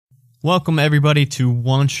Welcome everybody to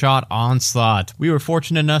One Shot Onslaught. We were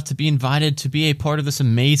fortunate enough to be invited to be a part of this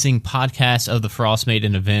amazing podcast of the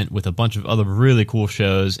Frostmaiden event with a bunch of other really cool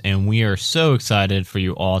shows, and we are so excited for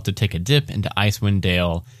you all to take a dip into Icewind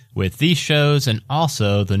Dale with these shows and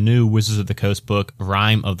also the new Wizards of the Coast book,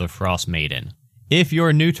 Rime of the Frostmaiden. If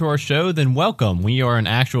you're new to our show, then welcome. We are an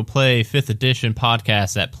actual play 5th edition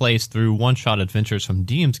podcast that plays through one-shot adventures from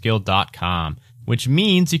dmsguild.com. Which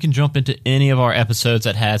means you can jump into any of our episodes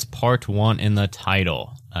that has part 1 in the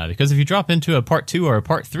title. Because if you drop into a part 2 or a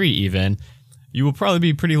part 3 even, you will probably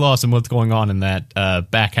be pretty lost in what's going on in that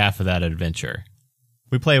back half of that adventure.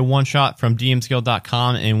 We play a one-shot from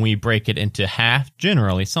dmsguild.com and we break it into half,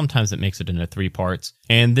 generally. Sometimes it makes it into 3 parts.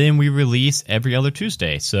 And then we release every other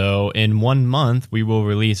Tuesday. So in 1 month, we will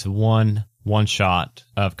release one-shot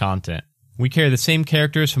of content. We carry the same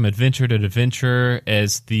characters from adventure to adventure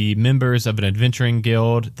as the members of an adventuring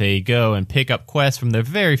guild. They go and pick up quests from their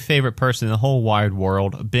very favorite person in the whole wide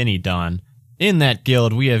world, Benny Dunn. In that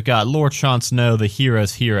guild, we have got Lord Sean Snow, the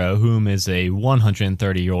hero's hero, whom is a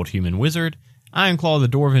 130-year-old human wizard, Ironclaw, the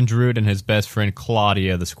dwarven druid, and his best friend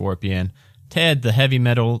Claudia, the scorpion, Ted, the heavy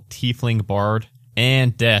metal tiefling bard,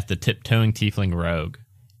 and Death, the tiptoeing tiefling rogue.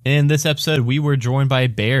 In this episode, we were joined by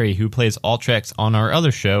Barry, who plays Altrex on our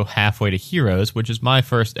other show, Halfway to Heroes, which is my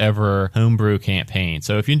first ever homebrew campaign.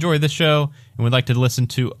 So if you enjoy this show and would like to listen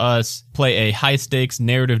to us play a high-stakes,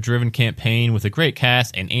 narrative-driven campaign with a great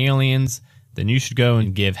cast and aliens, then you should go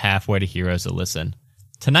and give Halfway to Heroes a listen.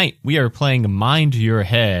 Tonight, we are playing Mind Your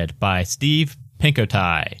Head by Steve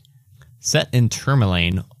Pankotai. Set in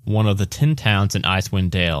Termalaine, one of the 10 towns in Icewind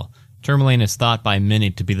Dale. Termalaine is thought by many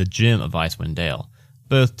to be the gem of Icewind Dale,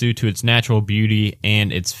 both due to its natural beauty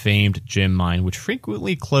and its famed gem mine, which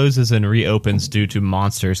frequently closes and reopens due to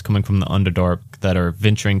monsters coming from the Underdark that are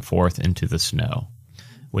venturing forth into the snow.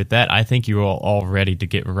 With that, I think you're all ready to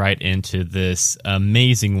get right into this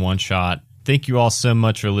amazing one-shot. Thank you all so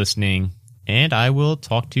much for listening, and I will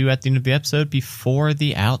talk to you at the end of the episode before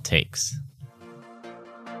the outtakes.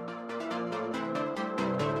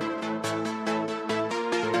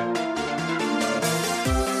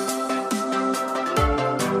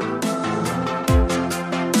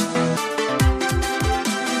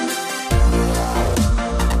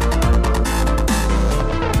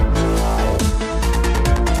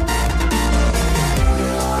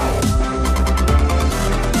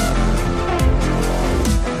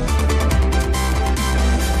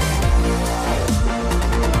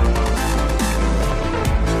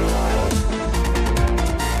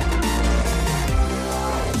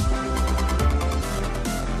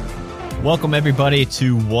 Welcome, everybody,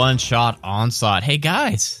 to One Shot Onslaught. Hey,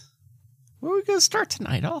 guys, where are we going to start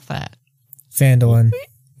tonight off at? Phandalin.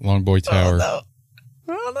 Longboy Tower. Oh,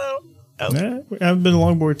 no. We haven't been to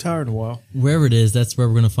Longboard Tower in a while. Wherever it is, that's where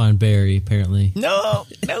we're going to find Barry, apparently. Nope.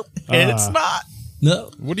 And it's not.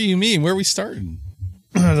 No. What do you mean? Where are we starting?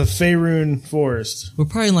 The Faerun Forest. We're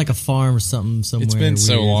probably in like a farm or something somewhere. It's been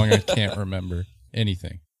so weird. long I can't remember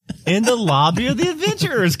anything. In the lobby of the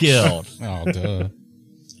Adventurers Guild. Oh, duh.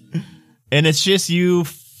 And it's just you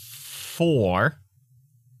 4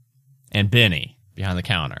 and Benny behind the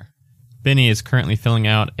counter. Benny is currently filling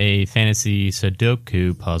out a fantasy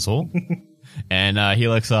Sudoku puzzle. And he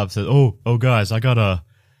looks up and says, Oh, guys, I got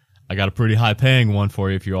a pretty high paying one for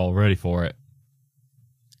you if you're all ready for it.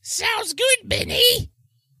 Sounds good, Benny.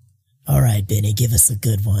 All right, Benny, give us a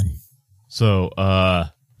good one. So,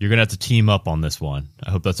 you're going to have to team up on this one.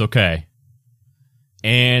 I hope that's okay.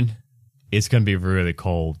 And it's going to be really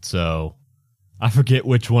cold, so I forget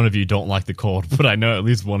which one of you don't like the cold, but I know at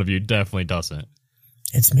least one of you definitely doesn't.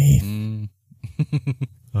 It's me.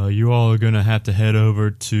 You all are going to have to head over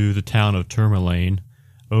to the town of Termalaine,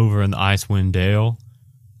 over in the Icewind Dale.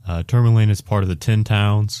 Termalaine is part of the 10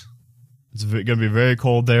 towns. It's going to be very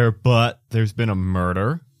cold there, but there's been a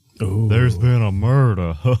murder. Ooh. There's been a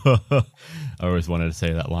murder. I always wanted to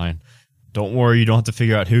say that line. Don't worry, you don't have to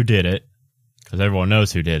figure out who did it, because everyone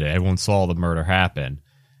knows who did it. Everyone saw the murder happen.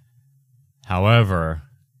 However,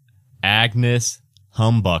 Agnes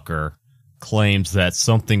Humbucker claims that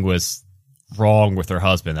something was wrong with her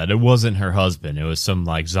husband, that it wasn't her husband. It was some,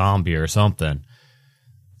 like, zombie or something.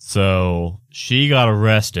 So she got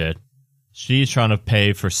arrested. She's trying to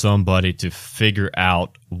pay for somebody to figure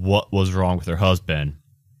out what was wrong with her husband.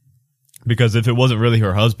 Because if it wasn't really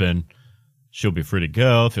her husband, she'll be free to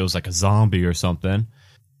go if it was like a zombie or something.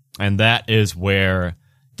 And that is where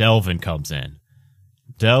Delvin comes in.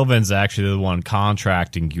 Delvin's actually the one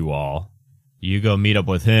contracting you all. You go meet up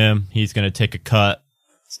with him. He's going to take a cut.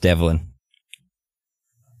 It's Devlin.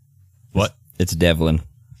 What? It's Devlin.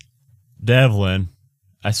 Devlin.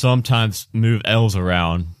 I sometimes move L's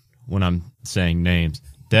around when I'm saying names.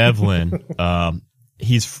 Devlin,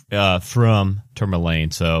 he's from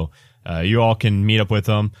Termalaine, so you all can meet up with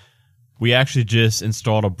him. We actually just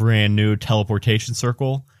installed a brand new teleportation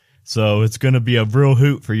circle, so it's going to be a real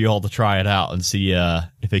hoot for you all to try it out and see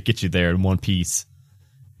if it gets you there in one piece.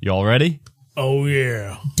 You all ready? Oh,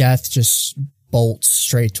 yeah. Death just bolts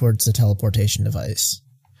straight towards the teleportation device.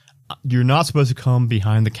 You're not supposed to come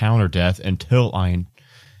behind the counter, Death, until I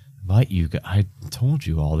invite you. I told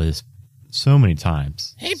you all this so many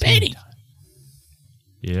times. Hey, Benny.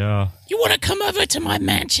 Yeah. You want to come over to my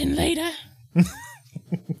mansion later?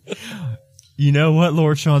 You know what,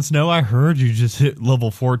 Lord Sean Snow? I heard you just hit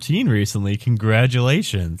level 14 recently.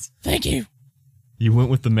 Congratulations. Thank you. You went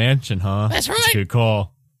with the mansion, huh? That's right. That's a good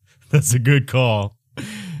call. That's a good call.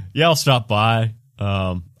 Yeah, I'll stop by.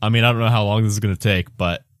 I mean, I don't know how long this is going to take,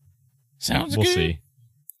 but Sounds we'll good. see.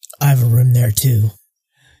 I have a room there too.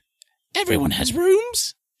 Everyone has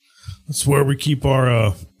rooms. That's where we keep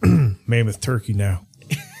our mammoth turkey now.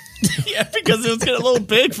 Yeah, because it was getting a little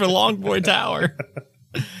big for Longboy Tower.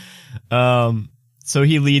 So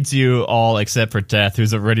he leads you all, except for Death,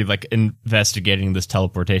 who's already like investigating this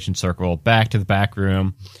teleportation circle, back to the back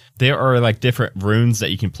room. There are like different runes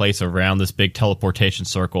that you can place around this big teleportation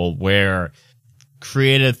circle, where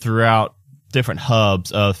created throughout different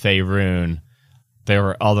hubs of Faerun, there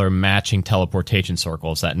were other matching teleportation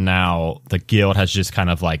circles that now the guild has just kind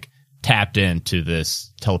of like tapped into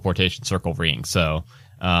this teleportation circle ring. So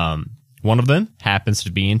one of them happens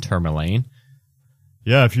to be in Termalaine.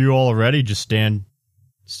 Yeah, if you all are ready, just stand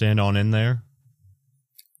on in there.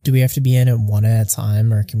 Do we have to be in it one at a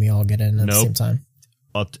time, or can we all get in at the same time?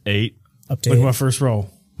 Up to 8. Up to Look at 8. my first roll.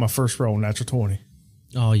 My first roll, natural 20.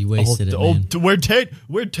 Oh, you wasted it, man.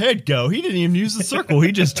 Where'd Ted go? He didn't even use the circle.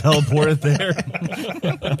 He just teleported there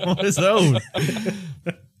on his own.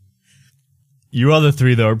 You other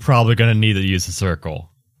 3, though, are probably going to need to use the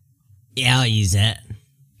circle. Yeah, I'll use that.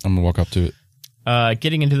 I'm gonna walk up to it.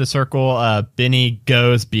 Getting into the circle, Benny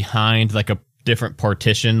goes behind like a different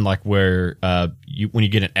partition, like where when you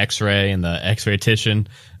get an X-ray and the X-ray tician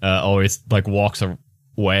always like walks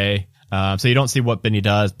away. So you don't see what Benny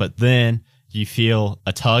does, but then you feel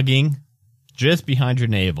a tugging just behind your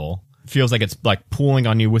navel. Feels like it's like pulling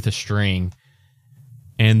on you with a string.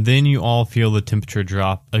 And then you all feel the temperature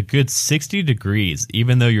drop a good 60 degrees,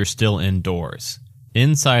 even though you're still indoors,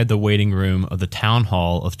 inside the waiting room of the town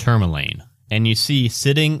hall of Termalaine. And you see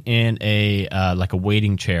sitting in a like a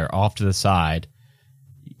waiting chair off to the side.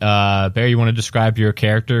 Barry, you want to describe your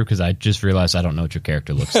character? Because I just realized I don't know what your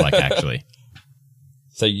character looks like, actually.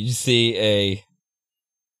 So you see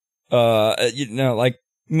like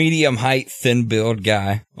medium height, thin build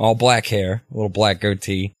guy, all black hair, a little black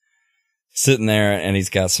goatee, sitting there, and he's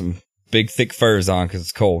got some big thick furs on because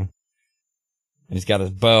it's cold. And he's got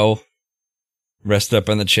his bow rested up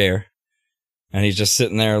in the chair. And he's just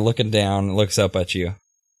sitting there looking down and looks up at you.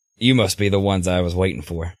 You must be the ones I was waiting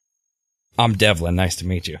for. I'm Devlin. Nice to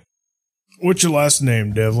meet you. What's your last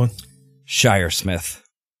name, Devlin? Shiresmith.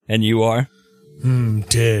 And you are?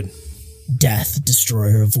 Ted. Death,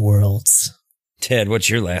 destroyer of worlds. Ted, what's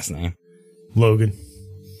your last name? Logan.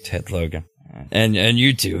 Ted Logan. And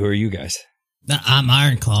you two, who are you guys? I'm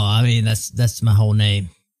Ironclaw. I mean, that's my whole name.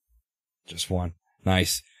 Just one.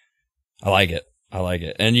 Nice. I like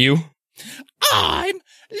it. And you? I'm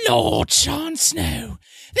Lord Sean Snow,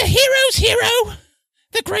 the hero's hero,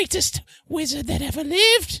 the greatest wizard that ever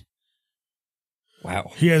lived.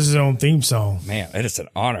 Wow. He has his own theme song. Man, it is an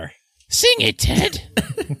honor. Sing it, Ted.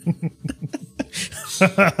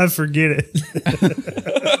 I forget it.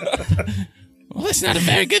 Well, that's not a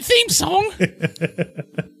very good theme song.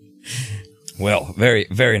 Well, very,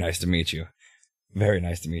 very nice to meet you. Very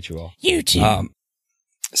nice to meet you all. You too.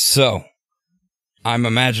 So, I'm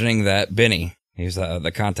imagining that Benny, he's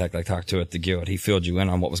the contact I talked to at the guild, he filled you in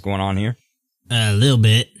on what was going on here. A little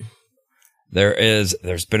bit. There's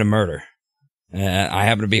been a murder. And I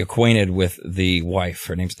happen to be acquainted with the wife.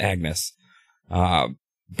 Her name's Agnes.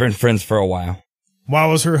 Been friends for a while. Why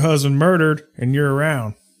was her husband murdered and you're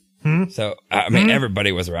around? So, I mean,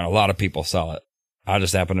 everybody was around. A lot of people saw it. I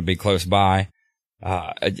just happened to be close by.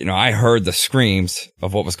 I heard the screams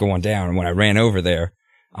of what was going down. And when I ran over there,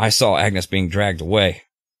 I saw Agnes being dragged away.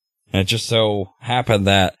 And it just so happened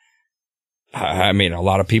that, a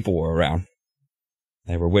lot of people were around.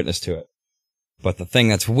 They were witness to it. But the thing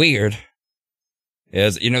that's weird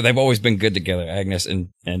is, they've always been good together. Agnes and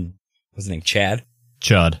what's his name? Chud.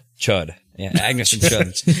 Yeah, Agnes and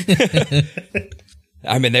Chud.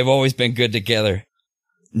 I mean, they've always been good together.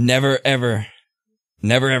 Never ever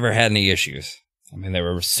had any issues. I mean, they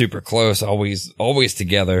were super close, always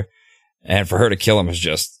together. And for her to kill him is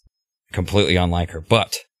just completely unlike her.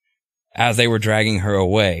 But as they were dragging her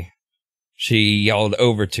away, she yelled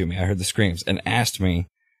over to me. I heard the screams and asked me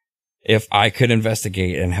if I could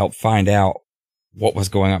investigate and help find out what was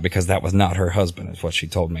going on, because that was not her husband, is what she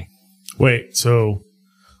told me. Wait, so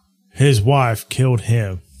his wife killed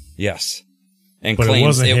him? Yes. And but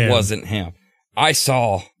claims it wasn't him. I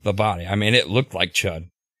saw the body. I mean, it looked like Chud.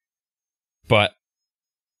 But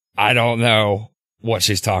I don't know what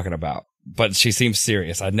she's talking about. But she seems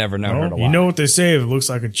serious. I'd never known her to lie. You know what they say? If it looks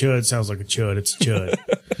like a Chud, sounds like a Chud, it's a Chud.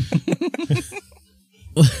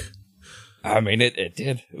 I mean, it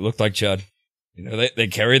did. It looked like Chud. You know, they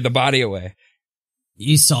carried the body away.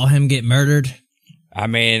 You saw him get murdered? I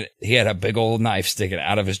mean, he had a big old knife sticking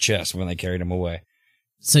out of his chest when they carried him away.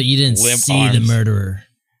 So you didn't see the murderer?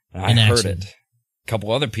 I heard it. A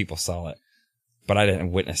couple other people saw it, but I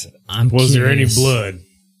didn't witness it. Was there any blood?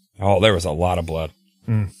 Oh, there was a lot of blood.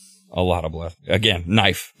 A lot of blood. Again,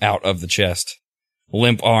 knife out of the chest.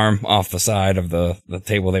 Limp arm off the side of the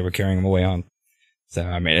table they were carrying him away on. So,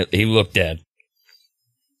 I mean, he looked dead.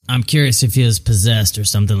 I'm curious if he was possessed or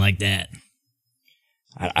something like that.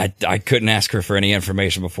 I couldn't ask her for any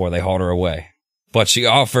information before they hauled her away. But she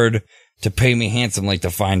offered to pay me handsomely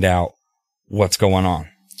to find out what's going on.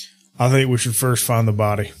 I think we should first find the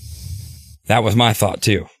body. That was my thought,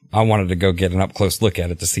 too. I wanted to go get an up-close look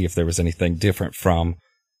at it to see if there was anything different from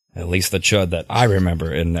at least the Chud that I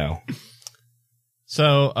remember and know.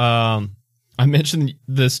 So, I mentioned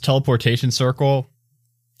this teleportation circle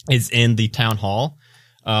is in the town hall.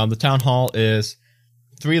 The town hall is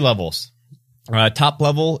 3 levels. Top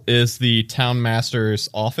level is the town master's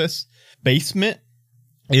office. Basement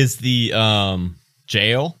is the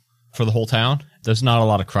jail for the whole town. There's not a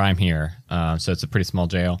lot of crime here, so it's a pretty small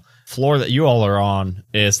jail. Floor that you all are on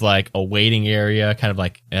is like a waiting area, kind of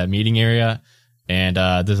like a meeting area, and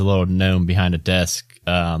there's a little gnome behind a desk.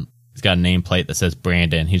 He's got a nameplate that says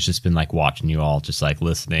Brandon. He's just been like watching you all, just like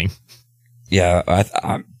listening. Yeah,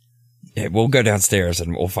 we'll go downstairs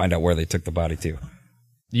and we'll find out where they took the body to.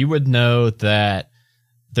 You would know that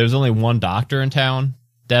there's only one doctor in town,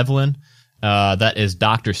 Devlin. That is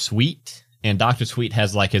Dr. Sweet. And Dr. Sweet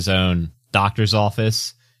has like his own doctor's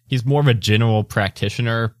office. He's more of a general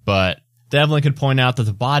practitioner, but Devlin could point out that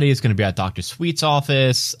the body is going to be at Dr. Sweet's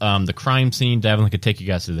office. The crime scene, Devlin could take you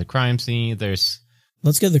guys to the crime scene.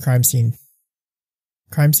 Let's go to the crime scene.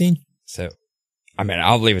 Crime scene? So, I mean,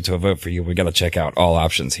 I'll leave it to a vote for you. We got to check out all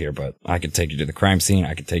options here, but I could take you to the crime scene.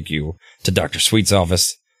 I could take you to Dr. Sweet's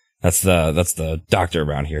office. That's the doctor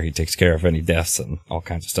around here. He takes care of any deaths and all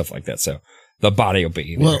kinds of stuff like that. So the body will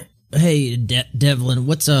be there. Well, hey, Devlin,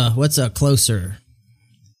 what's closer?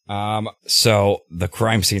 So the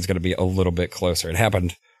crime scene's going to be a little bit closer. It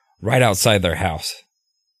happened right outside their house.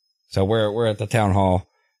 So we're at the town hall.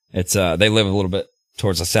 It's they live a little bit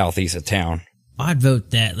towards the southeast of town. I'd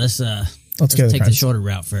vote that. Let's go take the shorter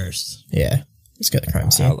route first. Yeah, let's go to the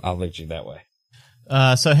crime scene. I'll lead you that way.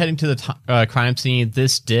 So heading to the crime scene,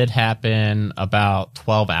 this did happen about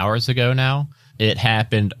 12 hours ago now. It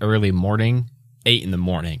happened early morning, 8 in the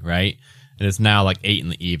morning, right? And it's now like 8 in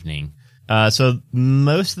the evening. So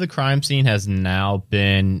most of the crime scene has now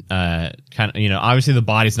been obviously the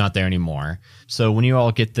body's not there anymore. So when you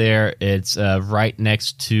all get there, it's right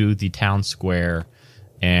next to the town square,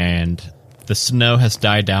 and the snow has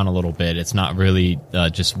died down a little bit. It's not really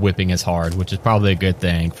just whipping as hard, which is probably a good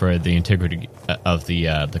thing for the integrity of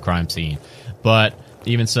the crime scene. But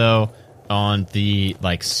even so, on the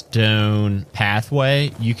like stone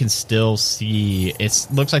pathway, you can still see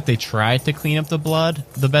looks like they tried to clean up the blood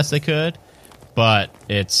the best they could, but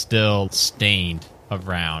it's still stained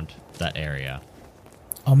around that area.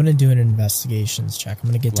 I'm gonna do an investigations check. I'm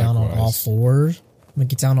gonna get down on all fours. I'm gonna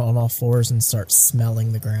get down on all fours and start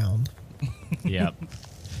smelling the ground. Yep.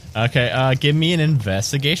 Okay, give me an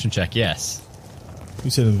investigation check, yes. You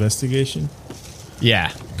said investigation?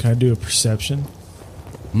 Yeah. Can I do a perception?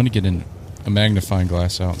 I'm going to get a magnifying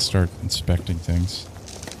glass out and start inspecting things.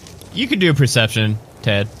 You could do a perception,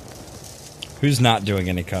 Ted. Who's not doing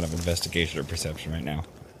any kind of investigation or perception right now?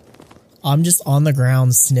 I'm just on the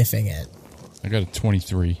ground sniffing it. I got a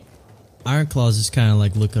 23. Ironclaw's just kind of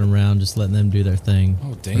like looking around, just letting them do their thing.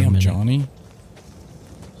 Oh, damn, Johnny.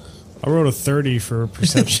 I rolled a 30 for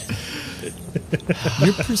perception.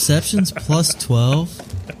 Your perception's plus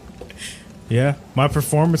 12? Yeah, my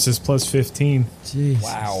performance is plus 15. Jeez.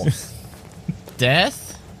 Wow.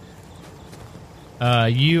 Death?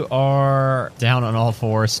 You are down on all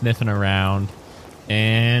fours, sniffing around,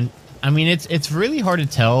 and I mean it's really hard to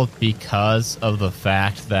tell because of the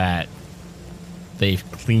fact that they've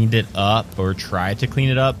cleaned it up or tried to clean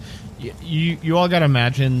it up. You all got to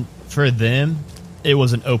imagine, for them, it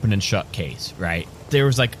was an open and shut case, right? There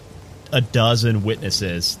was like a dozen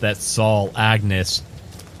witnesses that saw Agnes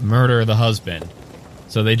murder the husband.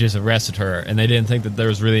 So they just arrested her, and they didn't think that there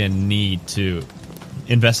was really a need to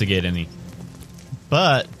investigate any.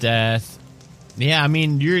 But Death, yeah, I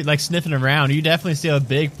mean, you're like sniffing around. You definitely see a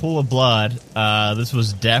big pool of blood. This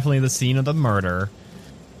was definitely the scene of the murder.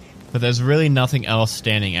 But there's really nothing else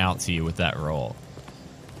standing out to you with that roll.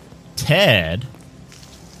 Ted.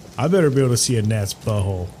 I better be able to see a gnat's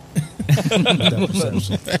butthole.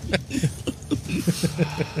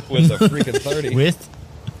 With a freaking 30. With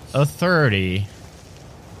a 30,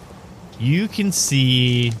 you can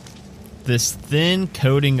see this thin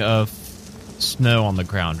coating of snow on the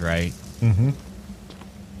ground, right? Mm-hmm.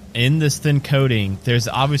 In this thin coating, there's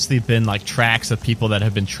obviously been like tracks of people that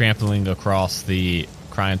have been trampling across the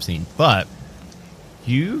crime scene, but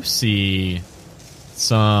you see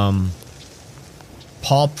some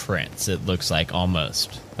paw prints, it looks like,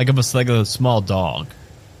 almost like a small dog,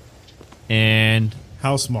 and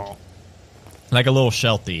How small? like a little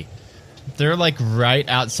sheltie. They're like right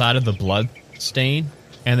outside of the blood stain,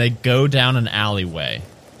 and they go down an alleyway,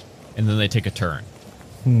 and then they take a turn.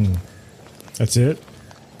 That's it?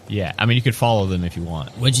 Yeah, I mean, you could follow them if you want.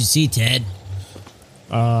 What'd you see, Ted?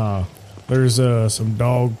 There's some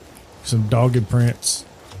dogged prints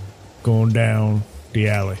going down the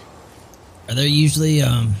alley. Are there usually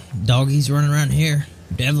doggies running around here,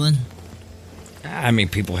 Devlin? I mean,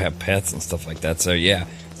 people have pets and stuff like that, so yeah,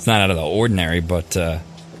 it's not out of the ordinary. But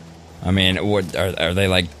I mean, what are they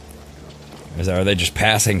like? Are they just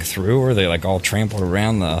passing through, or are they like all trampled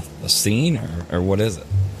around the scene, or what is it?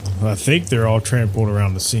 I think they're all trampled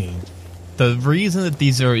around the scene. The reason that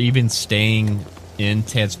these are even staying in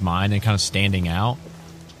Ted's mind and kind of standing out,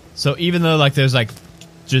 so even though like there's like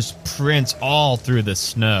just prints all through the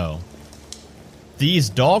snow, these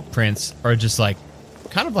dog prints are just like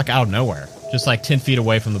kind of like out of nowhere, just like 10 feet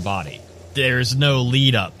away from the body. There's no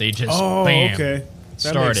lead up. They just bam, okay.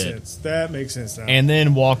 started. That makes sense now. And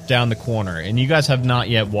then walked down the corner. And you guys have not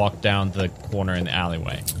yet walked down the corner in the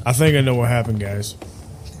alleyway. I think I know what happened, guys.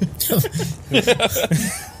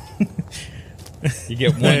 You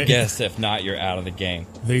get one guess, if not, you're out of the game.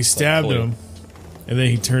 They stabbed Clue. him, and then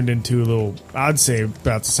he turned into a little, I'd say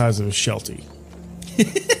about the size of a sheltie.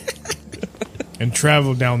 And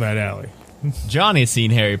traveled down that alley. Johnny's seen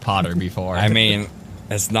Harry Potter before. I mean,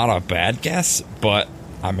 it's not a bad guess, but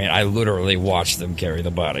I mean, I literally watched them carry the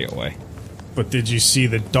body away. But did you see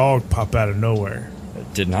the dog pop out of nowhere? I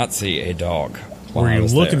did not see a dog. while Were I you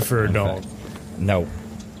was looking there, for a in dog? fact. No.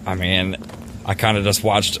 I mean, I kind of just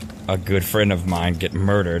watched a good friend of mine get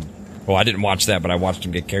murdered. Well, I didn't watch that, but I watched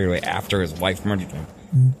him get carried away after his wife murdered him.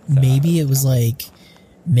 Maybe it was like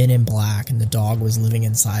Men in Black and the dog was living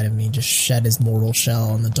inside of me, just shed his mortal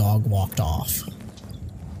shell and the dog walked off.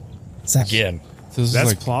 Is that, Again, So this is That's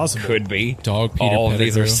like plausible. could be. dog Peter All of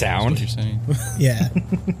these Pettigrew, are is sound. what you're saying? Yeah.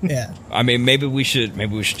 Yeah. I mean, maybe we should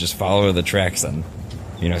just follow the tracks and,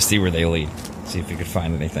 see where they lead. See if we could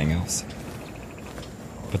find anything else.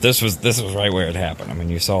 But this was right where it happened. I mean,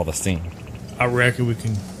 you saw the scene. I reckon we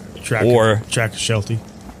can track a sheltie.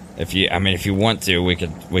 If you want to, we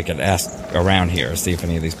could ask around here, see if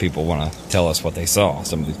any of these people want to tell us what they saw.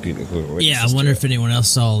 Some of these people who were Yeah, I witnesses wonder to if anyone else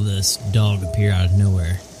saw this dog appear out of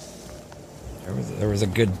nowhere. it. There was a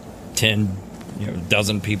good 10,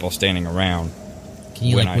 dozen people standing around. Can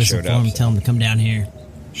you When like I whistle showed for him, up, tell him to come down here?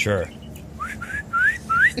 Sure.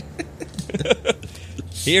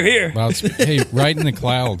 Here, here. Wow, hey, right in the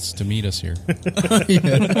clouds to meet us here.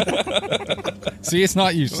 See, it's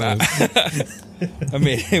not useless. I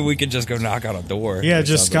mean, we could just go knock on a door. Yeah, or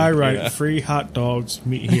just something. skywrite Yeah. free hot dogs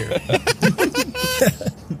meet here.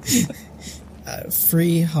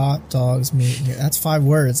 Free hot dogs meet here. That's 5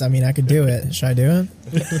 words. I mean, I could do it. Should I do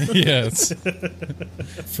it? Yes.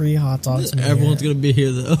 Free hot dogs meet Everyone's here. gonna be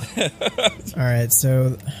here though. All right,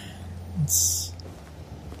 so it's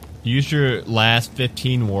Use your last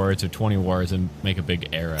 15 words or 20 words and make a big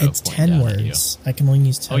arrow. it's pointing 10 down at you. words. I can only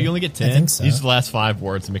use 10. Oh, you only get 10? I think so. Use the last 5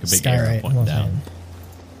 words and make a big arrow Skywrite, pointing one down.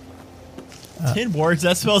 time. 10 words?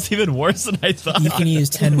 That spells even worse than I thought. You can use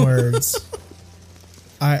 10 words.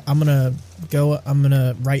 I'm gonna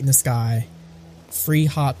write in the sky, free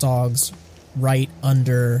hot dogs right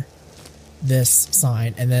under this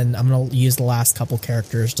sign, and then I'm gonna use the last couple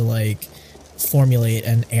characters to like formulate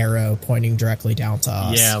an arrow pointing directly down to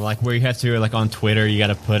us. Yeah, like where you have to, like on Twitter, you got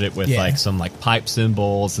to put it with Yeah. like some like pipe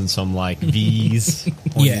symbols and some like V's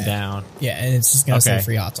pointing Yeah. down. Yeah, and it's just gonna say Okay.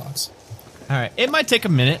 free hot dogs. All right, it might take a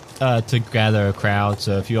minute to gather a crowd,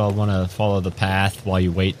 so if you all want to follow the path while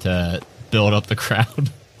you wait to build up the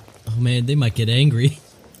crowd. Oh man, they might get angry.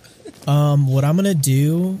 What I'm gonna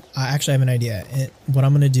do, I actually have an idea. What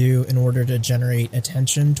I'm gonna do in order to generate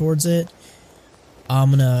attention towards it, I'm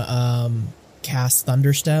gonna cast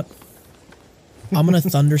Thunderstep. I'm gonna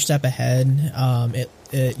Thunderstep ahead.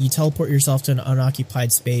 You teleport yourself to an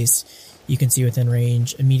unoccupied space you can see within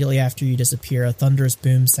range. Immediately after you disappear, a thunderous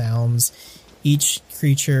boom sounds. Each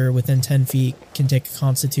creature within 10 feet can take a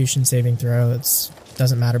Constitution saving throw. It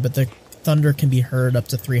doesn't matter, but the thunder can be heard up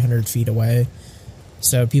to 300 feet away.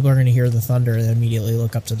 So people are going to hear the thunder and immediately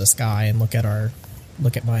look up to the sky and look at my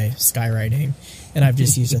skywriting. And I've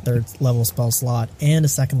just used a 3rd level spell slot and a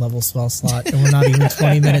 2nd level spell slot, and we're not even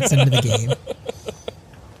 20 minutes into the game.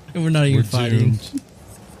 And we're not even fighting.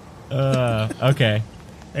 Okay.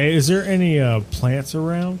 Hey, is there any plants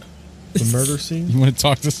around the murder scene? You want to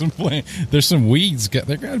talk to some plant? There's some weeds.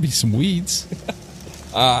 There got to be some weeds.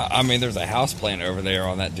 I mean, there's a house plant over there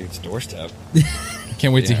on that dude's doorstep.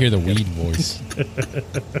 Can't wait to hear the weed voice.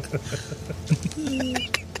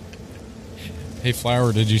 Hey,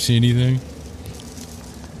 Flower, did you see anything?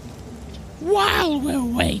 While we're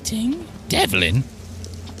waiting, Devlin,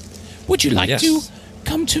 would you like Yes. to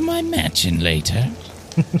come to my mansion later?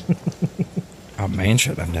 Oh,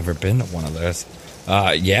 mansion. I've never been to one of those.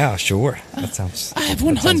 Yeah, sure. That sounds. I have that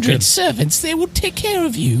sounds 100 good. servants. They will take care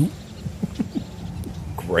of you.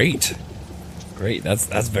 Great.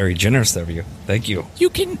 That's very generous of you. Thank you. You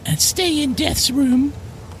can stay in Death's room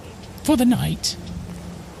for the night.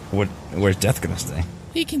 Where's Death gonna stay?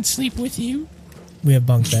 He can sleep with you. We have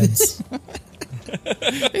bunk beds.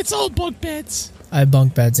 It's all bunk beds. I have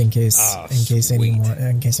bunk beds in case Oh, I sweet. want to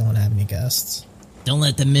have any guests. Don't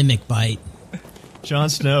let the mimic bite. Jon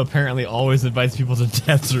Snow apparently always invites people to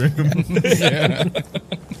Death's room.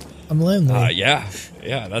 I'm lonely. Yeah,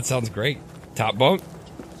 that sounds great. Top bunk?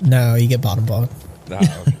 No, you get bottom bunk. No,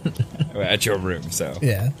 at your room. So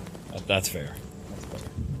Yeah. that's fair.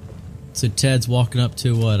 So Ted's walking up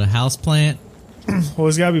to what, a house plant? Well,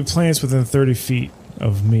 there's got to be plants within 30 feet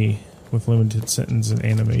of me with limited sentence and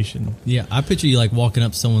animation. Yeah, I picture you like walking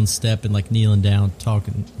up someone's step and like kneeling down,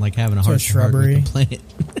 talking, like having a To a heart to heart with shrubbery? the plant.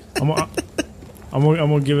 I'm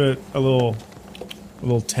gonna give it a little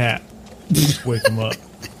tap. Just wake them up.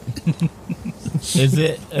 Is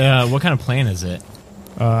it? What kind of plant is it?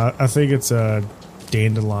 I think it's a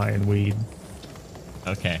dandelion weed.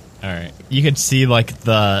 Okay, all right. You could see like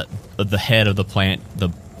the head of the plant, the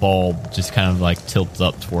bulb, just kind of like tilts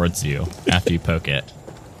up towards you after you poke it.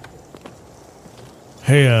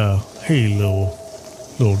 Hey, little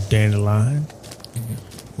dandelion.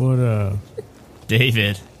 What,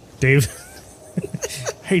 David. David?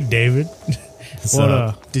 Hey, David. What's What,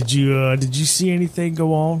 up? did you see anything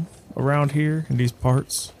go on around here in these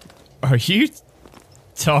parts? Are you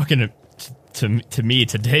talking to me,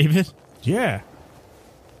 to David? Yeah.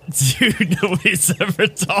 Dude, nobody's ever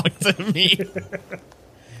talked to me.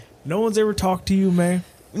 No one's ever talked to you, man.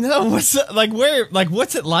 No, what's it, like? Where? Like,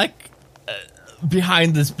 what's it like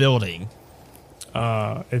behind this building?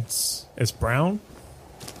 It's brown.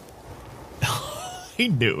 I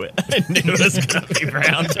knew it. I knew it was gonna be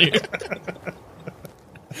brown, dude.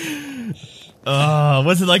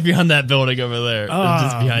 What's it like behind that building over there?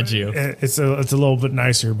 Just behind you. It's a little bit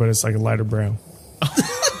nicer, but it's like a lighter brown.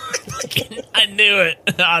 I knew it.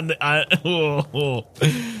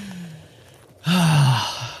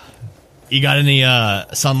 You got any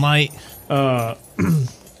sunlight?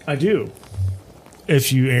 I do.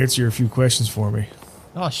 If you answer a few questions for me.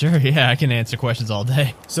 Oh, sure. Yeah, I can answer questions all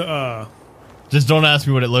day. So, Just don't ask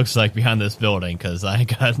me what it looks like behind this building, because I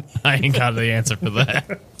ain't got the answer for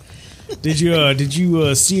that. did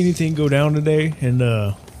you see anything go down today in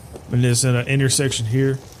this intersection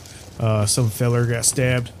here? Some feller got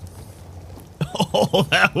stabbed. Oh,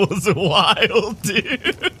 that was wild,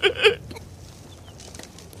 dude.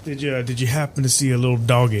 Did you happen to see a little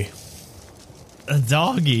doggy? A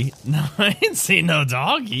doggy? No, I didn't see no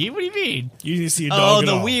doggy. What do you mean? You didn't see a dog Oh, at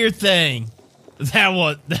the all. weird thing.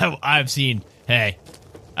 That I've seen. Hey,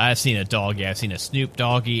 I've seen a doggy. I've seen a Snoop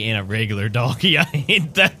doggy and a regular doggy.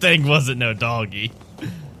 That thing wasn't no doggy.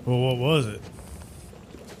 Well, what was it?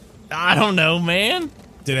 I don't know, man.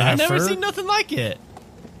 Did it I've have never fur? seen nothing like it.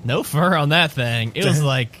 No fur on that thing. It was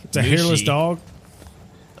like It's a hairless mushy. dog.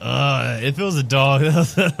 If it was a dog, that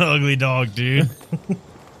was an ugly dog, dude.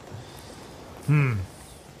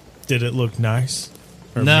 Did it look nice?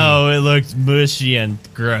 Or No, it looked mushy and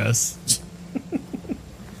gross.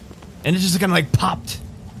 And it just kind of like popped.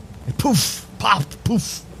 Like, poof, popped,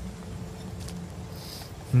 poof.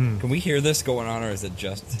 Can we hear this going on, or is it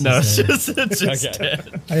just? No, it's just Okay.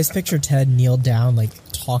 dead. I just picture Ted kneel down, like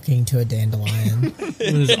talking to a dandelion. With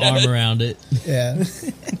his arm around it. Yeah.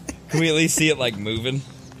 Can we at least see it like moving?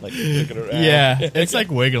 like looking around. Yeah, it's like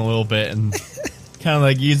wiggling a little bit and kind of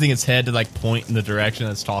like using its head to like point in the direction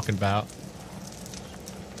it's talking about.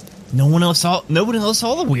 Nobody else saw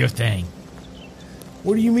the weird thing.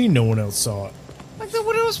 What do you mean no one else saw it? Like no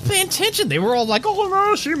one else paying attention. They were all like, "Oh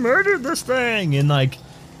no, she murdered this thing," and like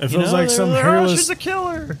It feels like some hairless. she's a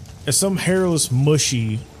killer. It's some hairless,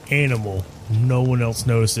 mushy animal. No one else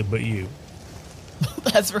noticed it but you.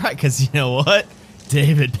 That's right, because you know what?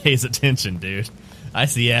 David pays attention, dude. I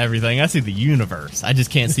see everything. I see the universe. I just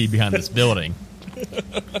can't see behind this building.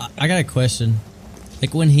 I got a question.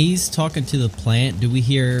 Like when he's talking to the plant, do we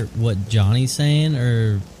hear what Johnny's saying,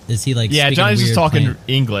 or is he like? Yeah, speaking Johnny's just weird talking plant?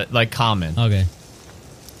 English, like common. Okay.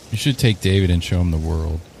 You should take David and show him the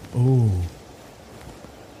world. Ooh.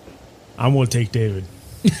 I'm gonna take David.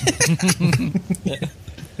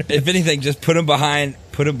 If anything, just put him behind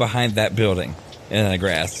that building in the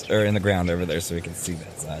grass or in the ground over there, so we can see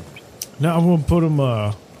that side. No, I'm gonna put him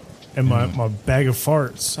in my bag of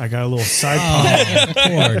farts. I got a little side pocket.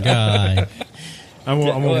 Poor guy. I'm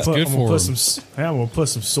gonna good for put him. I'm gonna put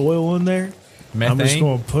some soil in there. I'm just Methane?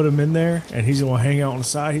 gonna put him in there, and he's gonna hang out on the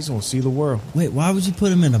side. He's gonna see the world. Wait, why would you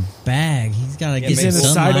put him in a bag? He's got to get He's in some the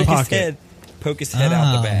side sunlight. pocket. Poke his head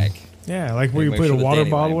out the bag. Yeah, like where you Make put sure a the water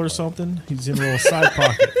dandelion bottle or part. something. He's in a little side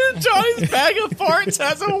pocket. Johnny's bag of farts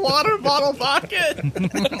has a water bottle pocket.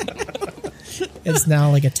 It's now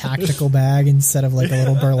like a tactical bag instead of like a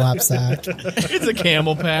little burlap sack. It's a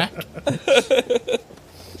camel pack.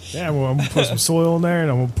 Yeah, well, I'm gonna put some soil in there, and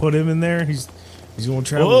I'm gonna put him in there. He's gonna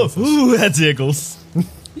travel Whoa, with us. ooh, that tickles.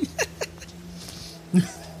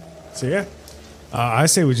 So yeah, I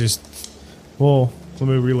say we just. Well, let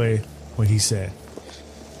me relay what he said.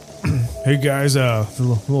 Hey guys, the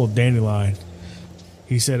little dandelion.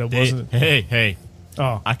 He said it wasn't. Hey.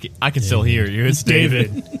 Oh, I can still hear you. It's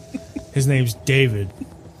David. His name's David.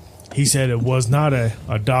 He said it was not a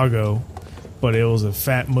doggo, but it was a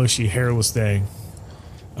fat, mushy, hairless thing.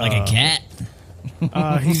 Like a cat.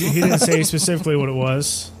 He didn't say specifically what it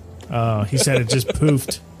was. He said it just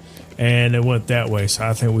poofed, and it went that way. So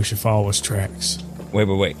I think we should follow his tracks.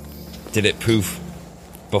 Wait. Did it poof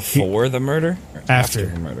before the murder? Or After.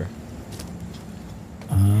 the murder?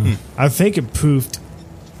 I think it poofed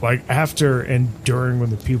like after and during when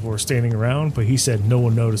the people were standing around, but he said no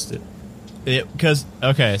one noticed it. Because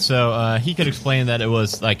so he could explain that it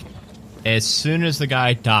was like as soon as the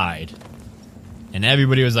guy died, and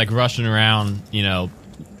everybody was like rushing around. You know,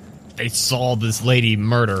 they saw this lady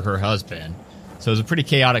murder her husband, so it was a pretty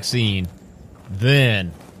chaotic scene.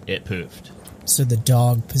 Then it poofed. So the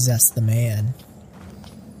dog possessed the man.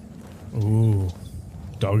 Ooh,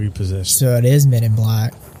 doggy possession. So it is Men in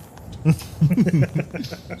Black.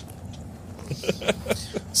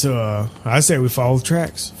 So I say we follow the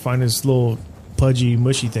tracks, find this little pudgy,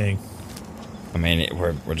 mushy thing. I mean,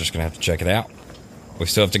 we're just gonna have to check it out. We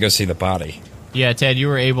still have to go see the body. Yeah, Ted, you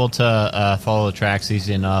were able to follow the tracks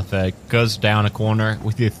easy enough. It goes down a corner.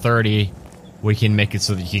 With your 30, we can make it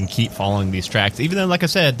so that you can keep following these tracks. Even though, like I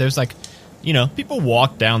said, there's like, you know, people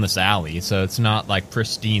walk down this alley, so it's not like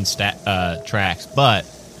pristine tracks. But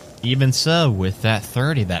even so, with that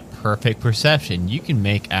 30, that perfect perception, you can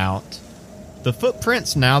make out the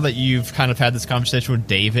footprints. Now that you've kind of had this conversation with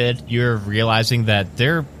David, you're realizing that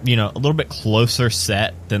they're, you know, a little bit closer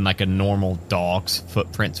set than like a normal dog's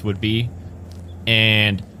footprints would be.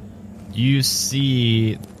 And you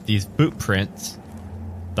see these boot prints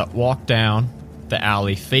that walk down the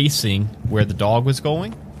alley facing where the dog was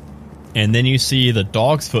going. And then you see the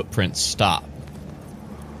dog's footprints stop.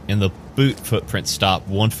 And the boot footprints stop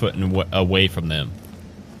 1 foot away from them.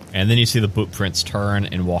 And then you see the boot prints turn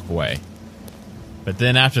and walk away. But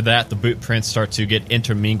then after that, the boot prints start to get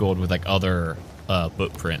intermingled with like other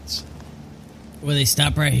boot prints. Will they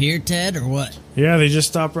stop right here, Ted, or what? Yeah, they just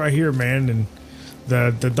stopped right here, man, and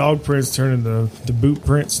the dog prints turn into the boot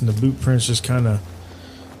prints, and the boot prints just kind of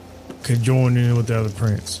conjoin in with the other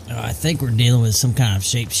prints. Oh, I think we're dealing with some kind of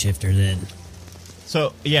shapeshifter then.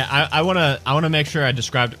 So yeah, I wanna make sure I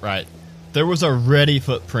described it right. There was already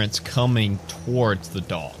footprints coming towards the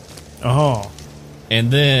dog, Oh, and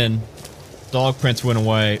then dog prints went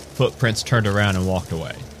away. Footprints turned around and walked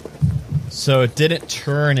away. So it didn't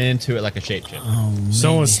turn into it like a shapeshifter. Oh, man.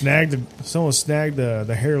 someone snagged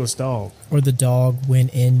the hairless dog. Or the dog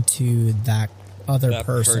went into that other That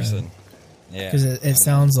person. Yeah. Because it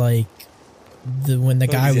sounds like when the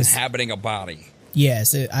guy He's was... inhabiting a body.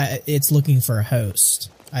 Yes, it's looking for a host,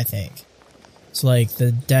 I think. So, like,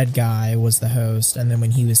 the dead guy was the host, and then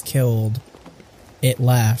when he was killed, it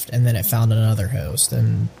left, and then it found another host.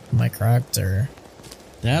 And am I correct, or...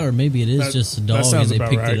 That, or maybe it is That- just a that dog and sounds they about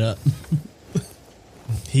picked right. it up.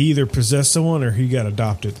 He either possessed someone or he got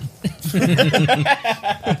adopted.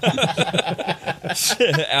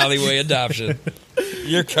 Alleyway adoption.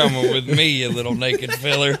 You're coming with me, you little naked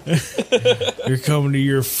filler. You're coming to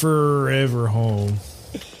your forever home.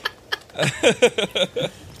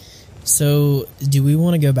 So, do we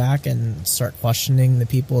want to go back and start questioning the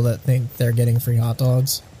people that think they're getting free hot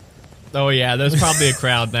dogs? Oh yeah, there's probably a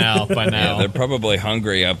crowd now by now. Yeah, they're probably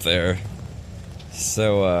hungry up there.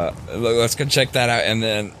 So let's go check that out, and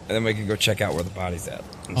then we can go check out where the body's at.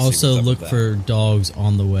 and see Also, what's up look with that. for dogs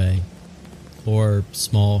on the way, or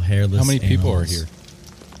small hairless. How many people are animals.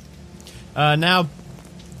 here? Now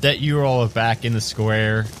that you all are back in the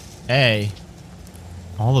square,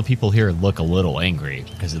 all the people here look a little angry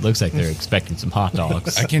because it looks like they're expecting some hot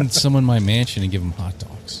dogs. I can summon my mansion and give them hot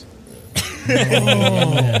dogs.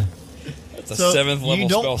 Yeah. It's a 7th level you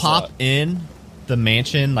don't spell pop slot. in the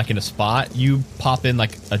mansion like in a spot. You pop in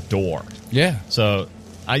like a door. Yeah. So,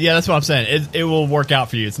 yeah, that's what I'm saying. It will work out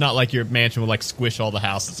for you. It's not like your mansion will like squish all the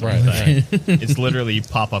houses or Right. anything. It's literally you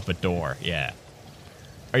pop up a door. Yeah.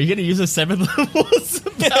 Are you going to use a 7th level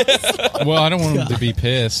spell? Well, I don't want them to be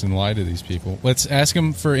pissed and lie to these people. Let's ask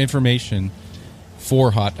them for information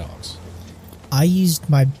for hot dogs. I used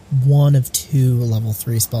my one of 2 level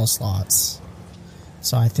 3 spell slots,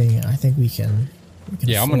 so I think we can.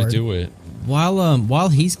 Yeah, I'm going to do it. While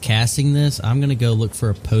he's casting this, I'm gonna go look for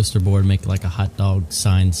a poster board, make like a hot dog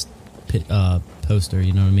signs poster.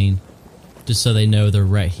 You know what I mean? Just so they know they're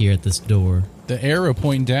right here at this door. The arrow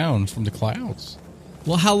pointing down from the clouds.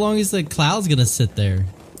 Well, how long is the clouds gonna sit there?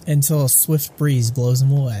 until a swift breeze blows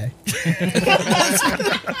them away. Is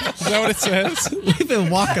that what it says? We've been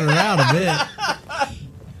walking around a bit.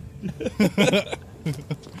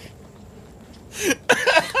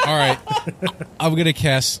 All right, I'm gonna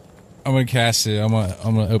cast it. I'm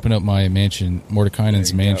gonna open up my mansion,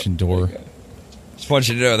 Mordekainen's mansion door. Just want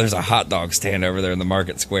you to know there's a hot dog stand over there in the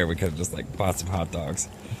market square. We could have just like bought some hot dogs.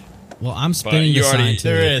 Well, I'm spinning the you already- sign too.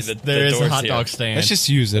 There is a door's hot here. dog stand. Let's just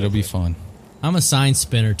use it. It'll be fun. I'm a sign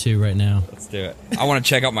spinner too right now. Let's do it. I want to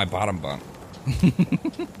check out my bottom bunk.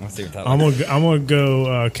 Let's see what that I'm looks gonna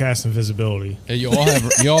go cast invisibility. Hey, you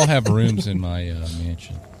all have rooms in my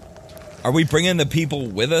mansion. like. Are we bringing the people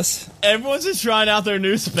with us? Everyone's just trying out their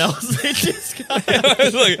new spells. They just got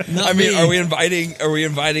Like, Not I mean, me. are we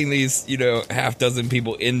inviting these, half dozen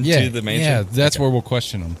people into the mansion? Yeah, that's Okay. where we'll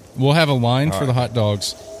question them. We'll have a line for right. the hot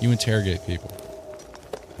dogs. You interrogate people.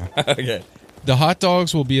 Okay. The hot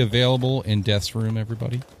dogs will be available in Death's room,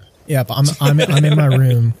 everybody. Yep, I'm in my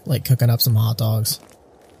room, like cooking up some hot dogs.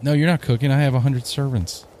 No, you're not cooking. I have 100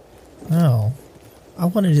 servants. Oh, I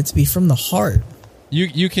wanted it to be from the heart.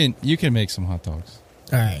 You can make some hot dogs.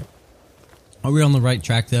 All right. Are we on the right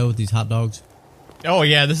track though with these hot dogs? Oh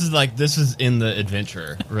yeah, this is in the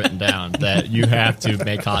adventure written down that you have to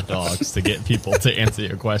make hot dogs to get people to answer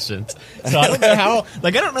your questions. So I don't know how,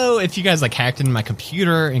 I don't know if you guys hacked into my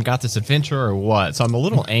computer and got this adventure or what. So I'm a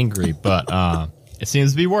little angry, but it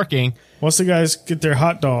seems to be working. Once the guys get their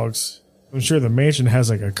hot dogs, I'm sure the mansion has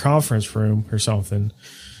a conference room or something.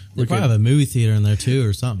 They probably have a movie theater in there too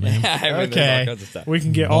or something, man. I mean, there's Okay. all kinds of stuff. We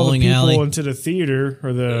can get all the Bowling people alley. into the theater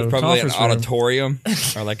or the There's probably an conference room. auditorium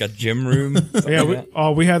or like a gym room. Yeah,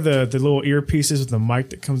 we had the little earpieces with the mic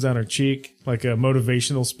that comes down our cheek, like a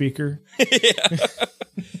motivational speaker.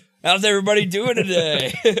 How's everybody doing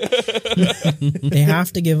today? They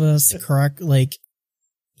have to give us correct,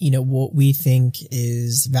 what we think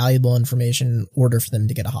is valuable information in order for them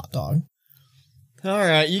to get a hot dog. All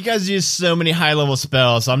right, you guys use so many high-level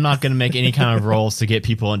spells, so I'm not going to make any kind of rolls to get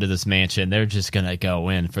people into this mansion. They're just going to go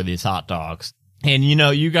in for these hot dogs. And,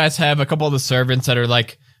 you guys have a couple of the servants that are,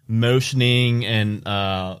 motioning, and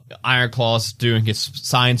Ironclaw's doing his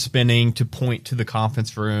sign spinning to point to the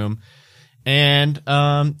conference room. And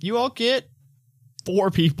you all get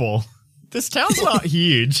 4 people. This town's not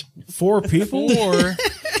huge. 4 people?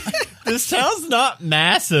 This town's not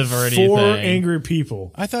massive or anything. 4 angry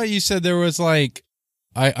people. I thought you said there was I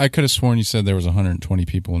could have sworn you said there was 120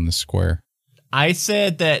 people in this square. I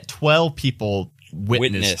said that 12 people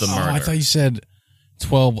witnessed the Oh, murder. I thought you said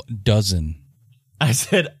 12 dozen. I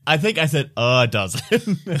think I said a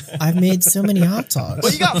dozen. I've made so many hot dogs.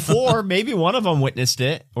 Well, you got 4. Maybe one of them witnessed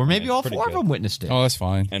it, or maybe all pretty 4 of good. them witnessed it. Oh, that's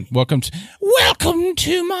fine. And- Welcome to... Welcome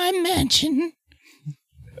to my mansion.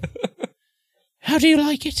 How do you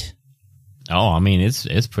like it? Oh, I mean, it's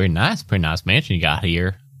pretty nice. Pretty nice mansion you got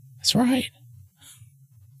here. That's right.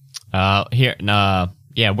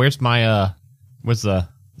 Where's my where's the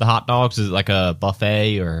hot dogs? Is it like a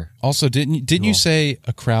buffet or? Also, didn't you say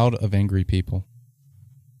a crowd of angry people?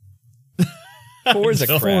 4 is a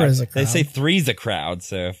crowd. 4 is a They crowd. say 3's a crowd,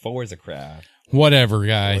 so 4 is a crowd. Whatever,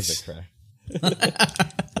 guys.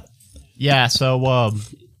 Yeah, so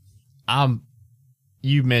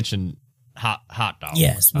you mentioned hot dog.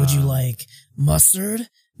 Yes. Would you like mustard,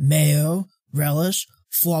 mayo, relish,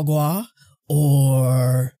 foie gras,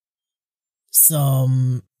 or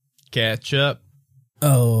some ketchup?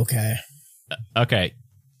 Oh, okay. Okay.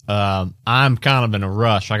 I'm kind of in a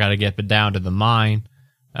rush. I got to get down to the mine.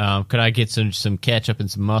 Could I get some ketchup and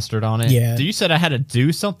some mustard on it? Yeah. You said I had to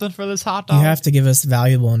do something for this hot dog? You have to give us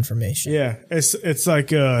valuable information. Yeah, it's like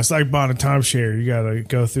buying a timeshare. You got to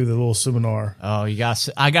go through the little seminar. Oh,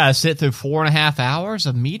 I got to sit through 4.5 hours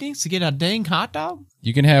of meetings to get a dang hot dog?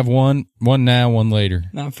 You can have one now, one later.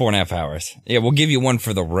 Not 4.5 hours. Yeah, we'll give you one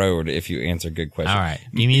for the road if you answer good questions. All right.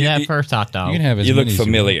 Give me that first hot dog. You can have as You look many as you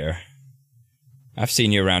familiar. I've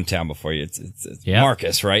seen you around town before. It's Yep.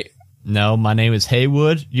 Marcus, right? No, my name is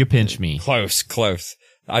Haywood. You pinch me. Close.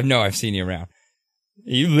 I know I've seen you around.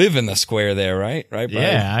 You live in the square there, right? Right.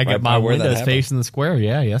 Yeah, I got my windows facing the square.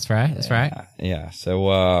 Yeah, that's right. That's right. Yeah.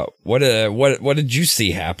 So, what did you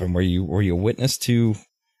see happen? Were you a witness to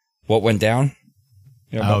what went down?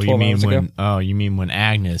 About 12 hours ago? You mean when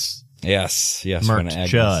Agnes Yes. When murked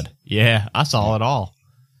Agnes, Chud? Yeah, I saw it all.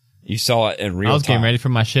 You saw it in real time. I was getting ready for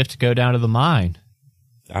my shift to go down to the mine.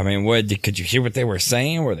 I mean, could you hear what they were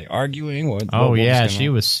saying? Were they arguing? What Yeah, was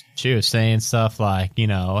she was saying stuff like,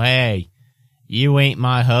 hey, you ain't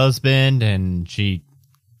my husband, and she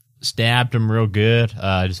stabbed him real good.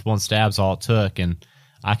 Just one stab's all it took, and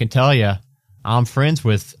I can tell you, I'm friends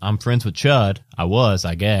with Chud. I was,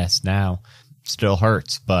 I guess. Now, still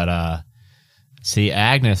hurts, but see,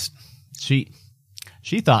 Agnes, she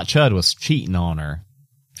thought Chud was cheating on her.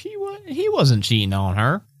 He wasn't cheating on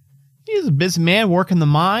her. He was a busy man working the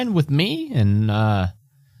mine with me, and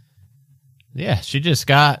she just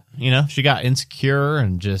got, she got insecure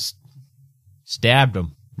and just stabbed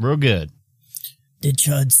him real good. Did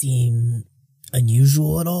Chud seem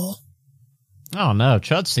unusual at all? Oh no,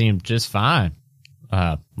 Chud seemed just fine,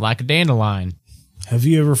 like a dandelion. Have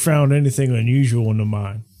you ever found anything unusual in the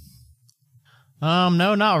mine?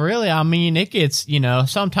 No, not really. I mean, it gets,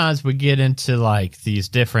 sometimes we get into like these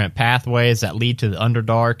different pathways that lead to the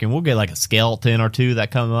Underdark, and we'll get like a skeleton or two that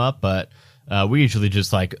come up, but we usually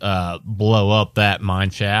just like blow up that mine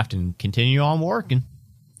shaft and continue on working.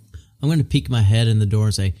 I'm going to peek my head in the door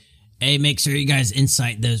and say, hey, make sure you guys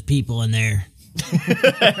incite those people in there.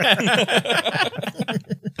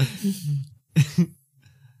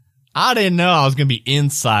 I didn't know I was going to be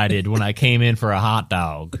incited when I came in for a hot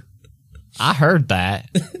dog. I heard that.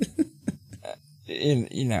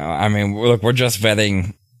 I mean, look, we're just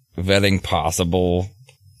vetting possible,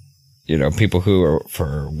 people who are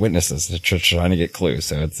for witnesses, trying to get clues.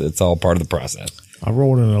 So it's all part of the process. I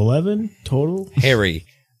rolled an 11 total. Haywood.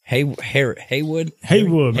 Haywood,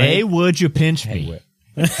 man. Haywood, you pinch me.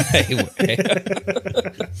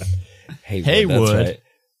 Haywood, right.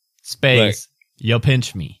 Space, you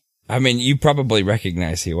pinch me. I mean, you probably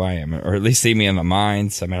recognize who I am, or at least see me in the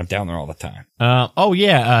mines. I mean, I'm down there all the time.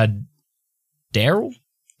 Daryl?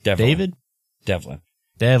 Devlin.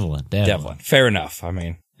 Devlin. Fair enough. I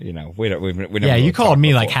mean, we never yeah, really you called me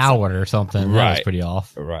before, like Howard or something. Right. That was pretty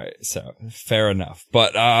off. Right. So, fair enough.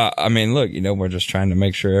 But, I mean, look, we're just trying to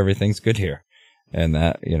make sure everything's good here and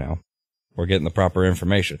that, we're getting the proper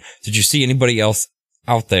information. Did you see anybody else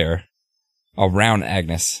out there around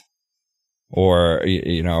Agnes? Or,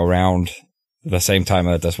 around the same time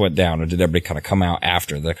that this went down, or did everybody kind of come out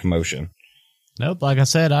after the commotion? Nope. Like I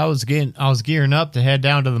said, I was gearing up to head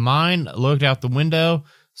down to the mine, looked out the window,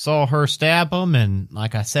 saw her stab him, and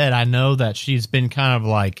like I said, I know that she's been kind of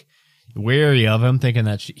like wary of him, thinking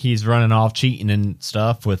that he's running off cheating and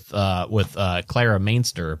stuff with Clara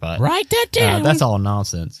Mainster, but write that down. That's all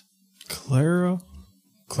nonsense. Clara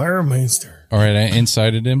Mainster. All right, I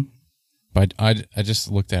incited him. But I just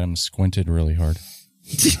looked at him and squinted really hard.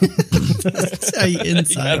 That's how you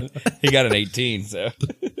inside. He got an 18, so.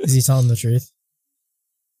 Is he telling the truth?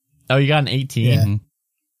 Oh, you got an 18? Yeah. Mm-hmm.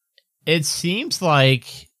 It seems like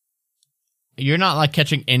you're not like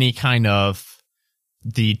catching any kind of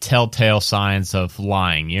the telltale signs of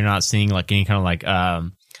lying. You're not seeing like any kind of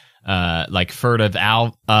like furtive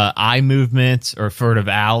eye movements or furtive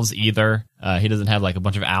owls either. He doesn't have like a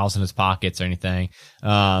bunch of owls in his pockets or anything.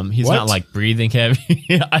 He's not like breathing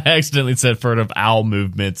heavy. I accidentally said furtive owl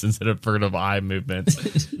movements instead of furtive eye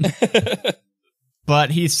movements. But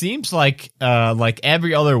he seems like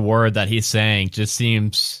every other word that he's saying just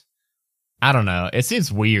seems, I don't know. It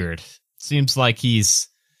seems weird. Seems like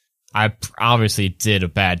I obviously did a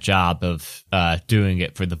bad job of doing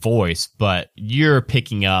it for the voice, but you're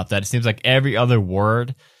picking up that it seems like every other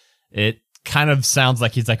word, it kind of sounds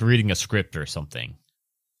like he's like reading a script or something.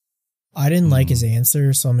 I didn't like his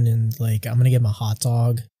answer, so I'm gonna give him a hot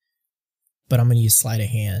dog, but I'm gonna use sleight of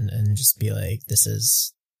hand and just be like,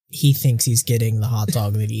 he thinks he's getting the hot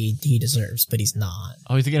dog that he deserves, but he's not.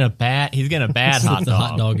 Oh, he's getting a bad hot the dog.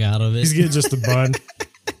 hot dog out of it. He's getting just a bun.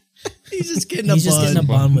 He's just getting Getting a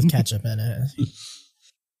bun with ketchup in it.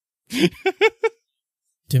 Do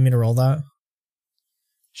you want me to roll that?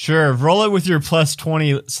 Sure, roll it with your plus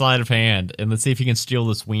 20 sleight of hand, and let's see if you can steal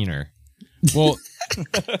this wiener. Well,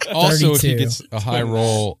 also if he 32. gets a high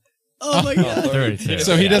roll, Oh my god. 32.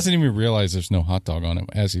 so he doesn't even realize there's no hot dog on him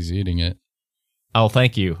as he's eating it. Oh,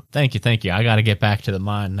 thank you. I got to get back to the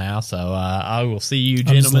mine now, so I will see you I'm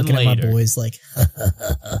just gentlemen looking at later. my boys like,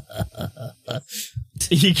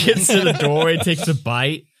 He gets to the doorway, takes a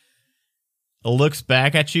bite, looks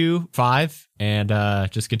back at you, 5, and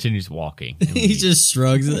just continues walking. He just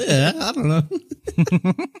shrugs. Yeah, I don't know.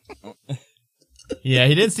 Yeah,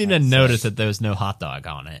 he didn't seem to notice that there was no hot dog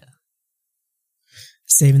on it.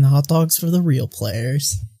 saving the hot dogs for the real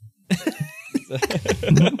players.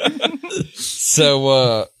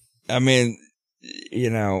 So, I mean, you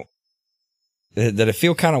know, did it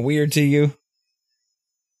feel kind of weird to you,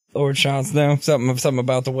 Lord Sean Snow? Something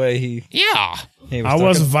about the way he Yeah. was I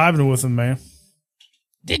wasn't vibing with him, man.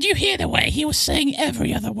 Did you hear the way he was saying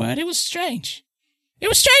every other word? It was strange. It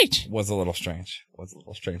was strange. Was a little strange.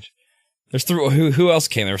 There's who else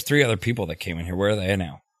came? There was 3 other people that came in here. Where are they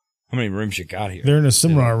now? How many rooms you got here? They're in a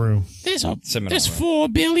seminar room. There's Seminar 4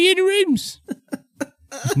 billion rooms.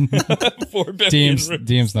 4 billion rooms.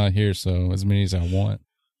 DM's not here, so as many as I want.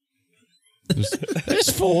 There's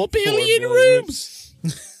 4 billion rooms.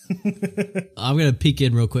 I'm gonna peek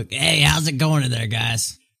in real quick. Hey, how's it going in there,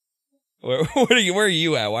 guys? Where are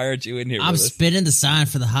you at? Why aren't you in here? I'm with us? spinning the sign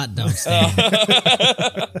for the hot dog stand.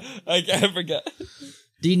 I forgot.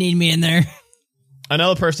 Do you need me in there?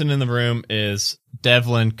 Another person in the room is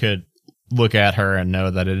Devlin could look at her and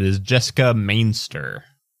know that it is Jessica Mainster.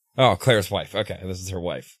 Oh, Claire's wife. Okay, this is her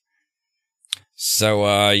wife.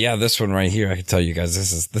 So, yeah, this one right here, I can tell you guys,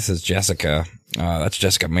 this is Jessica. That's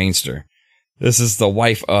Jessica Mainster. This is the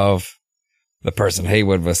wife of the person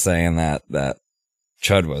Haywood was saying that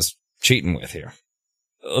Chud was cheating with here.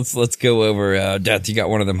 Let's go over. Death, you got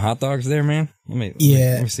one of them hot dogs there, man? Let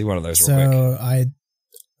me see one of those real quick.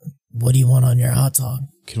 What do you want on your hot dog?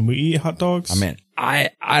 Can we eat hot dogs? I mean,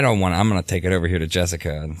 I don't want. I'm gonna take it over here to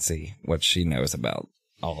Jessica and see what she knows about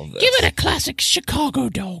all of this. Give it a classic Chicago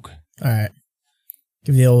dog. All right.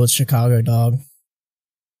 Give the old Chicago dog.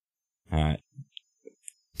 All right.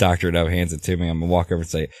 Doctor it up, hands it to me. I'm gonna walk over and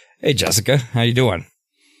say, "Hey, Jessica, how you doing?"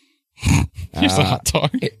 Here's a hot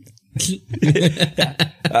dog.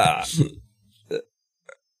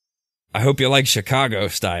 I hope you like Chicago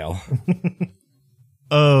style.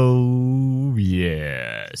 Oh,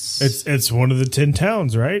 yes. It's one of the 10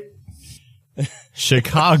 towns, right?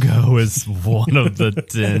 Chicago is one of the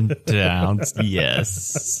 10 towns,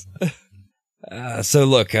 yes. So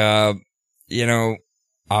look, you know,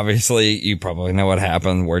 obviously you probably know what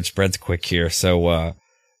happened. Word spreads quick here. So,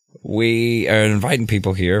 we are inviting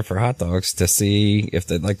people here for hot dogs to see if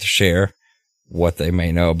they'd like to share what they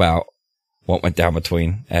may know about what went down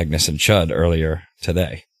between Agnes and Chud earlier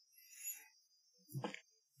today.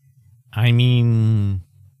 I mean,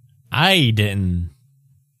 I didn't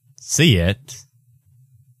see it.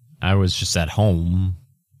 I was just at home.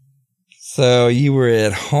 So you were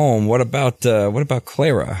at home. What about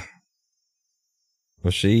Clara?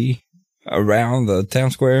 Was she around the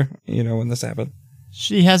town square, you know, when this happened?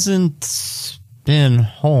 She hasn't been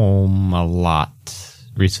home a lot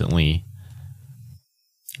recently.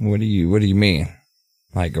 What do you mean?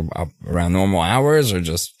 Like around normal hours or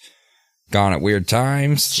just gone at weird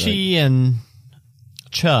times? She and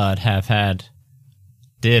Chud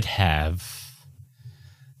did have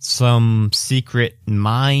some secret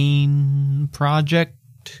mine project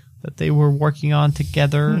that they were working on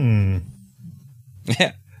together.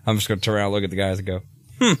 Yeah. I'm just going to turn around and look at the guys and go,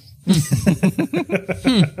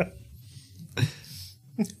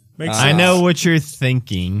 I know what you're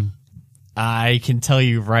thinking. I can tell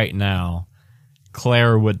you right now,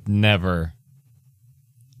 Claire would never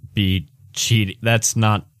be cheating. That's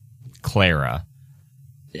not Clara.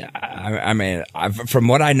 Yeah, I mean, from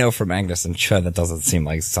what I know from Agnes and Chud, that doesn't seem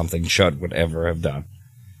like something Chud would ever have done.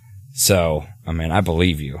 So, I mean, I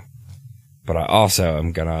believe you. But I also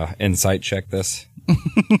am going to insight check this.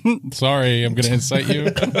 Sorry, I'm going to incite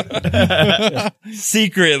you.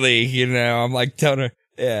 Secretly, you know, I'm like telling her,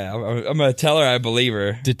 yeah, I'm going to tell her I believe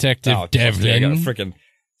her. Detective Devlin. I got a freaking,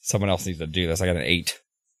 someone else needs to do this. I got an 8.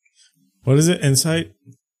 What is it? Insight?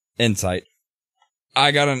 Insight.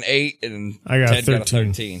 I got an 8 and I got Ted 13. got a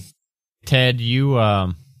 13. Ted, you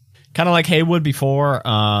kind of like Haywood before.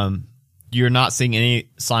 You're not seeing any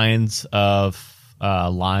signs of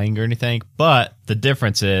lying or anything, but the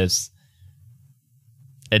difference is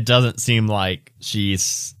it doesn't seem like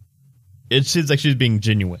she's. It seems like she's being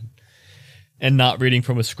genuine and not reading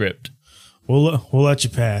from a script. We'll let you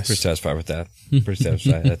pass. Pretty satisfied with that. Pretty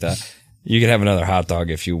satisfied with that. You can have another hot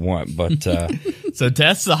dog if you want, but So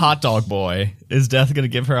Death's the hot dog boy. Is Death going to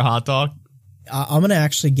give her a hot dog? I'm gonna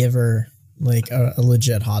actually give her like a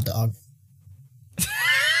legit hot dog.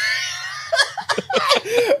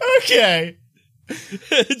 Okay.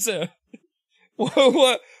 it's a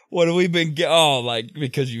what have we been like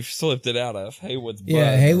because you slipped it out of Haywood's bun?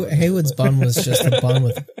 Yeah, Haywood's bun was just a bun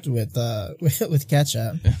with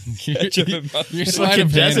ketchup. Your sleight Fucking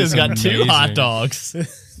of hand Death has is got 2 amazing. hot dogs.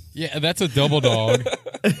 Yeah, that's a double dog.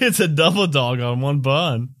 It's a double dog on one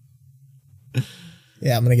bun.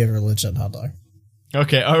 Yeah, I'm gonna give her a legit hot dog.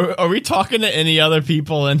 Okay, are we talking to any other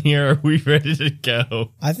people in here? Or are we ready to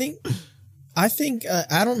go? I think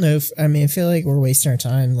I don't know if, I feel like we're wasting our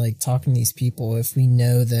time like talking to these people if we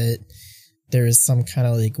know that there is some kind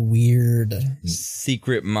of like weird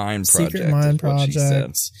secret mind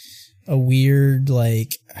project. A weird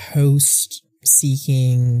like host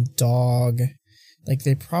seeking dog. Like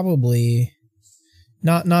they probably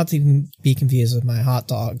not to be confused with my hot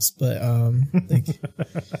dogs, but like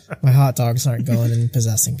my hot dogs aren't going and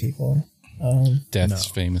possessing people. Death's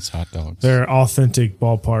famous hot dogs. They're authentic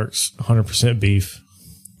ballparks, 100% beef.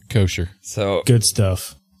 Kosher. So Good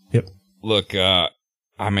stuff. Yep. look,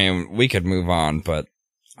 we could move on, but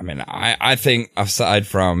I think aside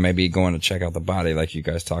from maybe going to check out the body like you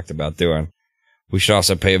guys talked about doing, we should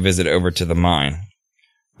also pay a visit over to the mine.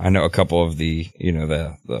 I know a couple of the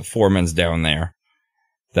foremans down there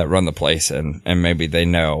that run the place, and maybe they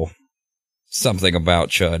know something about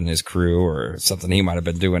Chud and his crew or something he might have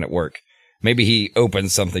been doing at work. Maybe he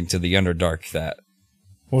opened something to the Underdark that.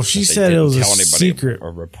 Well, she said it was a secret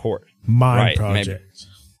or report. mine project.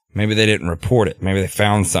 Maybe they didn't report it. Maybe they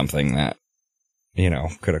found something that,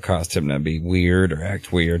 could have caused him to be weird or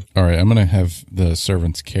act weird. All right, I'm going to have the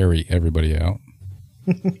servants carry everybody out.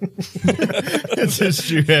 Just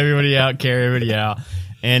shoot everybody out, carry everybody out.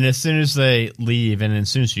 And as soon as they leave, and as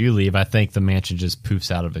soon as you leave, I think the mansion just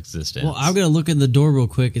poofs out of existence. Well, I'm going to look in the door real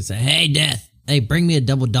quick and say, hey, Death. Hey, bring me a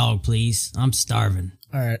double dog, please. I'm starving.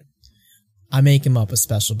 All right. I make him up a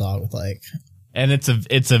special dog with like. And it's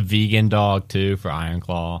a vegan dog too for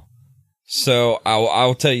Ironclaw. So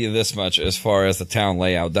I'll tell you this much as far as the town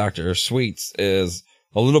layout. Dr. Sweets is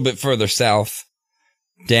a little bit further south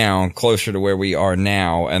down, closer to where we are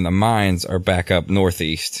now, and the mines are back up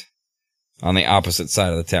northeast on the opposite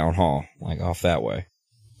side of the town hall, like off that way.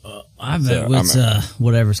 I bet what's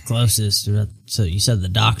whatever's closest. So you said the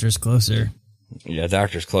doctor's closer. Yeah,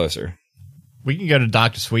 doctor's closer. We can go to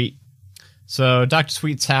Dr. Sweet. So Dr.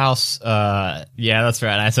 Sweet's house, yeah, that's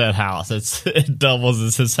right. I said house. It doubles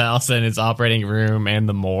as his house and his operating room and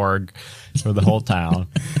the morgue for the whole town.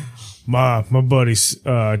 My buddy's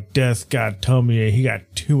Death got told me he got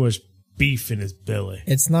too much beef in his belly.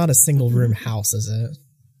 It's not a single room house, is it?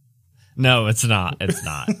 No, it's not. It's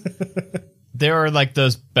not. There are like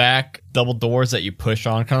those back double doors that you push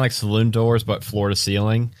on, kind of like saloon doors, but floor to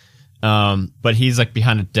ceiling. But he's like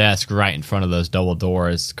behind a desk right in front of those double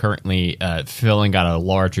doors, currently filling out a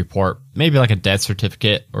large report, maybe like a death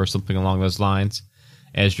certificate or something along those lines,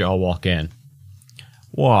 as you all walk in.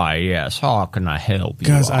 Why, yes, how can I help you?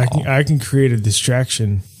 Guys, all? I can create a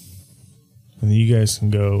distraction, and then you guys can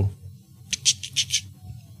go.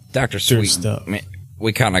 Dr. Sweet,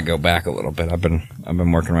 we kind of go back a little bit. I've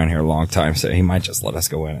been working around here a long time, so he might just let us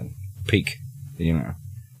go in and peek.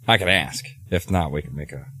 I could ask. If not, we can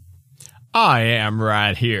make a. I am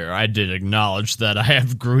right here. I did acknowledge that I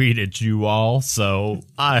have greeted you all, so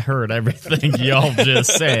I heard everything y'all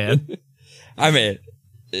just said.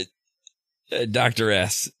 Dr.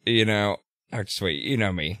 S, Dr. Sweet, you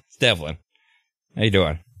know me. It's Devlin. How you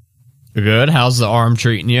doing? Good. How's the arm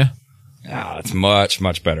treating you? It's much,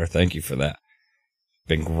 much better. Thank you for that.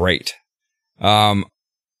 Been great.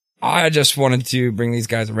 I just wanted to bring these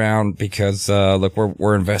guys around because, look,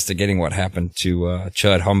 we're investigating what happened to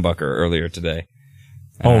Chud Humbucker earlier today.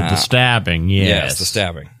 The stabbing, yes. Yes, the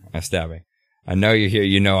stabbing. I know you're here.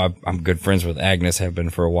 I'm good friends with Agnes, have been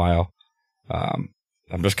for a while.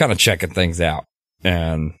 I'm just kind of checking things out.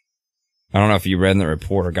 And I don't know if you read in the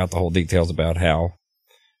report or got the whole details about how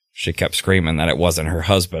she kept screaming that it wasn't her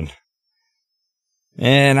husband.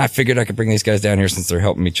 And I figured I could bring these guys down here since they're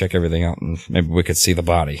helping me check everything out, and maybe we could see the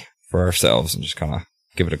body for ourselves and just kind of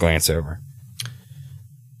give it a glance over.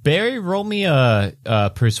 Barry, roll me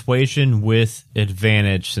a persuasion with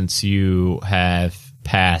advantage since you have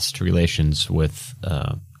past relations with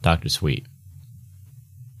Dr. Sweet.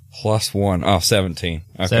 +1. Oh, 17.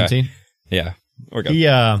 Okay. 17? Yeah. We're good.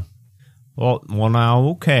 Yeah. Well, now,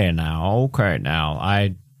 okay now.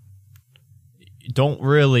 I don't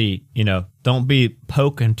really, don't be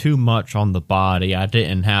poking too much on the body. I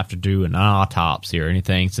didn't have to do an autopsy or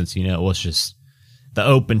anything since, it was just the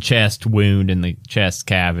open chest wound in the chest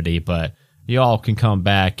cavity, but y'all can come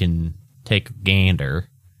back and take a gander.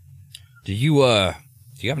 Do you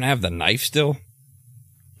happen to have the knife still?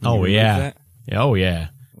 Oh, yeah. Oh, yeah.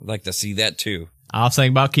 I'd like to see that too. I was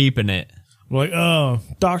thinking about keeping it. Like,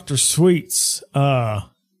 Dr. Sweets, I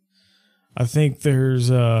think there's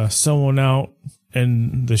someone out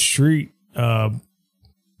in the street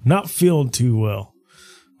not feeling too well.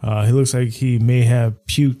 He looks like he may have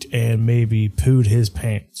puked and maybe pooed his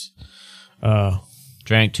pants.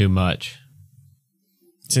 Drank too much.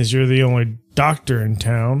 Since you're the only doctor in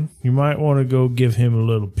town, you might want to go give him a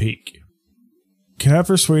little peek. Can I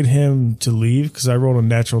persuade him to leave? Because I rolled a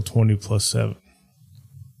natural 20 +7.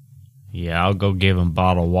 Yeah, I'll go give him a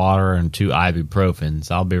bottle of water and 2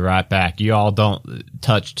 ibuprofens. I'll be right back. You all don't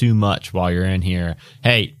touch too much while you're in here.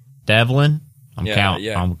 Hey, Devlin, I'm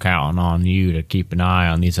counting on you to keep an eye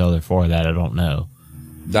on these other 4 that I don't know.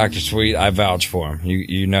 Dr. Sweet, I vouch for him.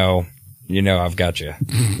 You know I've got you.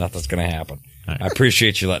 Nothing's going to happen. Right. I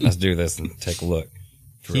appreciate you letting us do this and take a look.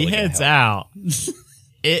 Really he heads out.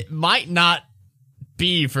 It might not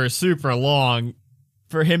be for super long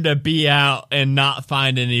for him to be out and not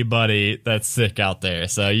find anybody that's sick out there.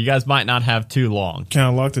 So you guys might not have too long. Can I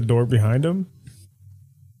lock the door behind him?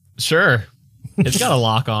 Sure. It's got a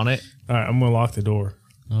lock on it. All right, I'm going to lock the door.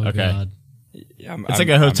 Oh, okay. God. Yeah, it's like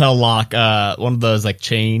a hotel lock, one of those like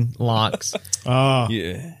chain locks.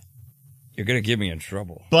 Yeah. You're going to get me in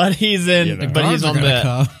trouble. But he's in, but he's on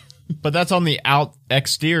come. But that's on the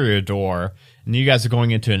exterior door, and you guys are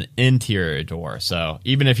going into an interior door. So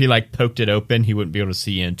even if he like poked it open, he wouldn't be able to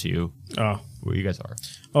see into where you guys are.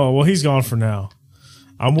 Oh, well, he's gone for now.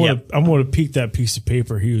 I'm going to peek that piece of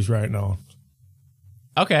paper he was writing on.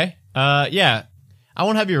 Okay. Yeah. I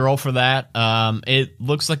won't have you roll for that. It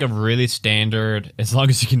looks like a really standard, as long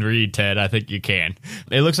as you can read, Ted, I think you can.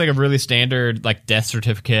 It looks like a really standard like death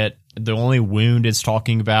certificate. The only wound it's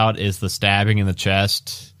talking about is the stabbing in the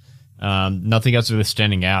chest. Nothing else really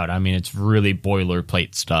standing out. I mean, it's really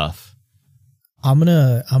boilerplate stuff. I'm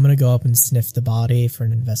gonna go up and sniff the body for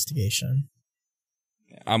an investigation.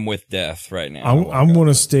 I'm with Death right now. I'm going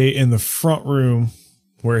to stay in the front room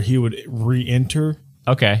where he would re-enter.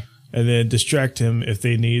 Okay. And then distract him if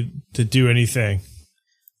they need to do anything.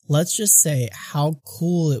 Let's just say how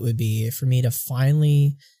cool it would be for me to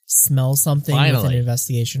finally smell something with an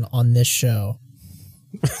investigation on this show.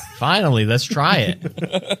 Finally, let's try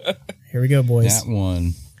it. Here we go, boys. That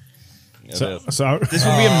one. So this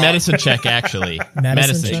would be a medicine check, actually.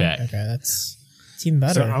 Medicine check. Okay, that's even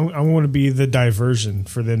better. So I'm going to be the diversion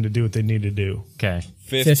for them to do what they need to do. Okay.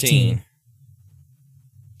 15.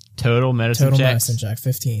 Total medicine check.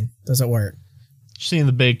 15. Does it work? Seeing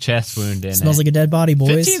the big chest wound in it. Smells like a dead body,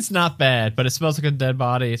 boys. 15's not bad, but it smells like a dead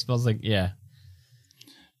body. It smells like, yeah.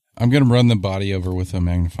 I'm going to run the body over with a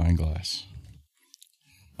magnifying glass.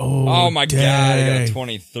 Oh my God, I got a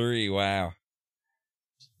 23. Wow.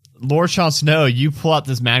 Lord Sean Snow, you pull out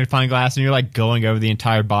this magnifying glass and you're like going over the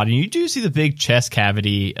entire body. And you do see the big chest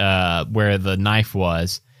cavity where the knife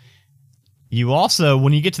was. You also,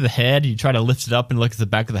 when you get to the head, you try to lift it up and look at the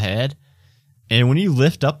back of the head. And when you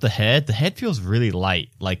lift up the head feels really light.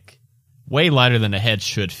 Like, way lighter than a head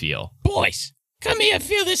should feel. Boys, come here,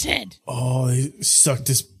 feel this head. Oh, they sucked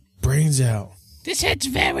his brains out. This head's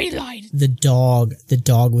very light. The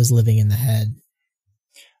dog was living in the head.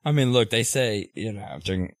 I mean, look, they say,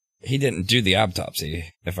 he didn't do the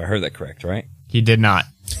autopsy, if I heard that correct, right? He did not.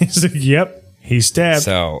 He's like, yep, he stabbed.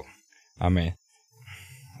 So, I mean,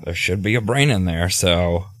 there should be a brain in there,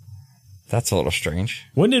 so that's a little strange.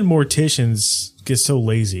 When did morticians get so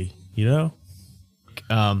lazy, you know?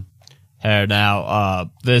 Hey, now,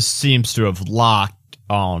 this seems to have locked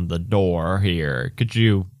on the door here. Could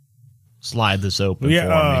you slide this open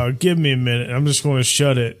for me? Give me a minute. I'm just going to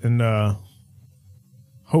shut it and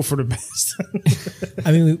hope for the best.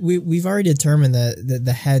 I mean, we've already determined that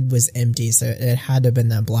the head was empty, so it had to have been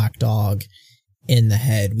that black dog in the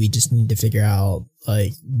head. We just need to figure out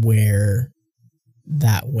like where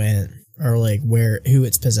that went, or like who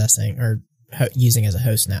it's possessing or using as a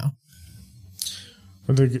host now.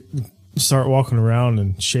 Or they start walking around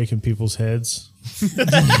and shaking people's heads.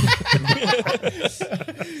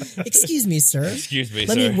 Excuse me, sir. Excuse me,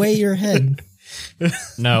 Let sir. me weigh your head.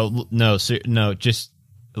 No, just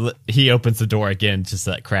he opens the door again, just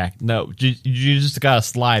that crack. No, you just gotta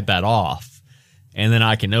slide that off, and then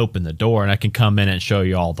I can open the door and I can come in and show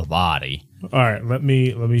you all the body. All right, let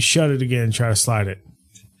me shut it again and try to slide it.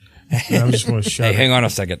 I'm just going to shut Hey, it. hang on a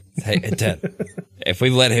second. Hey, Ted, if we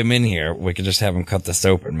let him in here, we could just have him cut this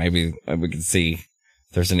open. Maybe we can see if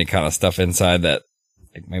there's any kind of stuff inside that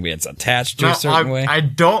like maybe it's attached to a certain way. I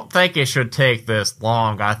don't think it should take this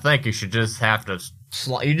long. I think you should just have to.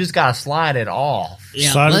 You just gotta slide it off.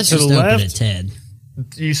 Yeah, Slide it let's to just the open left? it, Ted.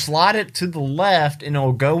 You slide it to the left, and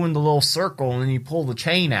it'll go in the little circle, and then you pull the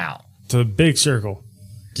chain out. To the big circle.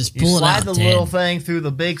 Just You pull it slide out, the Ted. little thing through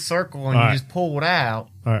the big circle, and All you right. just pull it out.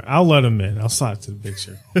 All right, I'll let him in. I'll slide to the big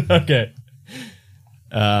circle. Okay.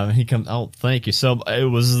 He comes. Oh, thank you. So it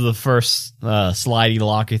was the first slidey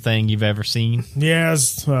locky thing you've ever seen. Yeah,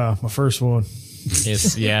 it's my first one.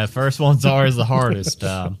 First one's always the hardest.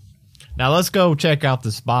 Now let's go check out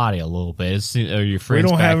this body a little bit. Are your We friends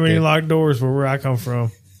don't back have any there? locked doors where I come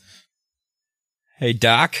from. Hey,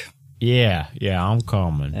 Doc, Yeah, I'm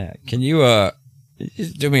coming. can you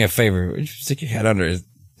just do me a favor? Would you stick your hand under his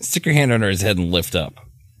head and lift up.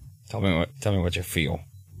 Tell me what you feel.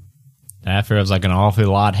 That feels like an awfully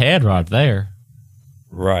lot head right there.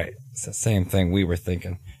 Right, it's the same thing we were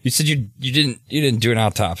thinking. You said you didn't do an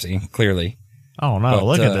autopsy. Clearly, Oh no! But,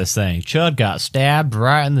 Look at this thing. Chud got stabbed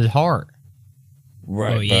right in the heart.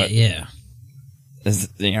 right? Oh, yeah, but yeah.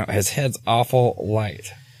 his head's awful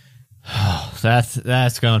light.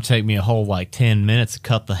 That's gonna take me a whole like 10 minutes to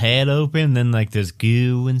cut the head open. Then like there's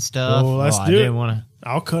goo and stuff. Well, let's I do it. didn't want to.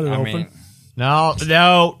 I'll cut it I open. mean, No,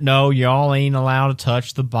 y'all ain't allowed to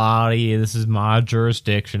touch the body. This is my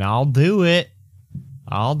jurisdiction. I'll do it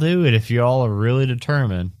if y'all are really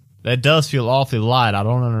determined. That does feel awfully light. I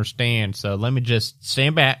don't understand. So let me just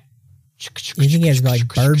stand back. You think he has like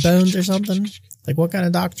bird bones or something? Like what kind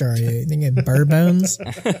of doctor are you? You think he has bird bones?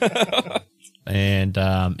 And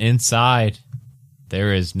inside,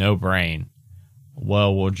 there is no brain.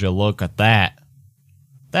 Well, would you look at that?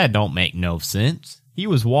 That don't make no sense. He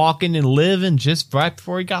was walking and living just right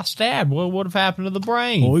before he got stabbed. What would have happened to the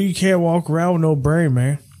brain? Well, you can't walk around with no brain,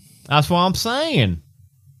 man. That's what I'm saying.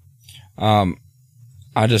 I'm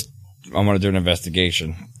gonna do an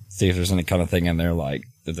investigation, see if there's any kind of thing in there, like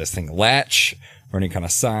did this thing latch or any kind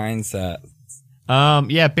of signs that.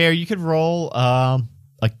 Yeah, Bear, you could roll.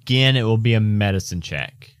 Again, it will be a medicine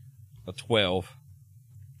check. A 12.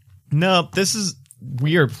 Nope,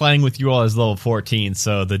 we are playing with you all as level 14,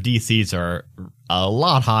 so the DCs are a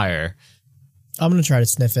lot higher. I'm gonna try to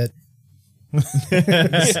sniff it.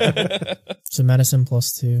 So medicine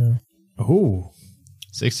 +2. Ooh.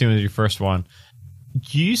 16 was your first one.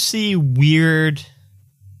 You see weird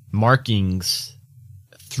markings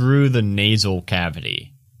through the nasal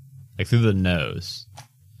cavity, like through the nose.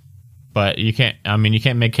 But you can't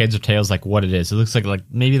make heads or tails like what it is. It looks like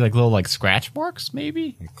maybe like little like scratch marks,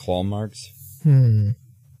 maybe? Claw marks.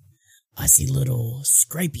 I see little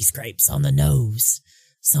scrapey scrapes on the nose.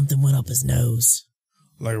 Something went up his nose.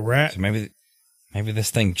 Like a rat? So maybe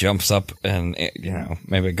this thing jumps up and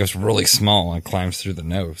maybe it goes really small and climbs through the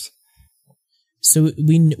nose. So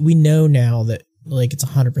we know now that like it's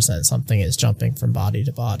 100% something is jumping from body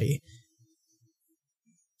to body.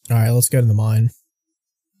 All right, let's go to the mine.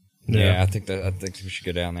 Yeah, I think we should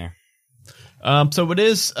go down there. So it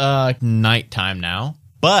is nighttime now,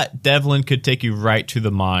 but Devlin could take you right to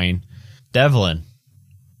the mine. Devlin,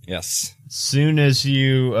 Yes. soon as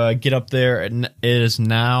you get up there, it is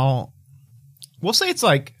now, we'll say it's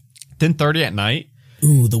like 10:30 at night.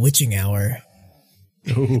 Ooh, the witching hour.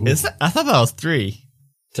 Is that? I thought that was 3.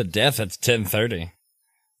 To death, it's 10:30.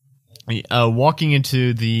 Walking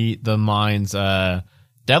into the mines,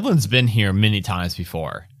 Devlin's been here many times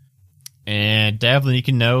before. And Devlin, you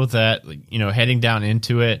can know that, heading down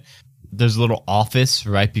into it, there's a little office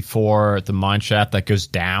right before the mine shaft that goes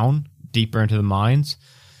down deeper into the mines.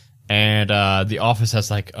 And the office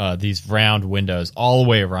has these round windows all the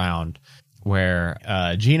way around where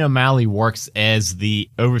Gene O'Malley works as the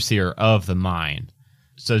overseer of the mine.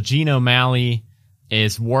 So Gene O'Malley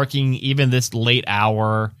is working even this late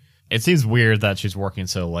hour. It seems weird that she's working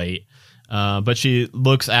so late. But she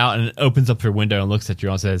looks out and opens up her window and looks at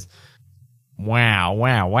you and says, Wow,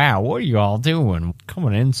 what are you all doing?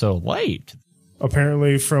 Coming in so late.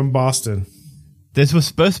 Apparently from Boston. This was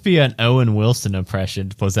supposed to be an Owen Wilson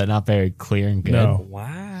impression. Was that not very clear and good? No.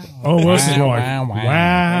 Wow. Oh, Wilson's going, wow,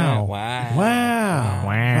 wow, wow, wow,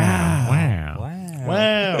 Wow.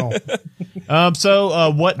 Wow.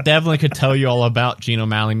 So what Devlin could tell you all about Gene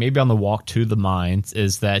O'Malley, maybe on the walk to the mines,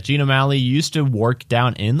 is that Gene O'Malley used to work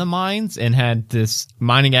down in the mines and had this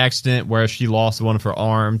mining accident where she lost one of her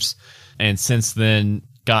arms, and since then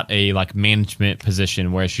got a like management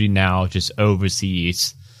position where she now just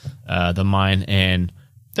oversees the mine. And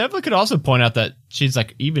Devlin could also point out that she's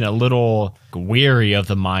like even a little weary of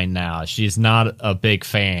the mine now. She's not a big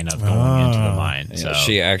fan of going into the mine. Yeah, So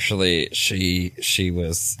she actually she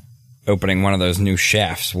was opening one of those new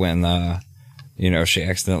shafts when she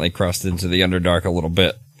accidentally crossed into the Underdark a little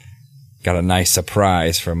bit. Got a nice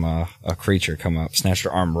surprise from a creature come up, snatched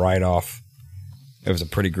her arm right off. It was a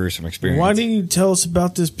pretty gruesome experience. Why didn't you tell us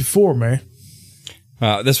about this before, man?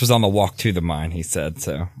 This was on the walk to the mine, he said,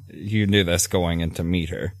 so you knew this going in to meet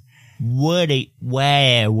her. what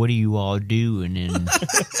are you all doing? And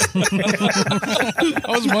I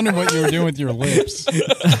was wondering what you were doing with your lips.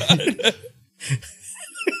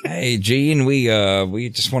 Hey, Gene, we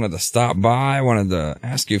just wanted to stop by. I wanted to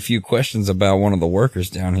ask you a few questions about one of the workers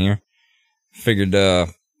down here. Figured,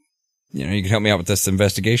 you could help me out with this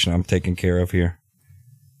investigation I'm taking care of here.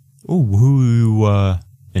 oh, who are you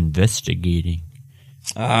investigating?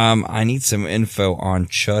 I need some info on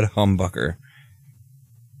Chud Humbucker.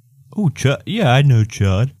 Oh, Chud. Yeah, I know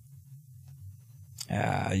Chud.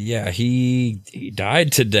 Yeah, he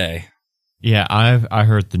died today. Yeah, I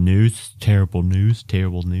heard the news. Terrible news.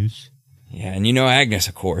 Yeah, and you know Agnes,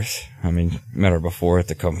 of course. I mean, met her before at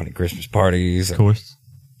the company Christmas parties. Of course.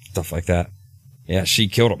 Stuff like that. Yeah, she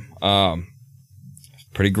killed him.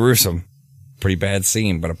 Pretty gruesome. Pretty bad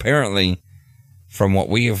scene. But apparently, from what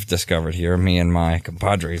we have discovered here, me and my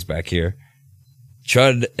compadres back here,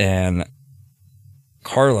 Chud and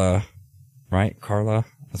Carla, right? Carla?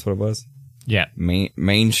 That's what it was? Yeah.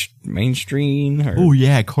 Mainstream? Or? Oh,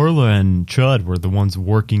 yeah. Carla and Chud were the ones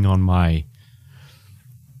working on my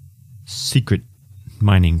secret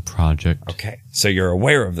mining project. Okay, so you're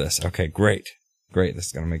aware of this. Okay, great. This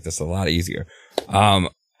is going to make this a lot easier.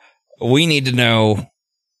 We need to know,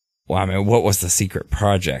 what was the secret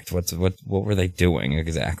project? What were they doing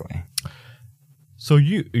exactly? So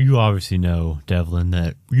you obviously know, Devlin,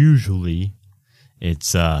 that usually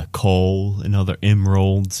it's coal and other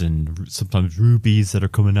emeralds and sometimes rubies that are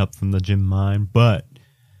coming up from the gem mine. But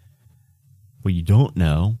what you don't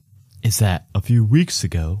know is that a few weeks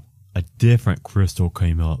ago, a different crystal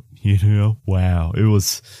came up. Wow, it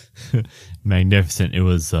was magnificent. It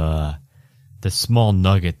was the small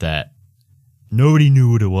nugget that nobody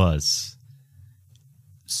knew what it was.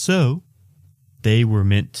 So they were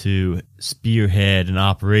meant to spearhead an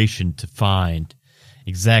operation to find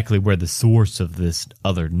exactly where the source of this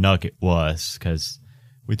other nugget was, because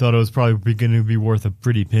we thought it was probably going to be worth a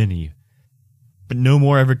pretty penny. But no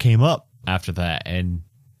more ever came up after that, and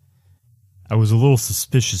I was a little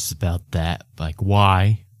suspicious about that. Like,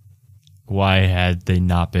 why? Why had they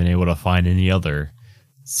not been able to find any other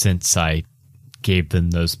since I gave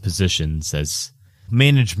them those positions as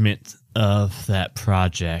management of that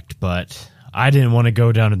project? But I didn't want to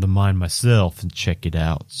go down to the mine myself and check it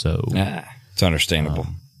out, so... It's understandable,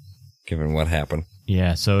 given what happened.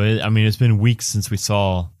 Yeah, so, it's been weeks since we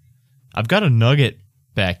saw... I've got a nugget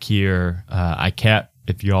back here. I kept,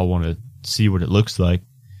 if y'all want to see what it looks like.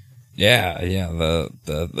 Yeah.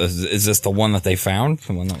 Is this the one that they found?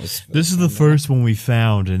 The one that was. This is the first one we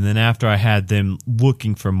found, and then after I had them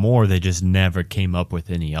looking for more, they just never came up with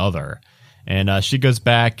any other. And she goes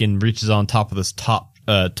back and reaches on top of this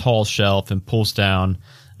tall shelf and pulls down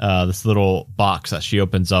this little box that she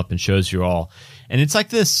opens up and shows you all. And it's like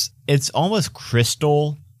this. It's almost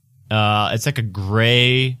crystal. It's like a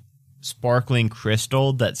gray, sparkling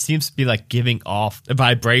crystal that seems to be like giving off a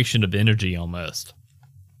vibration of energy almost.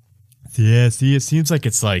 Yeah, see, it seems like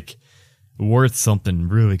it's like worth something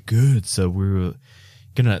really good. So we were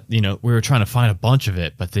gonna, we were trying to find a bunch of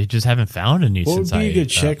it, but they just haven't found any. What since would be a good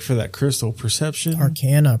check for that crystal? Perception?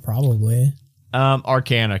 Arcana, probably.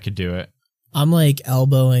 Arcana could do it. I'm like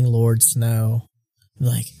elbowing Lord Snow. I'm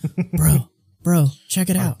like, bro, check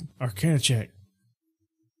it out. Arcana check.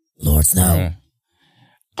 Lord Snow.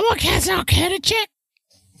 I'm gonna cast an Arcana check.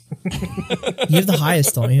 You have the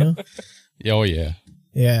highest, don't you? Oh, yeah.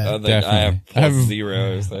 Yeah. Definitely. I have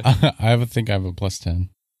 +0. So. I think I have a +10.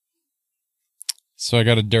 So I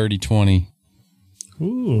got a dirty 20.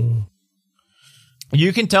 Ooh.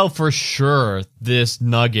 You can tell for sure this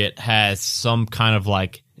nugget has some kind of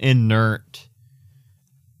like inert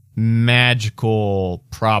magical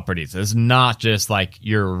properties. It's not just like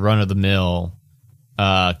your run-of-the-mill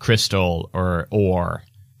crystal or ore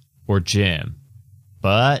or gem.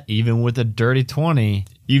 But even with a dirty 20,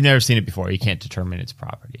 you've never seen it before. You can't determine its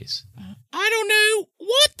properties. I don't know.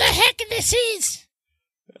 heck this is.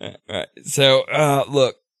 Right. So,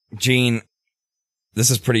 look, Gene, this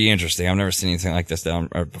is pretty interesting. I've never seen anything like this down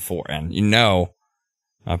before. And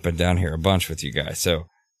I've been down here a bunch with you guys. So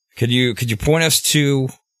could you point us to,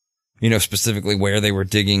 specifically where they were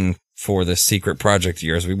digging for this secret project of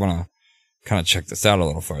yours? We want to kind of check this out a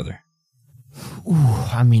little farther. Ooh,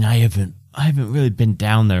 I mean, I haven't really been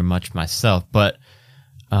down there much myself, but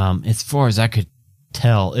as far as I could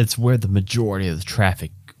tell, it's where the majority of the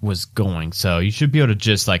traffic was going. So you should be able to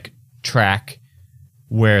just track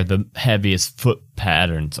where the heaviest foot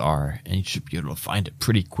patterns are, and you should be able to find it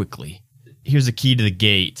pretty quickly. Here's a key to the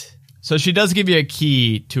gate. So she does give you a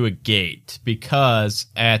key to a gate because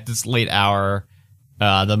at this late hour,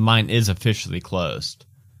 the mine is officially closed.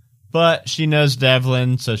 But she knows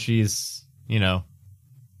Devlin, so she's, she's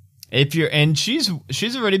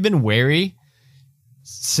already been wary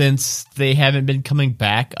since they haven't been coming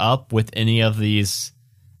back up with any of these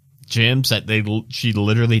gems that she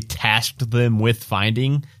literally tasked them with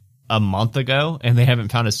finding a month ago, and they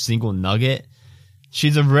haven't found a single nugget.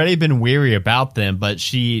 She's already been weary about them, but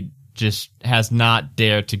she just has not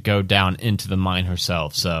dared to go down into the mine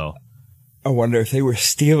herself. So I wonder if they were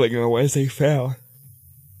stealing the ones they found.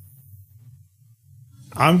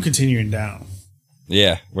 I'm continuing down.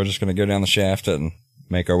 Yeah, we're just going to go down the shaft and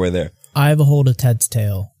make our way there. I have a hold of Ted's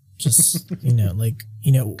tail. Just,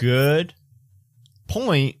 Good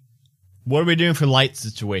point. What are we doing for light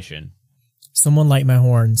situation? Someone light my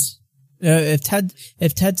horns. If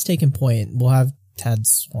Ted's taking point, we'll have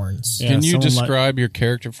Ted's horns. Yeah, Can you someone describe your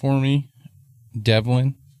character for me,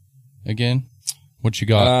 Devlin, again? What you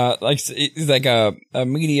got? He's like a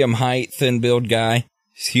medium height, thin build guy.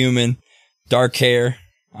 He's human, dark hair.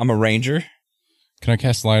 I'm a ranger. Can I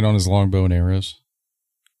cast light on his longbow and arrows?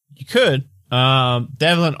 You could.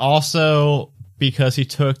 Devlin also, because he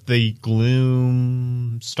took the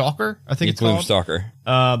Gloom Stalker, I think it's Gloom called. Stalker.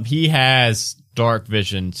 He has dark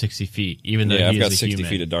vision 60 feet, even though I've he got is a 60 human.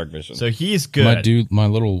 feet of dark vision. So he's good. My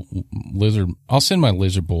little lizard. I'll send my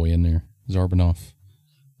lizard boy in there, Zarbanoff.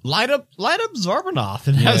 Light up Zarbanoff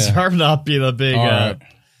and have Zarbanoff be the big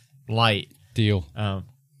light. Deal.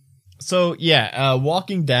 So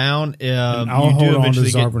walking down, I'll you do hold on to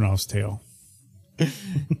eventually Zarbanoff's tail.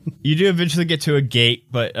 you do eventually get to a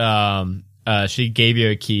gate, but she gave you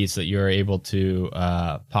a key so that you were able to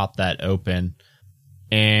pop that open.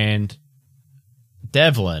 And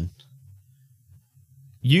Devlin,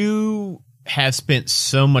 you have spent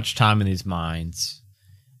so much time in these mines.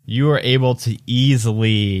 You are able to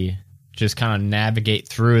easily just kind of navigate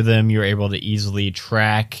through them. You're able to easily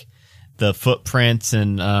track the footprints,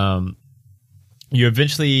 and you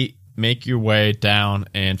eventually make your way down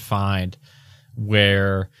and find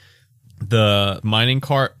where the mining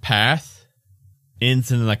cart path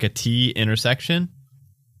ends in like a T intersection,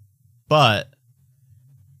 but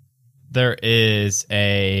there is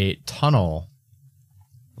a tunnel,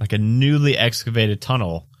 like a newly excavated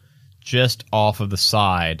tunnel, just off of the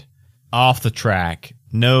side, off the track.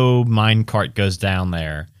 No mine cart goes down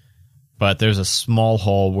there, but there's a small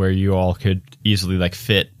hole where you all could easily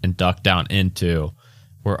fit and duck down into,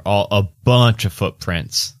 where a bunch of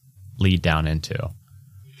footprints lead down into.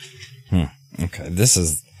 Okay, this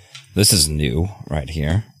is new right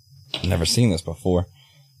here. I've never seen this before.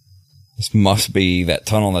 This must be that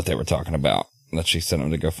tunnel that they were talking about, that she sent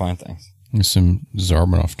them to go find things. There's some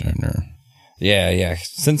Zarbanoff down there. Yeah.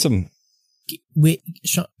 Send some.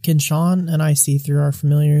 Can Sean and I see through our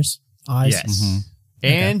familiars' eyes? Yes. Mm-hmm.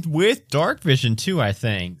 And with dark vision too, I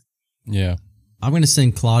think. Yeah. I'm going to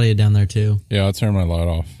send Claudia down there too. Yeah, I'll turn my light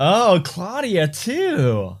off. Oh, Claudia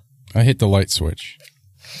too. I hit the light switch.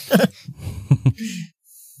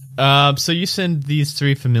 So you send these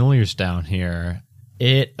three familiars down here.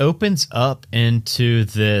 It opens up into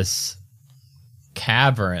this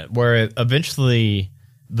cavern where eventually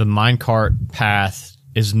the minecart path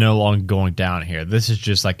is no longer going down here. This is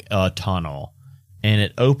just like a tunnel. And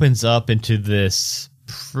it opens up into this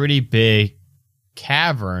pretty big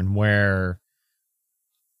cavern where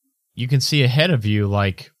you can see ahead of you,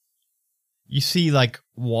 you see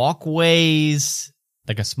walkways,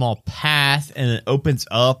 like a small path, and it opens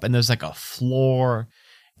up and there's like a floor.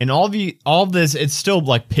 And all of this, it's still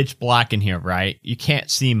pitch black in here, right? You can't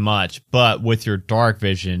see much, but with your dark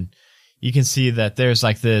vision, you can see that there's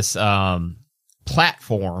this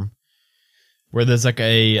platform where there's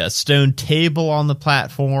a stone table on the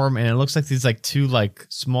platform, and it looks like these two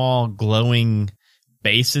small glowing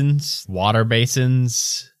basins, water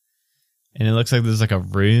basins, and it looks like there's a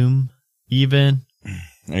room even.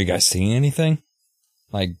 Are you guys seeing anything?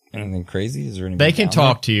 Anything crazy? Is there anything? They can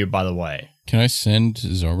talk to you, by the way. Can I send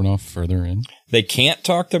Zorbanov further in? They can't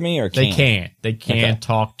talk to me, or can? They can't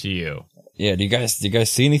talk to you. Yeah. Do you guys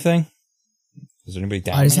see anything? Is there anybody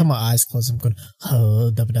down I just there? have my eyes closed. I'm going,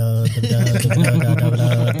 oh, da da da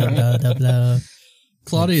da da da da.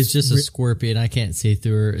 Claudia is just a scorpion. I can't see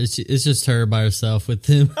through her. It's just her by herself with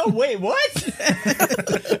him. Oh wait, what?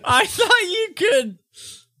 I thought you could.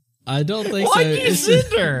 I don't think so. Why'd you It's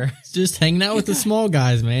send her? just hanging out with the small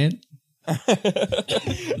guys, man.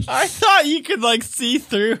 I thought you could like see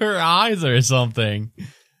through her eyes or something.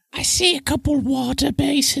 I see a couple water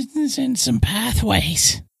basins and some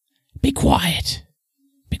pathways. Be quiet.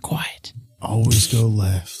 Be quiet. Always go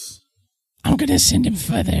left. I'm gonna send him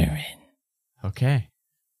further in. Okay.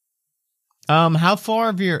 How far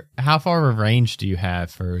of a range do you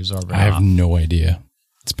have for Zorbanov? I have no idea.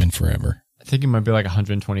 It's been forever. I think it might be like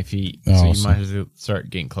 120 feet. Oh, So you awesome. might have to start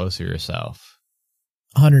getting closer yourself.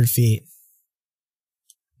 100 feet.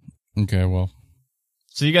 Okay, well,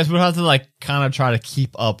 So you guys would have to like kind of try to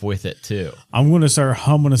keep up with it too. I'm going to start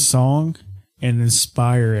humming a song and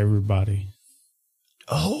inspire everybody.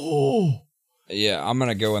 Oh. Yeah, I'm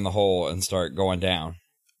gonna go in the hole and start going down.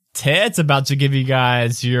 Ted's about to give you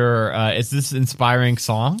guys your, is this inspiring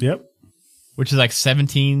song? Yep. Which is like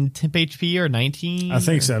 17 temp HP or 19? I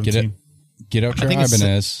think get 17. out your I think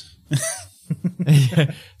it's-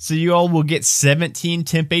 Ibanez. So you all will get 17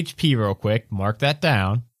 temp HP real quick. Mark that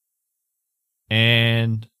down.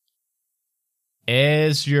 And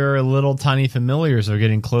as your little tiny familiars are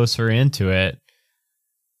getting closer into it,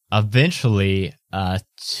 eventually,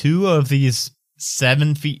 2 of these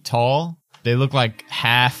 7 feet tall, they look like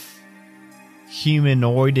half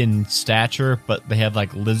humanoid in stature, but they have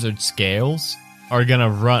like lizard scales, are gonna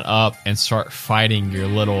run up and start fighting your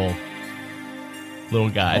little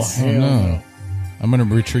guys. Oh, no. I'm going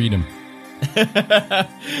to retreat him.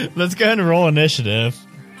 Let's go ahead and roll initiative.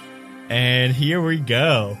 And here we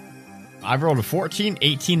go. I rolled a 14,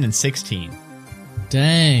 18, and 16.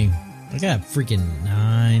 Dang. I got a freaking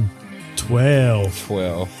 9. 12.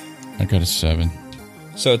 12. I got a 7.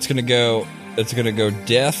 So it's gonna go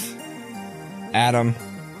Death, Adam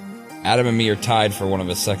and me are tied for one of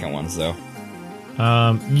his second ones though.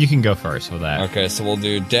 You can go first with that. Okay, so we'll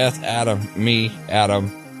do Death, Adam, me,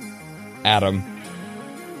 Adam,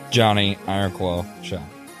 Johnny, Ironclaw, Sean.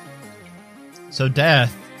 So,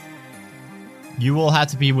 Death, you will have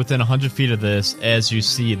to be within 100 feet of this as you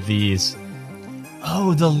see these.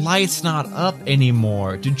 Oh, the light's not up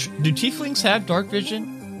anymore. Do tieflings have dark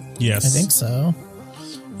vision? Yes. I think so.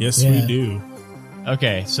 Yes, Yeah. we do.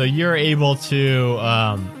 Okay, so you're able to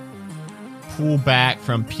pull back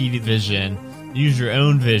from PD vision, use your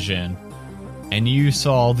own vision, and you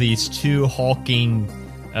saw these 2 hulking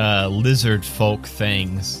lizard folk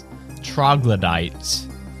things, troglodytes,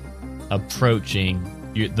 approaching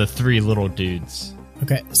the 3 little dudes.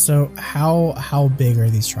 Okay, so how big are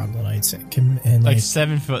these troglodytes? And Like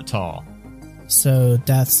 7 foot tall. so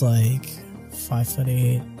that's like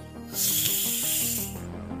 5'8".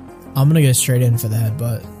 I'm gonna go straight in for the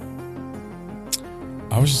headbutt.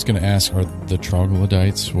 I was just going to ask, are the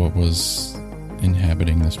troglodytes what was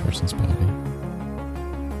inhabiting this person's body?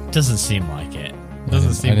 Doesn't seem like it. I Doesn't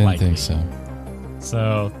didn't- seem I didn't like think it. so.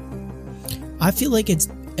 So, I feel like it's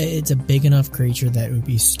a big enough creature that it would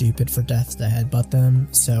be stupid for Death to headbutt them,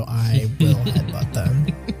 so I will headbutt them.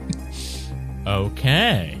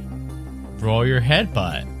 okay. Roll your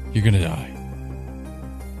headbutt. You're going to die.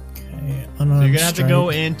 Okay, So unarmed you're gonna have to go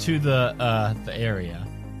strike. into the area.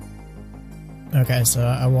 Okay, so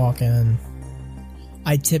I walk in.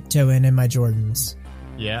 I tiptoe in my Jordans.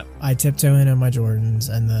 Yep. I tiptoe in my Jordans,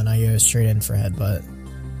 and then I go straight in for headbutt.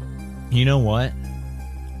 You know what?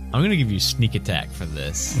 I'm gonna give you sneak attack for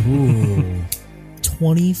this. Ooh.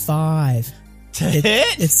 25. To hit?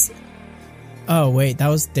 It's. Oh, wait, that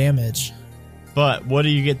was damage. But what do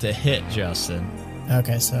you get to hit, Justin?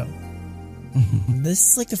 Okay, so.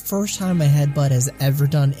 This is like the first time my headbutt has ever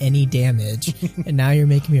done any damage, and now you're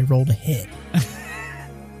making me roll to hit.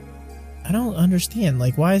 I don't understand.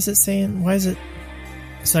 Like, why is it saying. Why is it.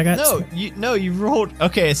 So I got. You rolled.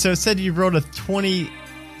 Okay, so it said you rolled a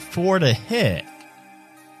 24 to hit.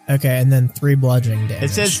 Okay, and then 3 bludgeoning damage. It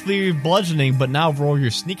says 3 bludgeoning, but now roll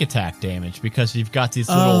your sneak attack damage because you've got these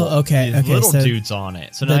Oh, little, okay, these okay, little so dudes on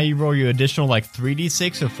it. So now you roll your additional like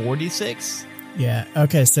 3d6 or 4d6. Yeah,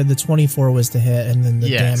 okay, so the 24 was the hit, and then the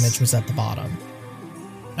Yes. damage was at the bottom.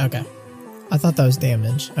 Okay. I thought that was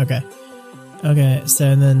damage. Okay. Okay, so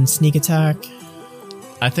and then sneak attack.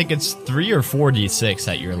 I think it's 3 or 4d6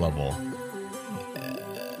 at your level.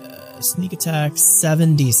 Sneak attack,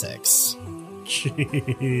 7d6.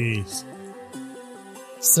 Jeez.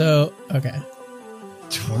 So, okay.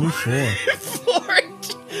 24.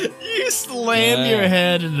 You slam your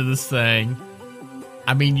head into this thing.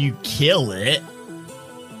 I mean, you kill it,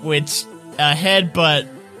 which a headbutt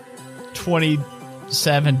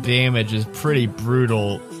 27 damage is pretty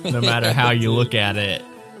brutal, no matter how you look at it.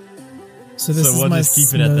 So this we'll is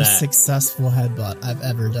just my keep it at most that. successful headbutt I've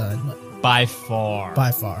ever done. By far.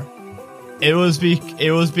 By far. It was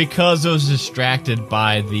because I was distracted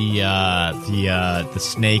by the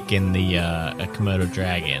snake and the Komodo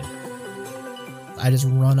dragon. I just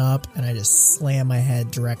run up and I just slam my head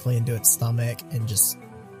directly into its stomach and just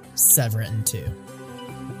sever it in two.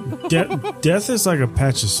 Death is like a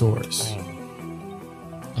Pachysaurus.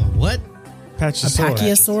 A what? A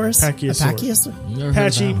Pachyosaurus? Pachyosaurus. Never heard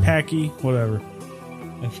Patchy, of that one. packy, whatever.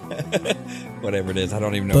 Whatever it is, I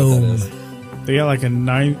don't even know what that is. They got like a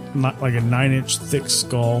 9-inch thick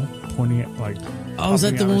skull pointing at like. Oh, is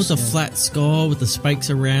that the one with the flat skull with the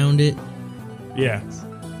spikes around it? Yeah.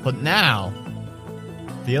 But now,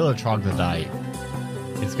 the other troglodyte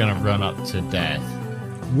is gonna run up to death.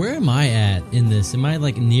 Where am I at in this? Am I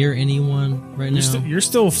like near anyone right now? You're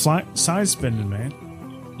still side spinning, man.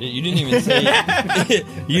 You didn't even say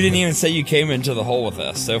you didn't even say you came into the hole with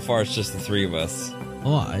us. So far, it's just the three of us.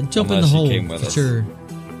 Oh, I jump in the Unless you hole came with for us. sure.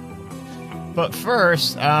 But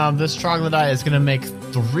first, this troglodyte is gonna make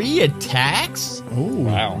 3 attacks. Ooh.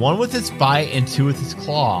 Wow. 1 with its bite and 2 with its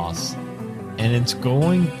claws. And it's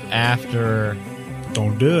going after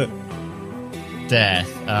Don't do it. death.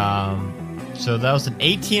 So that was an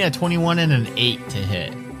 18, a 21, and an 8 to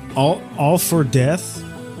hit. All for death.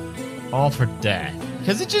 All for death.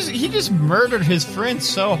 Because he just murdered his friend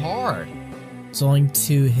so hard. It's only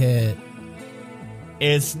 2 hit.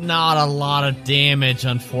 It's not a lot of damage,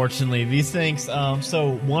 unfortunately. These things,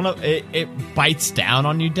 so one of it bites down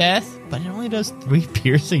on you, death, but it only does 3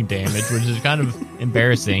 piercing damage, which is kind of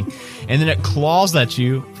embarrassing. And then it claws at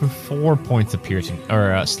you for 4 points of piercing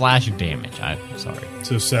or slashing damage. I'm sorry.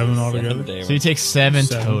 So 7 altogether. Damn. So you take 7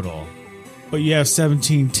 7. total. But you have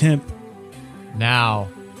 17 temp. Now,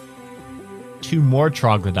 2 more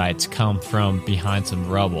troglodytes come from behind some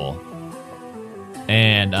rubble.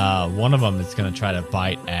 And one of them is going to try to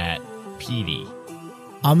bite at Petey.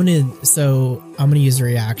 I'm gonna use a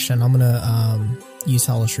reaction. I'm gonna use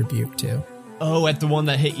Hellish Rebuke too. Oh, at the one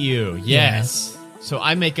that hit you. Yes. So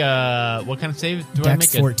I make a... What kind of save? Do I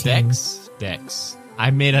Dex make 14. a Dex?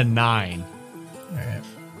 I made a 9. Alright.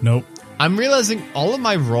 Nope. I'm realizing all of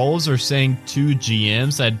my rolls are saying 2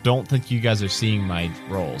 GMs. I don't think you guys are seeing my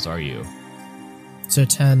rolls, are you? So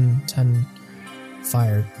 10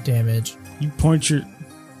 fire damage. You point your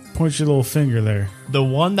little finger there. The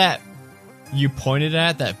one that you pointed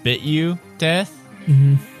at that bit you, Death,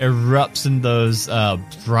 erupts in those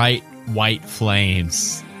bright white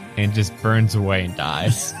flames and just burns away and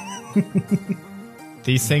dies.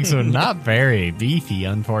 These things are not very beefy,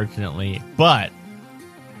 unfortunately, but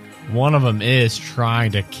one of them is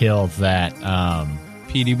trying to kill that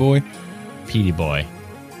PD boy. Petey boy.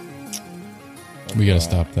 We gotta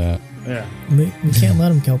stop that. Yeah. We can't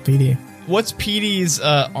let him kill PD. What's Petey's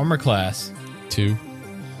armor class? 2.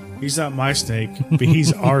 He's not my snake, but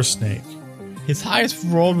he's our snake. His highest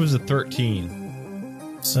roll was a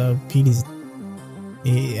 13. So PD's.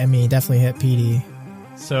 He definitely hit PD.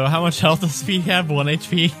 So how much health does Petey have? 1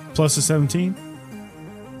 HP? Plus a 17.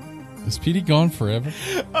 Is PD gone forever?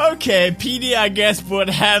 Okay, PD, I guess, would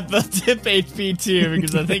have the tip HP too,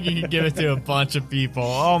 because I think you can give it to a bunch of people.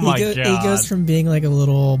 Oh my god. He goes from being like a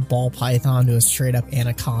little ball python to a straight up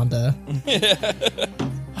anaconda.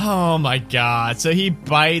 Oh my god. So he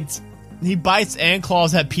bites and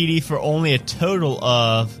claws at PD for only a total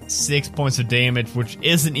of 6 points of damage, which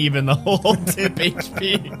isn't even the whole tip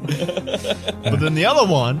HP. But then the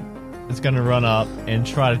other one is going to run up and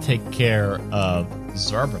try to take care of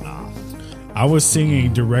Zarbanoff. I was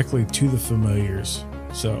singing directly to the familiars,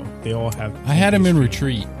 so they all have. I had him in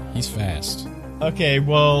retreat. He's fast. Okay,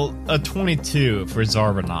 well, a 22 for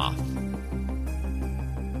Zarbanoff.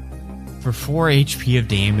 For 4 HP of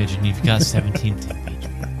damage, and you've got 17 tip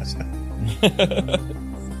HP.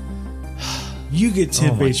 You get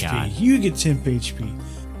temp my HP. God. You get temp HP.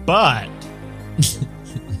 But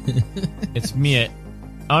it's me at...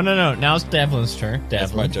 Oh, no. Now it's Devlin's turn.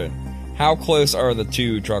 That's my turn. How close are the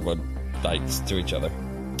 2 troglodytes to each other?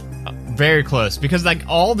 Very close, because like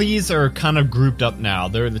all these are kind of grouped up now.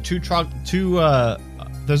 They're the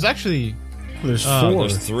there's actually There's 4.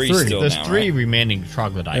 There's 3 still there's now, 3 right? remaining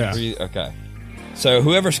troglodytes. Yeah. 3, okay. So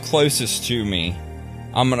whoever's closest to me,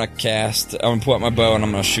 I'm gonna pull out my bow and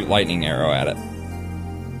I'm gonna shoot lightning arrow at it.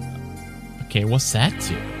 Okay, what's that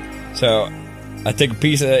do? So I take a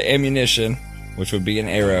piece of ammunition which would be an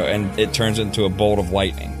arrow, and it turns into a bolt of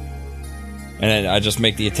lightning. And then I just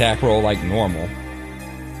make the attack roll like normal,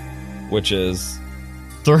 which is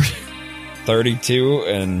 32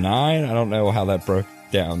 and 9. I don't know how that broke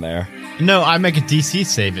down there. No, I make a DC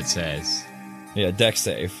save, it says. Yeah, dex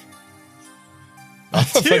save.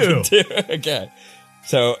 Two. Okay.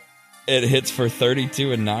 So it hits for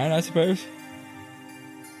 32 and 9, I suppose?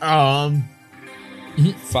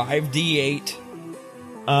 5d8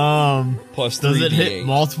 plus 3d8. Does it hit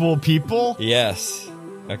multiple people? Yes.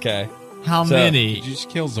 Okay. How So- many? Did you just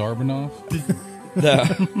kill Zarbanoff? No,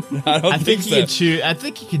 I don't I think so. you can choose. I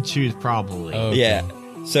think you can choose probably. Oh. Yeah.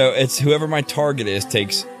 So it's whoever my target is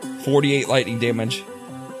takes 48 lightning damage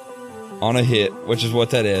on a hit, which is what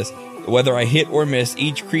that is. Whether I hit or miss,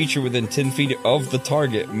 each creature within 10 feet of the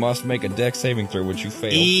target must make a dex saving throw, which you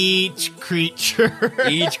fail. Each creature.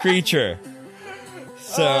 Each creature.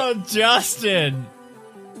 So Oh, Justin.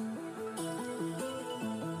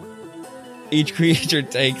 each creature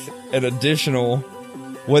takes an additional.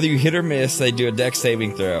 Whether you hit or miss, they do a dex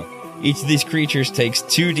saving throw. Each of these creatures takes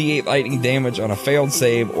 2d8 lightning damage on a failed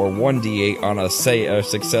save or 1d8 on a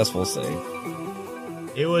successful save.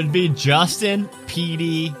 It would be Justin,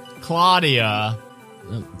 Petey, Claudia.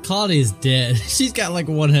 Claudia's dead. She's got like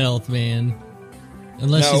 1 health, man.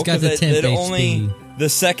 Unless she's got the 10th HP. The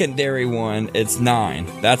secondary one, it's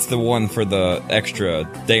 9. That's the one for the extra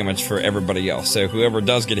damage for everybody else. So whoever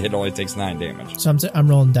does get hit only takes 9 damage. So I'm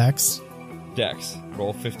rolling dex. Dex.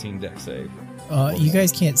 Roll 15 dex save. You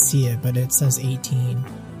guys can't see it, but it says 18.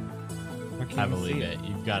 I believe it.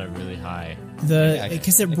 You've got it really high.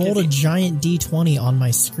 Because it rolled a giant D20 on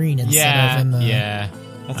my screen instead of in the. Yeah.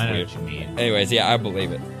 That's I know weird. what you mean. Anyways, yeah, I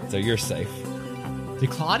believe it. So you're safe. Did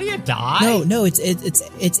Claudia die? No, it's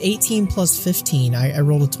 18 plus 15. I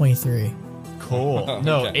rolled a 23. Cool. Oh,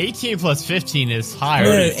 No, okay. 18 plus 15 is higher.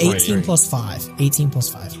 No, than 18 23. plus 5. 18 plus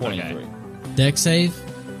 5. 23. Deck save?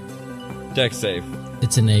 Dex save.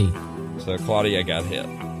 It's an 8. So Claudia got hit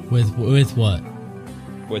With what?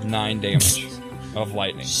 with 9 damage of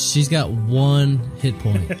lightning. She's got 1 hit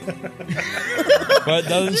point. But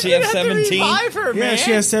doesn't she have 17? Revive her, Yeah, man.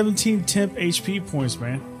 she has 17 temp HP points,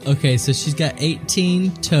 man. Okay, so she's got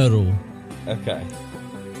 18 total. Okay.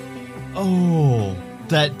 Oh,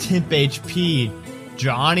 that temp HP.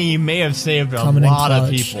 Johnny may have saved a Coming in lot of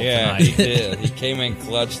clutch. people Yeah, he tonight. did. He came in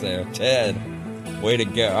clutch there. Ted, way to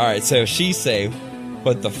go. All right, so she saved,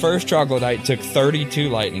 but the first troglodyte took 32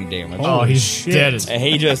 lightning damage. Oh, Holy he's shit. dead as And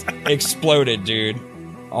he just exploded, dude.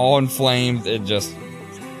 All in flames. It just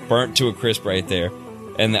burnt to a crisp right there.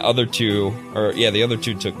 And the other two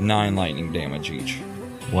took 9 lightning damage each.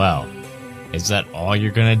 Well, is that all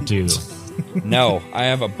you're gonna do? No, I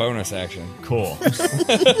have a bonus action. Cool.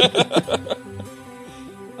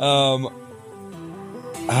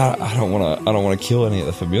 I don't want to kill any of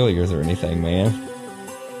the familiars or anything, man.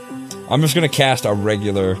 I'm just gonna cast a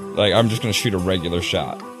regular, I'm just gonna shoot a regular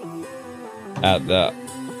shot at the.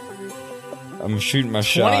 I'm shooting my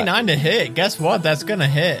shot. 29 to hit. Guess what? That's gonna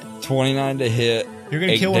hit. 29 to hit. You're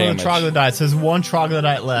gonna 8 kill one of the damage. troglodytes. There's one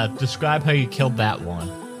troglodyte left. Describe how you killed that one.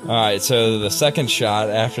 All right, so the second shot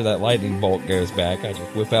after that lightning bolt goes back, I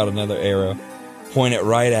just whip out another arrow, point it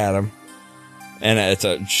right at him, and it's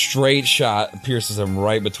a straight shot, pierces him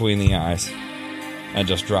right between the eyes, and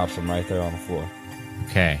just drops him right there on the floor.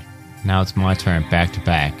 Okay, now it's my turn, back to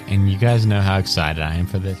back, and you guys know how excited I am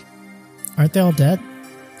for this. Aren't they all dead?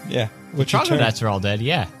 Yeah, The what's your turn? troglodytes are all dead,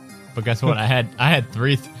 yeah. But guess what? I had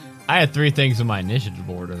three things in my initiative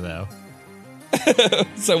order though.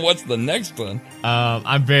 So what's the next one?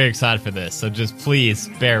 I'm very excited for this, so just please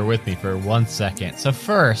bear with me for 1 second. So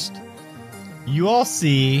first, you all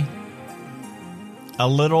see a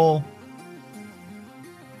little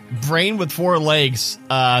brain with 4 legs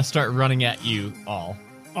start running at you all.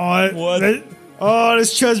 Oh, What?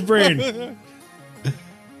 That's Chud's brain.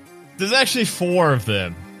 There's actually 4 of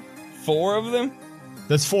them. 4 of them?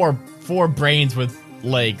 There's four brains with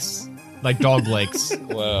legs, like dog legs.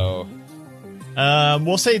 Whoa.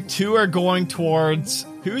 We'll say 2 are going towards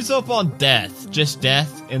who's up on death. Just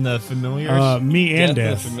death in the familiars. Me and Death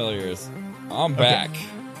of Death. the familiars. I'm back.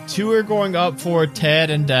 2 are going up for Ted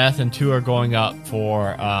and Death, and 2 are going up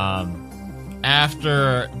for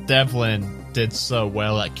after Devlin did so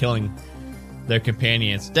well at killing their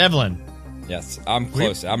companions. Devlin, Yes, I'm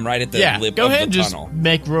close. I'm right at the yeah, lip go of ahead the and just tunnel.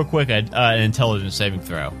 make real quick an intelligence saving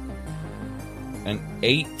throw. An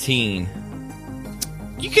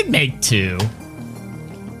 18. You can make 2.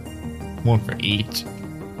 1 for each.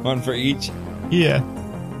 1 for each. Yeah.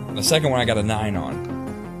 The second one I got a 9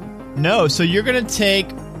 on. No, so you're gonna take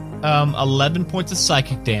 11 points of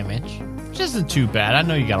psychic damage, which isn't too bad. I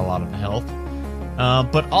know you got a lot of health.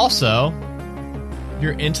 But also,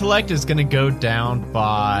 your intellect is going to go down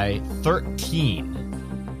by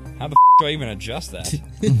 13. How the do I even adjust that?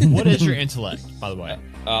 What is your intellect, by the way?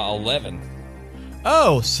 11.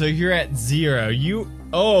 Oh, so you're at 0.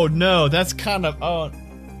 Oh no, that's kind of. Oh,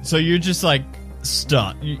 so you're just like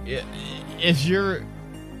stunned. If you're.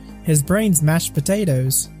 His brain's mashed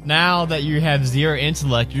potatoes. Now that you have 0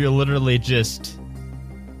 intellect, you're literally just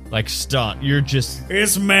like stunned. You're just.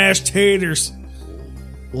 It's mashed taters.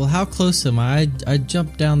 Well, how close am I? I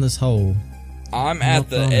jumped down this hole. I'm at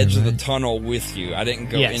the problem, edge of the right? tunnel with you. I didn't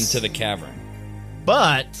go Yes. into the cavern.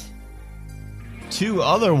 But 2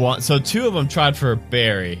 other ones. So 2 of them tried for a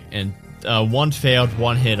berry, and 1 failed.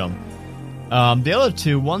 1 hit them. The other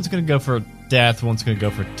 2, one's gonna go for death. One's gonna go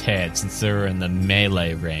for Ted, since they're in the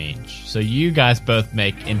melee range. So you guys both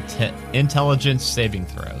make intelligence saving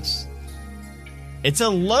throws. It's a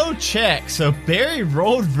low check, so Barry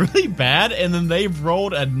rolled really bad, and then they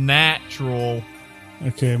rolled a natural.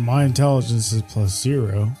 Okay, my intelligence is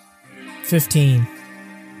 +0. 15.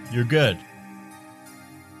 You're good.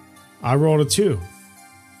 I rolled a 2.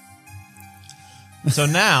 So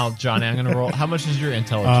now, Johnny, I'm gonna roll. How much is your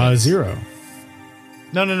intelligence? 0.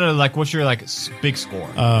 No. Like, what's your big score?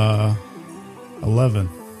 11.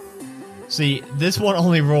 See, this one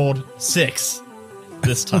only rolled 6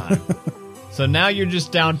 this time. So now you're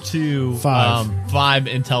just down to 5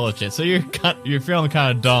 intelligence. So you're feeling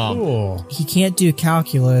kind of dumb. Cool. He can't do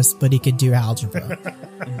calculus, but he could do algebra.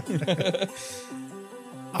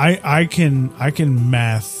 I can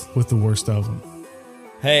math with the worst of them.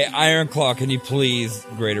 Hey, Ironclaw, can you please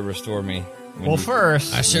greater restore me? Well,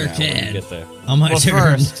 first, I sure when you can. get there. On my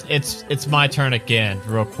turn. first, it's my turn again,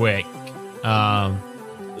 real quick.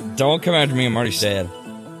 Don't come after me. I'm already sad.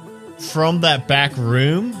 From that back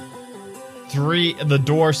room, the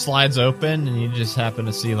door slides open, and you just happen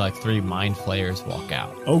to see 3 mind flayers walk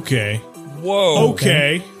out. Okay. Whoa.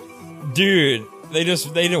 Okay. Dude, they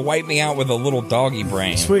just wipe me out with a little doggy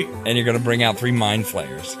brain. Sweet. And you're going to bring out 3 mind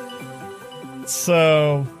flayers.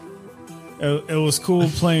 So It was cool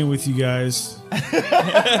playing with you guys.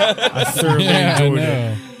 I thoroughly enjoyed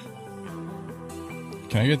it.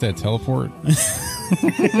 Can I get that teleport?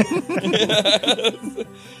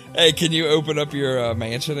 Hey, can you open up your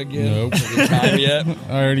mansion again? Nope. Is it time yet?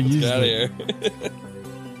 I already used Get out of it. here.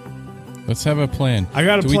 Let's have a plan. I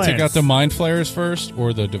got a Do plan. we take out the mind flayers first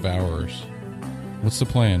or the devourers? What's the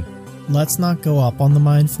plan? Let's not go up on the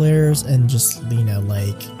mind flares and just,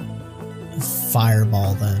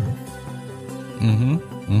 fireball them.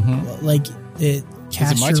 Like, it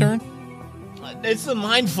Is it my turn? it's the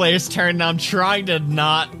mind flayer's turn, and I'm trying to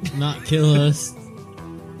not. kill us.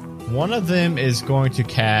 One of them is going to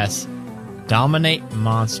cast Dominate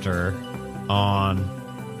Monster on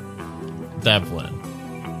Devlin.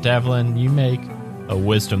 Devlin, you make a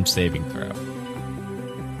Wisdom saving throw.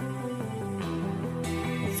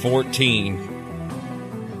 14.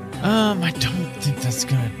 I don't think that's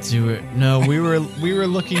gonna do it. No, we were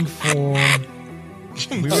looking for a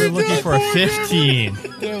 15.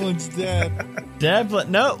 Devlin's dead.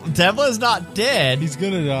 Devlin's not dead. He's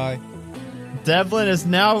gonna die. Devlin,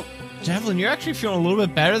 you're actually feeling a little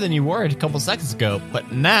bit better than you were a couple seconds ago,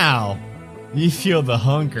 but now you feel the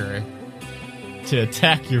hunger to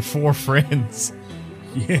attack your 4 friends.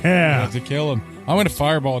 I Yeah. have to kill him. I'm gonna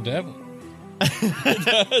fireball Devlin.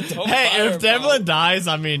 Hey, if Devlin dies,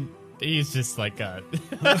 he's just like a...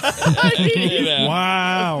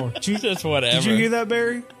 Wow. Just whatever. Did you hear that,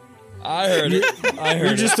 Barry? I heard it.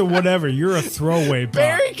 You're just a whatever. You're a throwaway pop.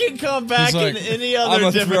 Barry can come back He's like, in any I'm other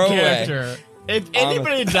a different throwaway. character. If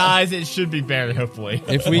anybody dies, it should be Barry, hopefully.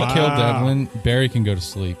 If we Wow. kill Devlin, Barry can go to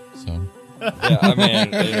sleep. So Yeah,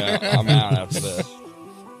 I'm out after this.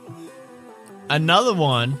 Another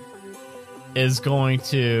one is going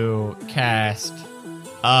to cast...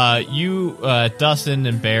 Dustin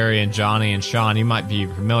and Barry and Johnny and Sean, you might be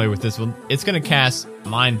familiar with this one. It's going to cast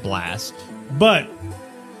Mind Blast. But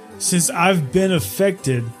since I've been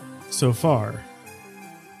affected so far,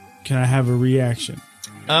 can I have a reaction?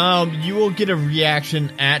 You will get a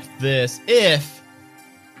reaction at this if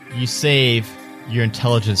you save your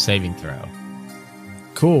intelligence saving throw.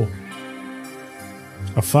 Cool.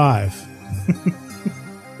 A 5.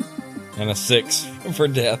 And a 6 for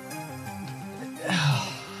death.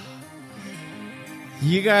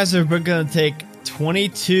 You guys are going to take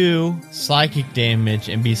 22 psychic damage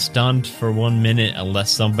and be stunned for 1 minute unless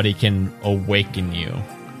somebody can awaken you.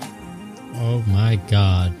 Oh my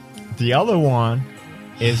god. The other one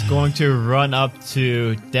is going to run up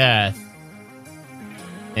to Death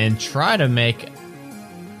and try to make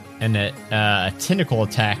a tentacle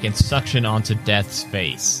attack and suction onto Death's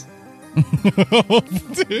face.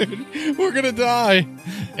 Dude, we're gonna die.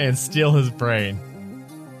 and steal his brain.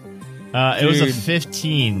 It was a Dude.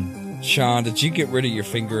 15. Sean, did you get rid of your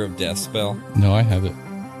finger of death spell? No, I have it.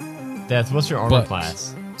 Death, what's your armor But-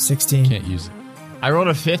 class? 16. Can't use it. I rolled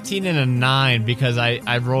a 15 and a 9 because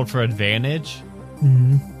I rolled for advantage.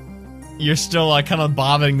 Mhm. You're still like kind of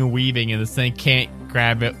bobbing and weaving, and this thing can't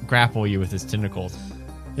grapple you with its tentacles.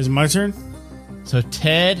 Is it my turn? So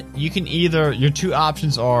Ted, you can either, your two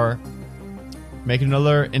options are make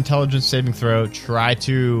another intelligence saving throw, try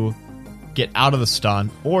to get out of the stun,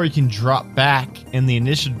 or you can drop back in the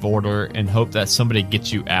initiative order and hope that somebody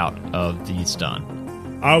gets you out of the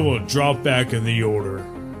stun. I will drop back in the order.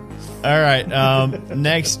 All right.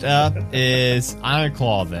 Next up is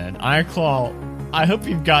Ironclaw. Then Ironclaw, I hope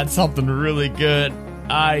you've got something really good.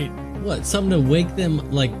 What? Something to wake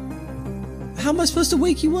them? Like, how am I supposed to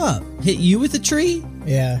wake you up? Hit you with a tree?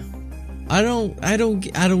 Yeah. I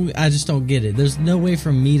just don't get it. There's no way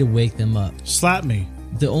for me to wake them up. Slap me.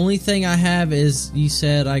 The only thing I have is you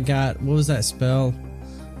said I got, what was that spell?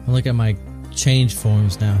 I look at my change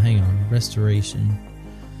forms now. Hang on. Restoration.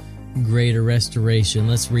 Greater restoration.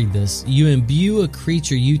 Let's read this. You imbue a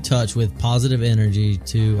creature you touch with positive energy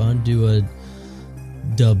to undo a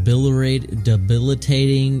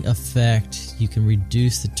debilitating effect. You can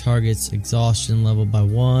reduce the target's exhaustion level by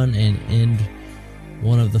 1 and end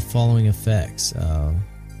one of the following effects.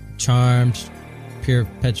 Charmed, pure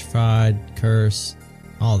petrified, curse,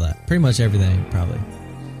 all that. Pretty much everything, probably.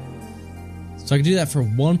 So I can do that for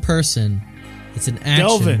one person. It's an action.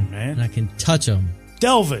 Delvin, man. And I can touch them.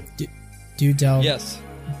 Delvin. Do Delvin. Yes.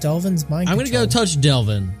 Delvin's mind I'm going to go controlled. touch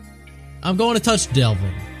Delvin. I'm going to touch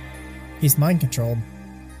Delvin. He's mind controlled.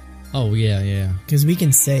 Oh, yeah. Because we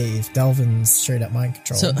can save. Delvin's straight up mind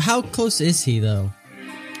controlled. So how close is he, though?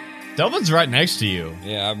 Delvin's right next to you.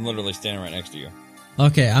 Yeah, I'm literally standing right next to you.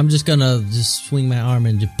 Okay, I'm just going to just swing my arm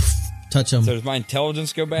and just touch him. So does my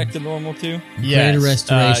intelligence go back to normal too? Yes. Greater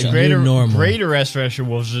restoration. Greater You're normal. Greater restoration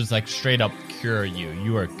will just like straight up cure you.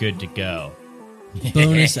 You are good to go.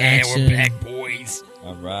 Bonus action. We're back, boys.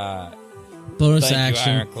 All right. Bonus Thank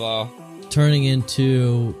action. you, Ironclaw. Turning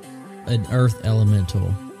into an earth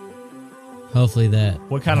elemental. Hopefully that.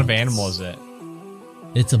 What kind of animal is it?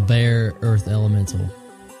 It's a bear earth elemental.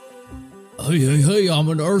 Hey, I'm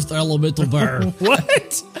an earth elemental bear.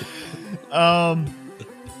 What?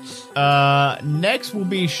 Next will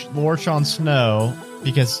be Lord Sean Snow,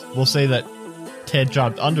 because we'll say that Ted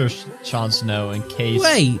dropped under Sean Snow in case.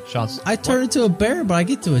 Wait, Sean. I turn into a bear, but I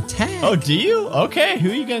get to attack. Oh, do you? Okay, who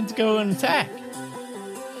are you going to go and attack?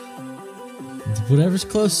 Whatever's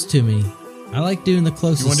closest to me. I like doing the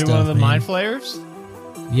closest You want to do stuff, one of the man. mind flayers?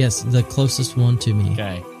 Yes, the closest one to me.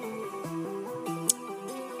 Okay.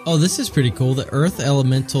 Oh, this is pretty cool. The earth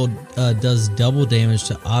elemental does double damage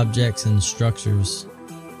to objects and structures.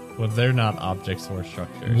 Well, they're not objects or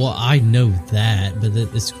structures. Well, I know that, but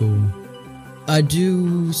it's cool. I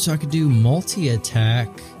could do multi-attack.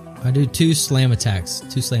 I do 2 slam attacks.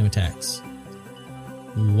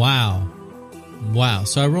 Wow.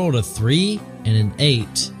 So I rolled a 3 and an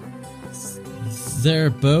 8. They're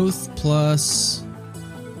both plus...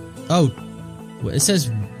 Oh, it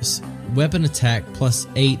says weapon attack plus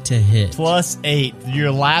 8 to hit. Plus 8.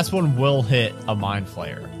 Your last one will hit a mind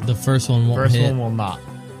flayer. The first one won't First hit. one will not.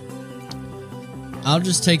 I'll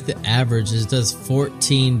just take the average. It does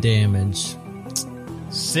 14 damage.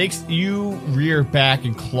 6. You rear back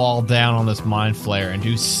and claw down on this mind flayer and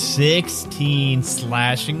do 16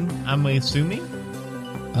 slashing, I'm assuming?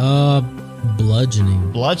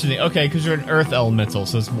 Bludgeoning. Bludgeoning. Okay, because you're an earth elemental,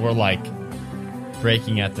 so it's more like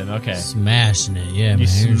breaking at them. Okay. Smashing it, yeah, You man. You're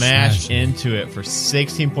smash smashing it. into it for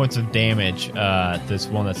 16 points of damage, this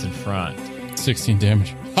one that's in front. 16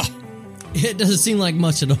 damage. Ha! It doesn't seem like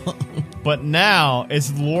much at all. But now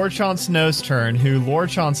it's Lord Sean Snow's turn, who Lord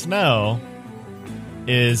Sean Snow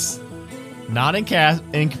is not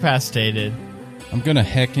incapacitated. I'm gonna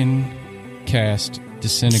heckin' cast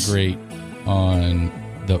Disintegrate on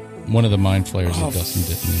one of the mind flayers that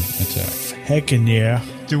doesn't attack. Heckin' yeah.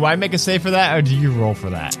 Do I make a save for that, or do you roll for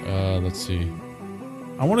that? Let's see.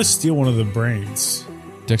 I want to steal one of the brains.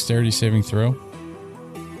 Dexterity saving throw.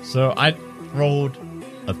 So I rolled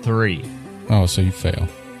a 3. Oh, so you fail.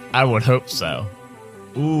 I would hope so.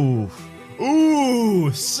 Ooh,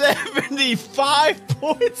 75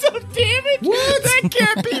 points of damage? What? That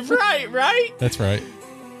can't be right? That's right.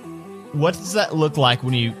 What does that look like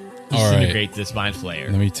when you All right. disintegrate this mind flayer?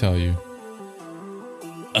 Let me tell you.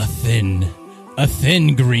 A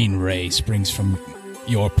thin green ray springs from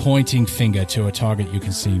your pointing finger to a target you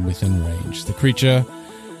can see within range. The creature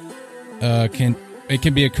can It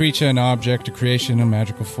can be a creature, an object, a creation, a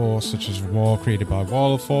magical force, such as a wall created by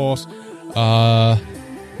Wall of Force.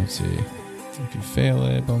 Let's see. If you fail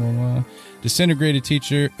it, blah, blah, blah. Disintegrated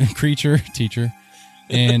creature,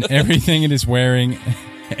 and everything it is wearing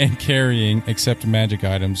and carrying, except magic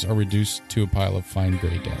items, are reduced to a pile of fine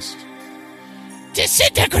gray dust.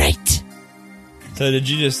 Disintegrate! So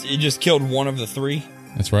you just killed one of the three?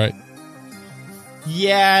 That's right.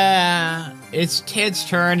 Yeah, it's Ted's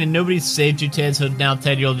turn, and nobody's saved you, Ted, so now,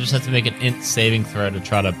 Ted, you'll just have to make an int saving throw to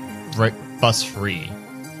try to bust free.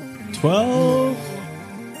 12.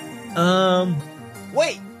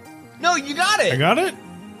 Wait. No, you got it. I got it?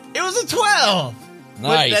 It was a 12.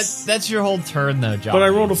 Nice. But that's your whole turn, though, John. But I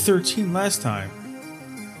rolled a 13 last time.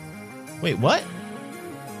 Wait, what?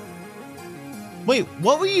 Wait,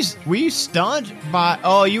 what were you stunned by?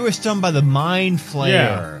 Oh, you were stunned by the mind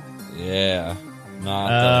flayer. Yeah.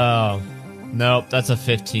 Oh. Nope, that's a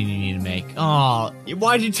 15 you need to make. Oh,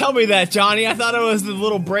 why'd you tell me that, Johnny? I thought it was the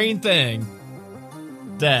little brain thing.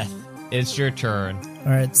 Death, it's your turn.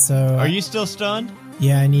 All right, so Are you still stunned?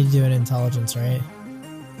 Yeah, I need to do an intelligence, right?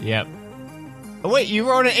 Yep. Oh, wait, you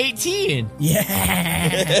rolled an 18. Yeah.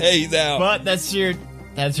 He's out. But that's your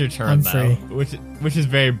turn, I'm though. free. Which is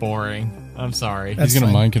very boring. I'm sorry. That's He's going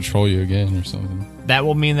to fine. mind control you again or something. That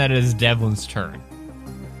will mean that it is Devlin's turn.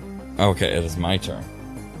 Okay, it is my turn.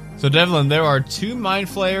 So, Devlin, there are 2 mind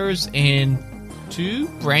flayers and 2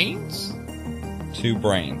 brains? 2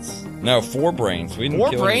 brains. No, 4 brains. We didn't 4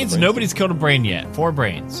 kill any of brains? the Nobody's killed a brain yet. 4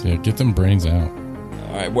 brains. Yeah, get them brains out.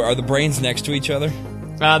 All right, are the brains next to each other?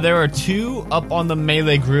 There are 2 up on the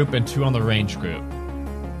melee group and 2 on the range group.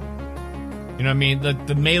 You know what I mean?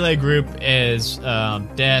 The melee group is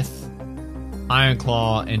Death,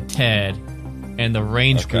 Ironclaw, and Ted, and the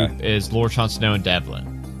range group is Lord Jon Snow and Devlin.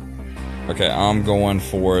 Okay, I'm going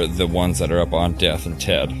for the ones that are up on Death and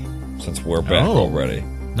Ted, since we're back already.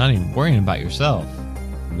 Not even worrying about yourself.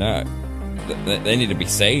 No, they need to be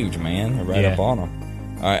saved, man. They're right up on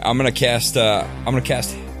them. All right, I'm gonna cast. Oh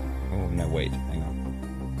no, wait, hang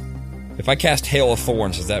on. If I cast Hail of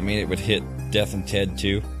Thorns, does that mean it would hit Death and Ted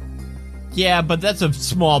too? Yeah, but that's a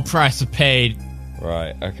small price to pay.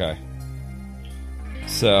 Right. Okay.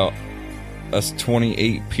 So that's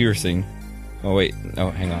 28 piercing. Oh wait,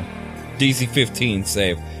 no, hang on. DC 15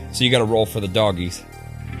 save. So you got to roll for the doggies.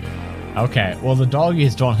 Okay, well, the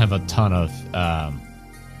doggies don't have a ton of...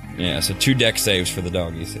 Yeah, so 2 deck saves for the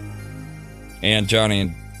doggies. And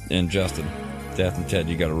Johnny and Justin, Death and Ted,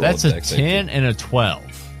 you got to roll That's a a deck 10 and a 12.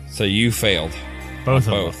 So you failed. Both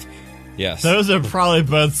of Both. them. Yes. Those are probably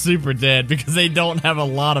both super dead because they don't have a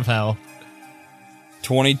lot of health.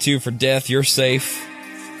 22 for Death, you're safe.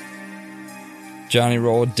 Johnny,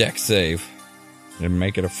 roll a deck save. And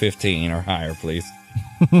make it a 15 or higher, please.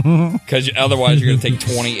 Because otherwise you're going to take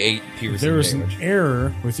 28 piercing There was damage. an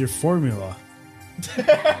error with your formula.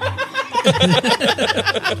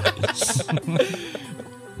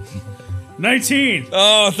 19.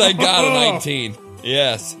 Oh, thank God, a 19.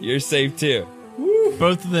 Yes, you're safe too.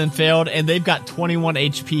 Both of them failed, and they've got 21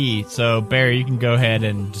 HP. So, Barry, you can go ahead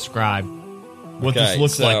and describe what this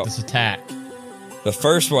looks like, this attack. The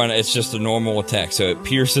first one, it's just a normal attack, so it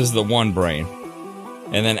pierces the one brain.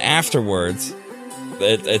 And then afterwards,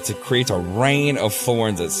 it creates a rain of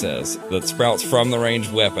thorns, it says, that sprouts from the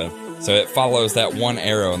ranged weapon. So it follows that one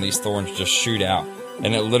arrow, and these thorns just shoot out.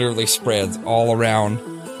 And it literally spreads all around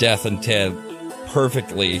Death and Ted,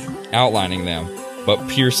 perfectly outlining them, but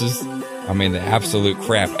pierces, the absolute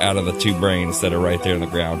crap out of the 2 brains that are right there on the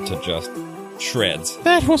ground to just shreds.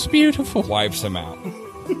 That was beautiful. Wipes them out.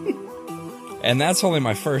 And that's only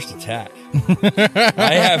my first attack.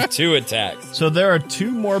 I have 2 attacks. So there are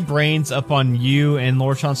 2 more brains up on you and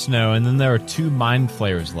Lord Jon Snow, and then there are 2 mind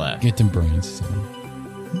flayers left. Get them brains,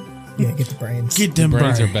 son. Yeah, get the brains. Get them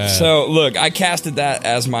Brains are bad. So, look, I casted that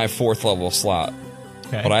as my 4th level slot.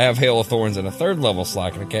 Okay. But I have Hail of Thorns in a 3rd level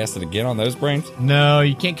slot. Can I cast it again on those brains? No,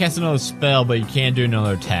 you can't cast another spell, but you can do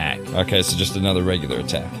another attack. Okay, so just another regular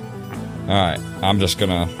attack. Alright, I'm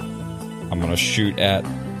gonna shoot at...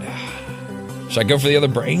 Should I go for the other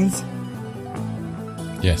brains?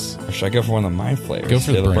 Yes. Or should I go for one of the mind flayers? Go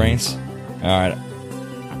for the other brains. Alright.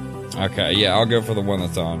 Okay, yeah, I'll go for the one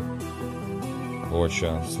that's on Lord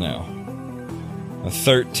Jon Snow. A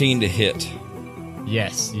 13 to hit.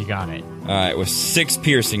 Yes, you got it. Alright, with 6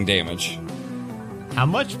 piercing damage. How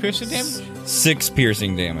much piercing damage? 6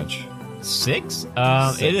 piercing damage. 6?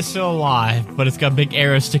 It is still alive, but it's got big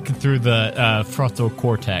arrows sticking through the frontal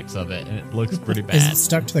cortex of it, and it looks pretty bad. Is it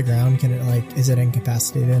stuck to the ground? Is it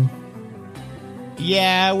incapacitated?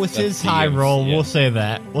 Yeah, with his high DMs, roll, yeah. we'll say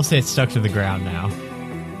that. We'll say it's stuck to the ground now.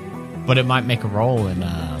 But it might make a roll and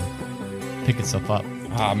pick itself up.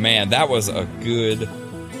 Oh, man, that was a good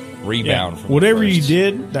rebound. From Whatever the you first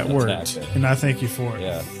did, that attack worked. there. And I thank you for it.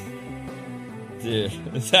 Yeah. Dude,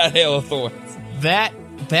 that hail of thorns. That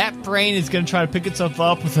brain is going to try to pick itself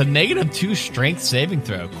up with a -2 strength saving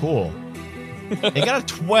throw. Cool. It got a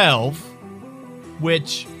 12,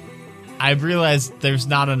 which I realized there's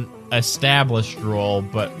not an established roll,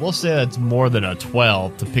 but we'll say that's more than a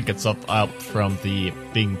 12 to pick itself up from the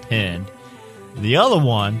being pinned. The other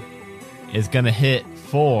one is going to hit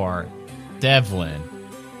for Devlin.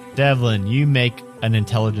 Devlin, you make an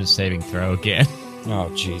intelligence saving throw again. Oh,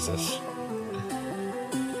 Jesus.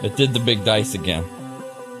 It did the big dice again.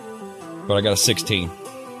 But I got a 16.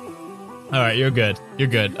 All right, you're good. You're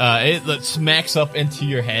good. It smacks up into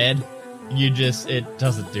your head. It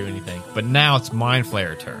doesn't do anything. But now it's Mind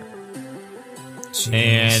Flayer turn. Jeez.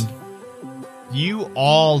 And you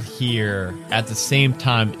all hear at the same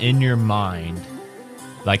time in your mind,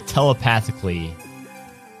 like telepathically,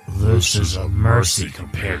 This is a mercy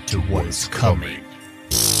compared to what is coming.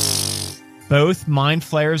 both Mind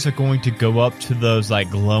Flayers are going to go up to those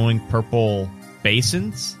like glowing purple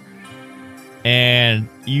basins. And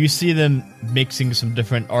you see them mixing some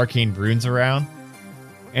different arcane runes around.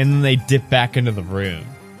 And then they dip back into the room.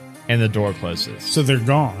 And the door closes. So they're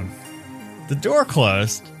gone. The door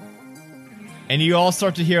closed. And you all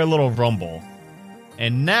start to hear a little rumble.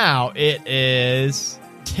 And now it is...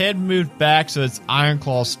 Ted moved back, so it's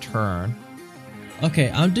Ironclaw's turn.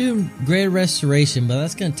 Okay, I'm doing Greater Restoration, but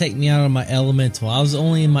that's going to take me out of my elemental. I was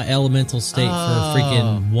only in my elemental state for a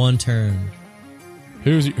freaking 1 turn.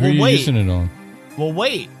 Who are you wait. using it on? Well,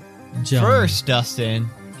 wait. John. First, Dustin,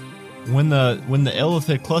 when the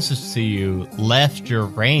illithid closest to you left your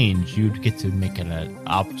range, you'd get to make an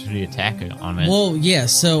opportunity attack on it. Well, yeah,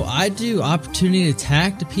 so I do opportunity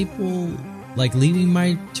attack to people, like, leaving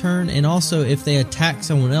my turn, and also if they attack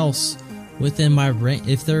someone else within my range,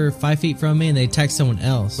 if they're 5 feet from me and they attack someone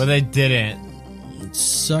else. But they didn't.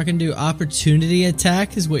 So I can do opportunity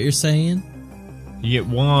attack, is what you're saying? You get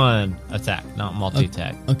 1 attack, not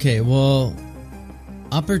multi-attack. Okay, well,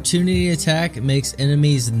 opportunity attack makes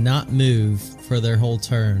enemies not move for their whole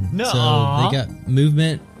turn. No. So they got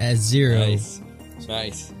movement at 0.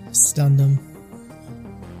 Nice. Stunned them.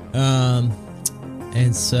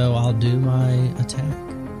 And so I'll do my attack.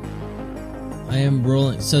 I am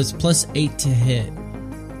rolling, so it's +8 to hit.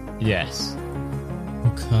 Yes.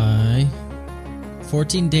 Okay.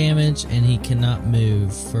 14 damage, and he cannot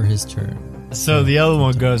move for his turn. So the other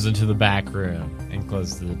one goes into the back room and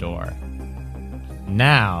closes the door.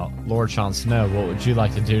 Now, Lord Jon Snow, what would you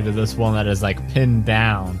like to do to this one that is like pinned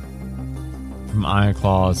down from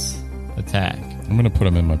Ironclaw's attack? I'm going to put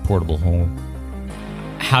him in my portable hole.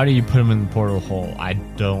 How do you put him in the portal hole? I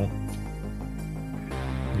don't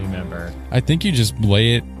remember. I think you just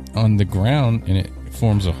lay it on the ground and it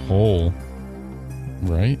forms a hole,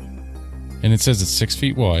 right? And it says it's 6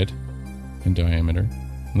 feet wide in diameter,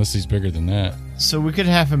 unless he's bigger than that. So we could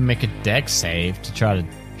have him make a dex save to try to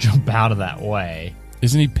jump out of that way.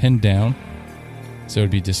 Isn't he pinned down? So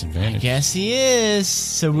it'd be I disadvantage. guess he is.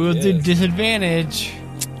 So we'll do disadvantage.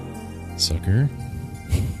 Sucker.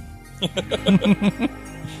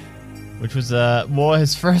 Which was well,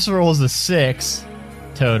 his first roll was a 6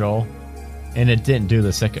 total, and it didn't do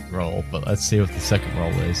the second roll. But let's see what the second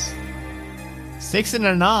roll is. 6 and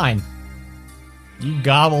a 9. You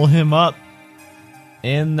gobble him up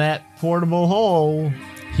in that portable hole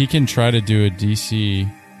He can try to do a DC.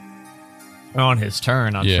 on his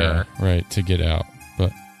turn. I'm sure, right, to get out.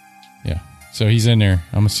 But yeah, so he's in there.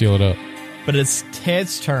 I'm gonna seal it up. but it's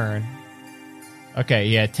Ted's turn. Okay,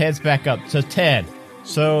 yeah, Ted's back up. So Ted.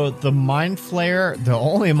 So the Mind Flayer, the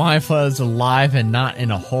only Mind Flayer that's alive and not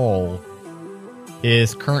in a hole,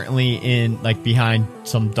 is currently in like behind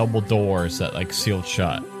some double doors that like sealed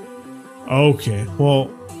shut. Okay. Well,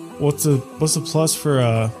 what's the plus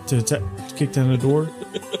for to kick down the door?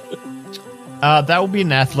 That will be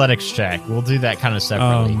an athletics check. We'll do that kind of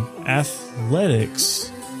separately.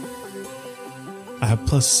 Athletics. I have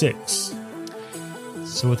 +6.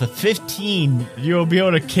 So with a 15, you'll be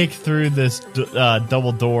able to kick through this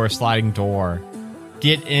double door, sliding door,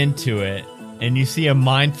 get into it, and you see a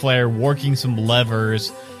Mind Flayer working some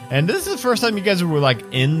levers. And this is the first time you guys were like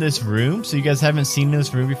in this room, so you guys haven't seen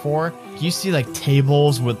this room before. You see like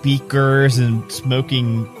tables with beakers and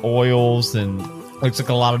smoking oils, and looks like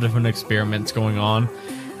a lot of different experiments going on.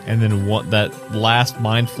 And then that last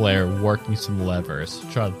Mind Flayer working some levers.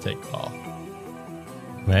 Try to take off.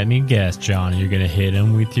 Let me guess, John, you're going to hit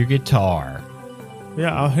him with your guitar.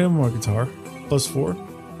 Yeah, I'll hit him with my guitar. +4.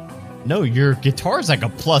 No, your guitar's like a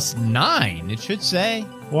 +9, it should say.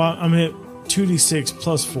 Well, I'm hit 2d6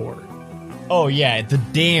 +4. Oh, yeah, the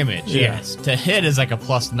damage, Yeah. yes. To hit is like a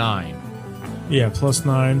 +9. Yeah,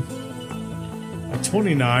 +9. A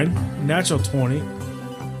 29. Natural 20.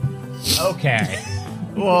 Okay.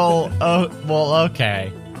 well,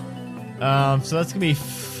 okay. So that's gonna be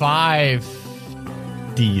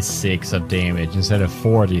 5d6 of damage instead of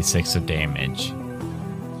 4d6 of damage.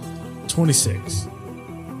 26.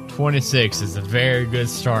 26 is a very good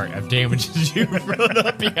start of damages you run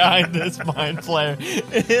up behind this mind flayer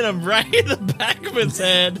and hit him right in the back of his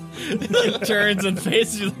head. It turns and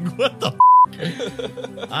faces you like, what the f?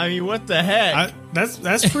 I mean, what the heck?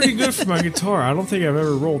 That's pretty good for my guitar. I don't think I've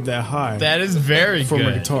ever rolled that high. That is very for good.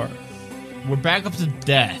 my guitar. We're back up to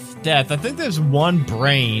Death. Death, I think there's one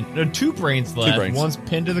brain. There are 2 brains left. brains. One's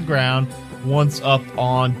pinned to the ground, one's up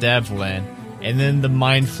on Devlin. And then the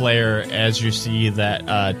mind flayer, as you see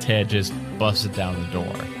that Ted just busted down the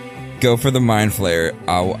door. Go for the mind flayer.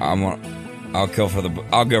 I'll go for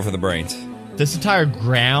the brains. This entire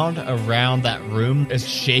ground around that room is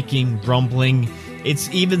shaking, rumbling. It's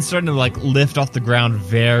even starting to like lift off the ground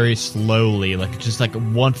very slowly, like just like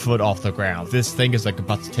 1 foot off the ground. This thing is like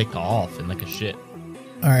about to take off and like a shit.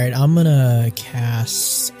 All right, I'm gonna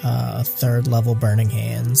cast a 3rd level Burning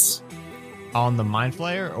Hands On the mind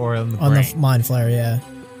flayer or on the on brain? the Mind Flayer. Yeah.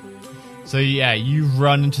 So yeah, you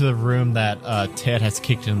run into the room that Ted has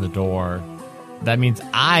kicked in the door. That means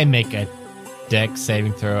I make a dex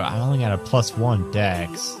saving throw. I only got a +1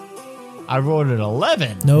 dex. I rolled an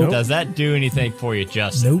 11. Nope. Does that do anything for you,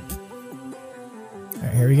 Justin? Nope. All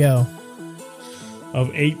right, here we go.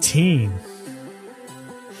 Of 18.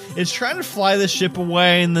 It's trying to fly the ship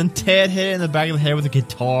away, and then Ted hit it in the back of the head with a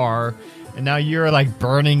guitar, and now you're like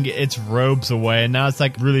burning its robes away, and now it's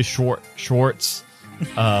like really short shorts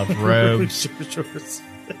of robes.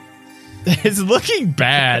 It's looking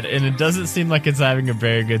bad, and it doesn't seem like it's having a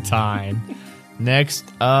very good time. Next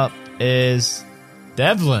up is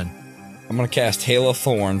Devlin. I'm gonna cast Hail of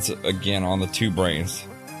Thorns again on the 2 brains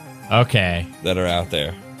Okay. that are out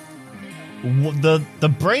there.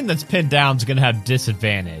 The brain that's pinned down is going to have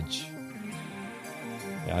disadvantage.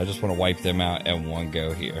 Yeah, I just want to wipe them out in one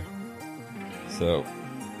go here. So,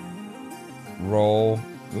 roll.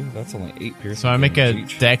 Ooh, that's only 8 piercing. So I make a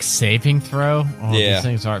damage each. dex saving throw? Oh, Yeah. These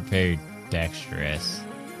things aren't very dexterous.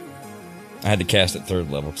 I had to cast at 3rd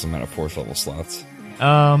level because I'm out of 4th level slots.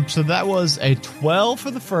 So that was a 12 for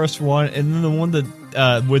the first one, and then the one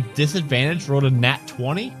that with disadvantage rolled a nat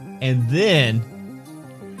 20, and then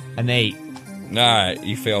an 8. Alright,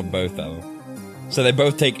 you failed both of them. So they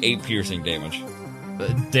both take 8 piercing damage.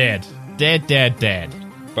 Dead. Dead.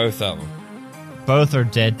 Both of them. Both are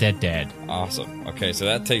dead. Awesome. Okay, so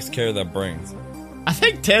that takes care of the brains. I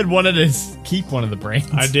think Ted wanted to keep one of the brains.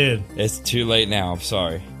 I did. It's too late now. I'm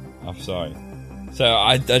sorry. So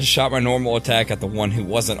I just shot my normal attack at the one who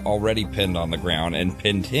wasn't already pinned on the ground and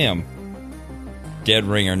pinned him, dead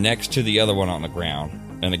ringer, next to the other one on the ground.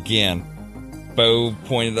 And again, bow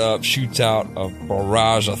pointed up, shoots out a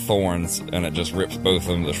barrage of thorns, and it just rips both of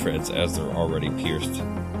them to shreds as they're already pierced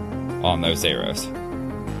on those arrows.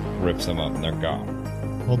 Rips them up and they're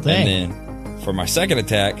gone. Well, dang. And then for my second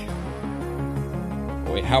attack,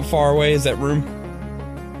 wait, how far away is that room?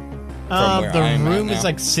 From where The I am at room is now?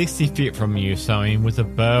 like 60 feet from you, so I mean, with a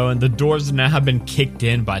bow, and the doors now have been kicked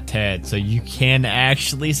in by Ted, so you can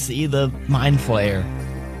actually see the mind flayer.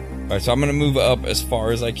 Alright, so I'm gonna move up as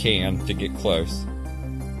far as I can to get close.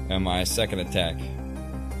 And my second attack.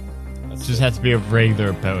 It just has to be a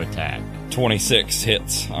regular bow attack. 26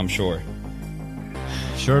 hits, I'm sure.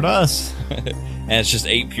 Sure does. And it's just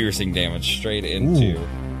 8 piercing damage straight into.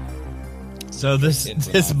 So this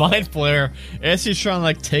Into this my mind flare, as he's trying to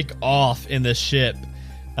like take off in the ship,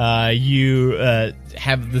 you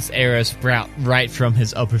have this arrow sprout right from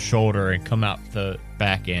his upper shoulder and come out the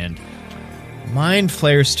back end. Mind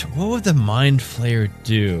flares. What would the mind flare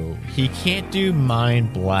do? He can't do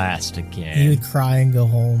mind blast again. He would cry and go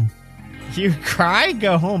home. He would cry,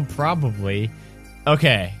 go home, probably.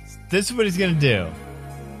 Okay, this is what he's gonna do.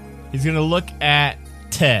 He's gonna look at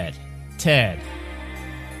Ted. Ted,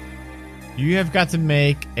 you have got to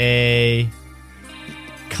make a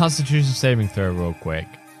Constitution saving throw real quick.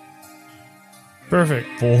 Perfect.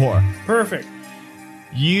 4. Perfect.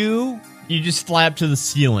 You just fly up to the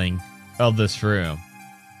ceiling of this room.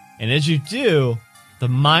 And as you do, the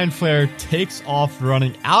mind flare takes off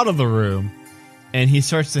running out of the room, and he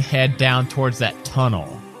starts to head down towards that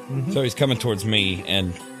tunnel. So he's coming towards me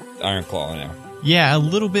and Ironclaw now. Yeah, a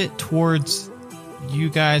little bit towards you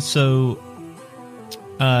guys. So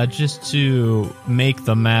just to make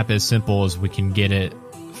the map as simple as we can get it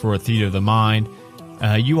for a theater of the mind,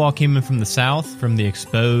 you all came in from the south, from the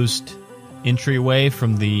exposed entryway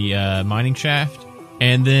from the mining shaft.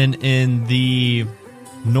 And then in the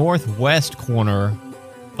northwest corner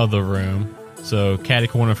of the room, so catty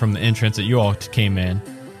corner from the entrance that you all came in,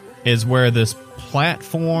 is where this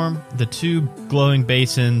platform, the two glowing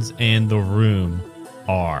basins, and the room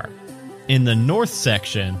are. In the north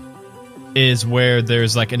section is where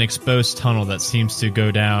there's like an exposed tunnel that seems to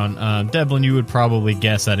go down. Devlin, you would probably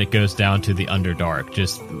guess that it goes down to the Underdark,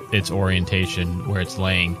 just its orientation where it's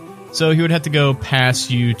laying. So he would have to go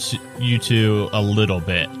past you two a little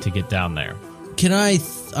bit to get down there. Can I?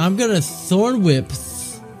 I'm gonna Thorn Whip.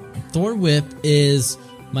 Thorn Whip is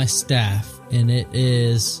my staff, and it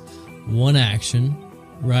is one action,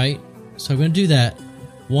 right? So I'm gonna do that.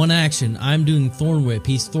 One action. I'm doing Thorn Whip.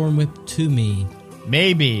 He's Thorn Whip to me.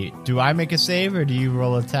 Maybe. Do I make a save or do you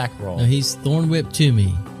roll an attack roll? No, he's Thorn Whip to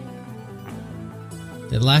me.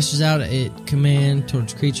 It lashes out at command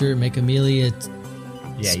towards creature. Make a melee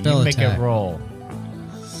spell you make attack. a roll.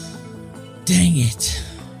 Dang it.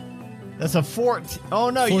 That's a 14.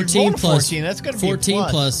 Oh, no, 14 you rolled plus 14. That's going to be 14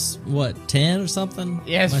 plus, what, 10 or something?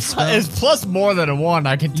 Yeah, My spell? it's plus more than a 1.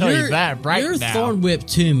 I can tell you that right you're now. Thorn Whip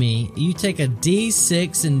to me. You take a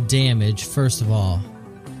D6 in damage, first of all.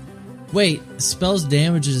 Wait, spell's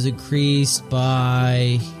damage is increased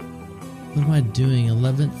by... What am I doing?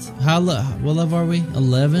 11th? What level are we?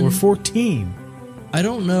 11? We're 14. I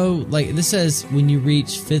don't know. Like, this says when you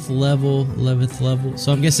reach 5th level, 11th level.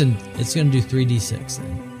 So I'm guessing it's going to do 3d6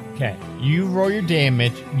 then. Okay, you roll your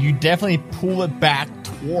damage. You definitely pull it back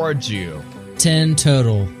towards you. 10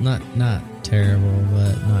 total. Not terrible,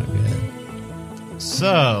 but not good.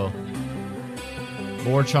 So,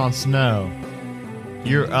 Lord Jon Snow,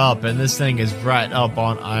 you're up, and this thing is right up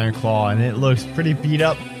on Ironclaw, and it looks pretty beat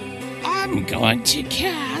up. I'm going to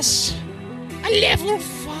cast a level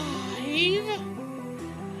 5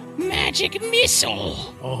 magic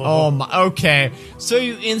missile. Oh my, okay. So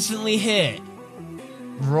you instantly hit.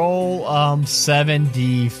 Roll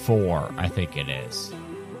 7d4, I think it is.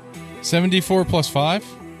 74 plus 5?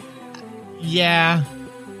 Yeah.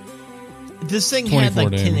 This thing had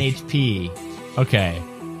like 10 damage. HP. Okay.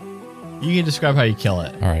 You can describe how you kill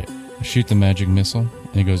it. Alright. I shoot the magic missile,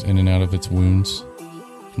 and it goes in and out of its wounds,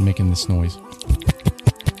 making this noise.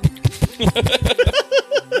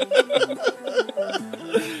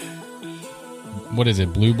 What is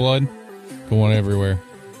it? Blue blood? Going everywhere.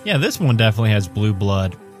 Yeah, this one definitely has blue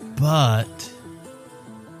blood, but...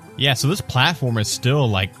 Yeah, so this platform is still,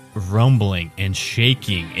 like, rumbling and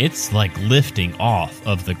shaking. It's, like, lifting off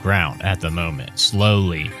of the ground at the moment,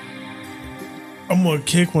 slowly. I'm going to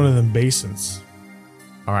kick one of them basins.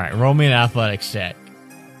 All right, roll me an athletics check.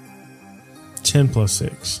 10 plus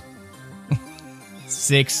 6.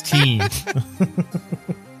 16.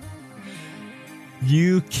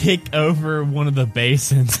 You kick over one of the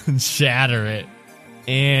basins and shatter it.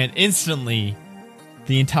 And instantly,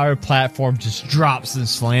 the entire platform just drops and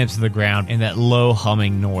slams to the ground, and that low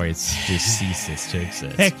humming noise just ceases to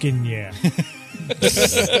exist. Heckin' yeah.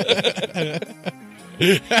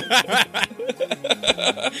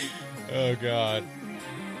 Oh, God.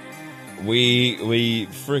 We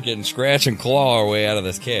freaking scratch and claw our way out of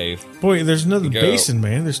this cave. Boy, there's another Go. basin,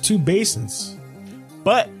 man. There's 2 basins.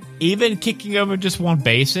 But even kicking over just one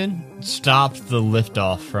basin stopped the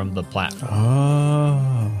liftoff from the platform.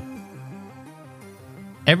 Oh.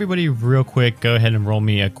 Everybody, real quick, go ahead and roll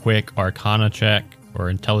me a quick Arcana check, or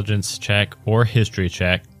Intelligence check, or History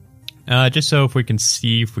check. Just so if we can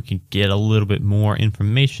see if we can get a little bit more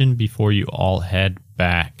information before you all head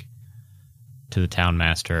back to the Town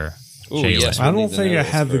Master. Ooh, Jalen. yes. I don't need to think know I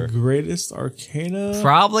this have the for- greatest Arcana.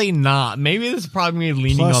 Probably not. Maybe this is probably me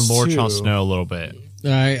leaning Plus on Lord 2. Jon Snow a little bit.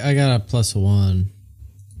 I got a plus 1.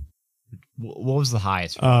 What was the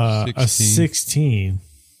highest? A 16.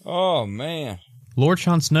 Oh, man. Lord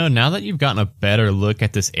Jon Snow, now that you've gotten a better look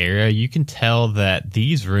at this area, you can tell that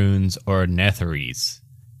these runes are Netherese.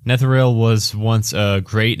 Netheril was once a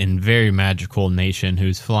great and very magical nation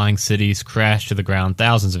whose flying cities crashed to the ground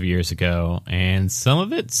thousands of years ago, and some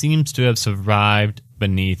of it seems to have survived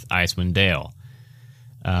beneath Icewind Dale.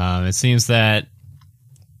 It seems that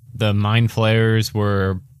the mind flayers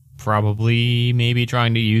were probably maybe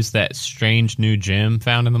trying to use that strange new gem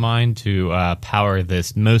found in the mine to power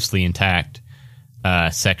this mostly intact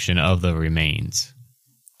section of the remains.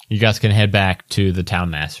 You guys can head back to the Town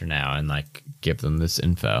Master now and like give them this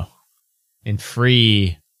info and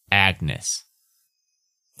free Agnes.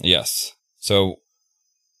 Yes. So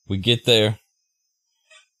we get there,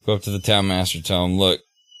 go up to the Town Master, tell him, look,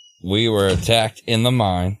 we were attacked in the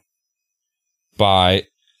mine by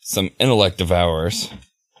some intellect devourers,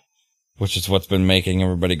 which is what's been making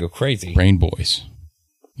everybody go crazy. Brain boys.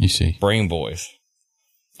 You see. Brain boys.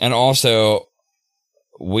 And also,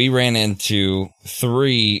 we ran into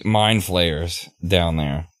 3 mind flayers down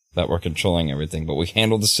there that were controlling everything, but we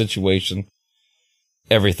handled the situation.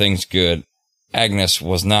 Everything's good. Agnes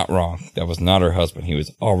was not wrong. That was not her husband. He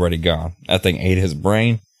was already gone. That thing ate his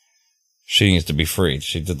brain. She needs to be freed.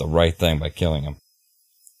 She did the right thing by killing him.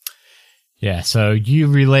 Yeah, so you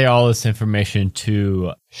relay all this information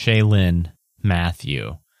to Shaylin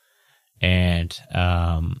Matthew. And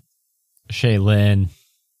Shaylin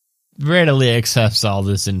readily accepts all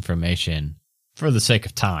this information for the sake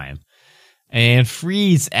of time and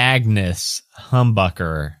frees Agnes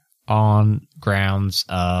Humbucker on grounds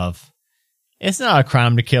of it's not a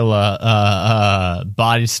crime to kill a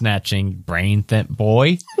body snatching brain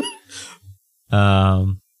boy.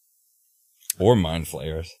 Or mind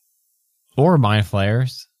flayers. Or mind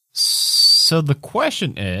flayers. So the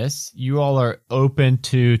question is, you all are open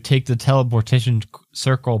to take the teleportation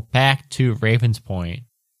circle back to Raven's Point.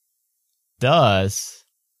 Does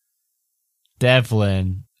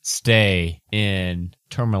Devlin stay in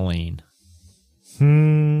Termalaine?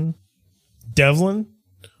 Devlin,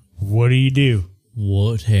 what do you do?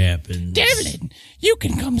 What happens? Devlin, you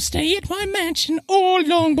can come stay at my mansion or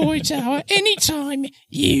Longboy Tower anytime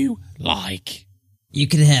you like. You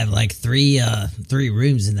could have like three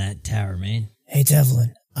rooms in that tower, man. Hey,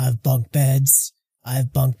 Devlin, I have bunk beds. I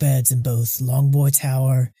have bunk beds in both Longboy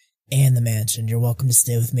Tower and the mansion. You're welcome to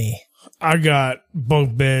stay with me. I got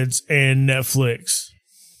bunk beds and Netflix.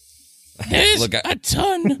 There's a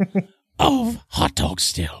ton of hot dogs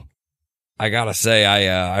still. I gotta say,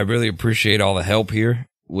 I really appreciate all the help here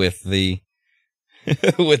with the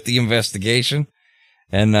with the investigation,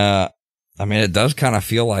 and I mean, it does kind of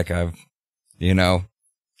feel like I've,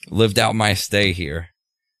 lived out my stay here.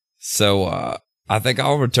 So I think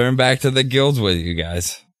I'll return back to the guilds with you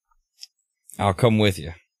guys. I'll come with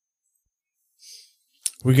you.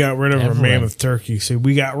 We got rid of our mammoth turkey, so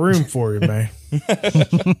we got room for you, man.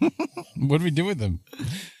 What do we do with them?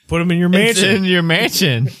 Put them in your mansion. It's in your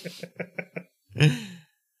mansion.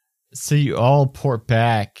 So you all port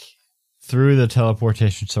back through the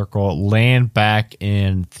teleportation circle, land back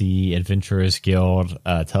in the Adventurers Guild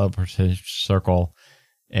teleportation circle,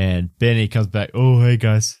 and Benny comes back. Oh, hey,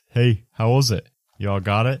 guys. Hey, how was it? Y'all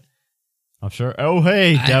got it? I'm sure. Oh,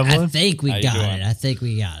 hey, Devlin. I think we got it. I think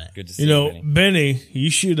we got it. Good to see you, Benny, you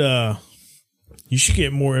should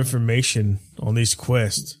get more information on these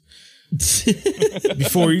quests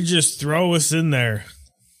before you just throw us in there.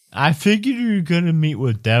 I figured you were going to meet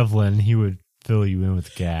with Devlin. He would fill you in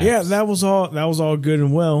with gas. Yeah, that was all good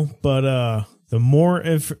and well, but the more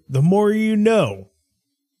you know,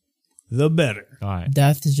 the better. All right.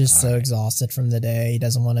 Death is just so exhausted from the day. He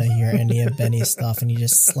doesn't want to hear any of Benny's stuff, and he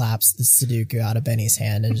just slaps the Sudoku out of Benny's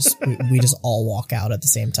hand, and we just all walk out at the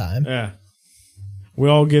same time. Yeah. We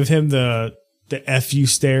all give him the FU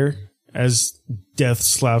stare as Death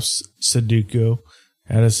slaps Sudoku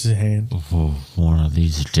out of his hand. One of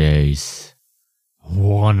these days.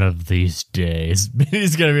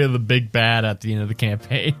 Benny's going to be the big bad at the end of the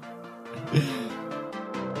campaign.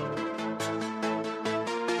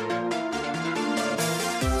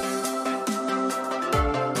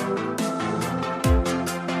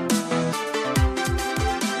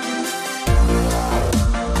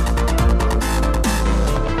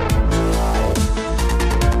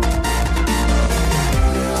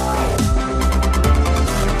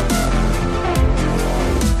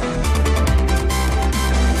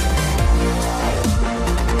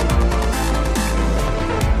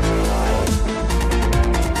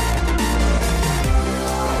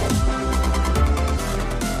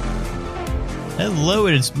 Hello,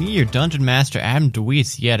 it is me, your Dungeon Master, Adam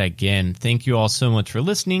DeWeese, yet again. Thank you all so much for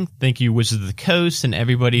listening. Thank you, Wizards of the Coast, and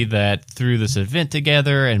everybody that threw this event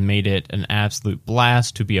together and made it an absolute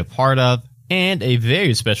blast to be a part of. And a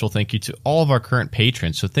very special thank you to all of our current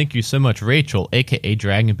patrons. So thank you so much, Rachel, aka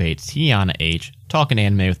Dragonbait, Tiana H, Talking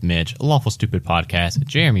Anime with Mitch, Lawful Stupid Podcast,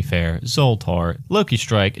 Jeremy Fair, Zoltar, Loki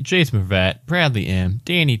Strike, Jason Pravat, Bradley M,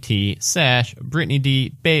 Danny T, Sash, Brittany D,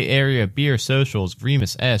 Bay Area Beer Socials,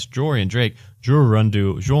 Remus S, Jorian Drake, Drew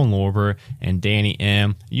Rundu, Joel Lorber, and Danny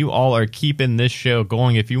M. You all are keeping this show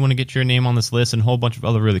going. If you want to get your name on this list and a whole bunch of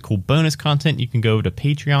other really cool bonus content, you can go to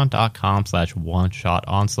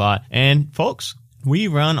patreon.com/one-shot-onslaught. And folks, we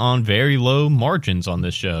run on very low margins on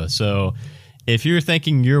this show. So if you're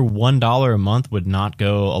thinking your $1 a month would not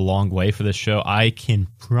go a long way for this show, I can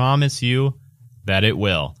promise you that it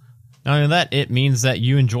will. Not only that, it means that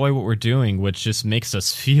you enjoy what we're doing, which just makes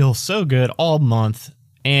us feel so good all month.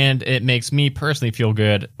 And it makes me personally feel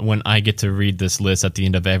good when I get to read this list at the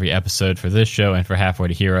end of every episode for this show and for Halfway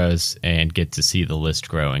to Heroes and get to see the list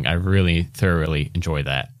growing. I really thoroughly enjoy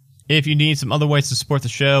that. If you need some other ways to support the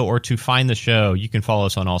show or to find the show, you can follow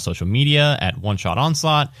us on all social media at One Shot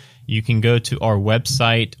Onslaught. You can go to our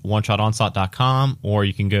website, oneshotonslaught.com, or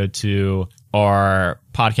you can go to our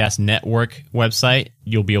podcast network website.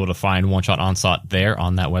 You'll be able to find One Shot Onslaught there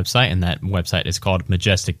on that website, and that website is called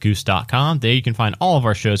majesticgoose.com. There you can find all of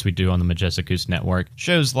our shows we do on the Majestic Goose Network.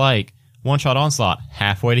 Shows like One Shot Onslaught,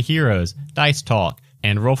 Halfway to Heroes, Dice Talk,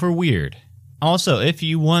 and Roll for Weird. Also, if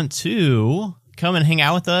you want to come and hang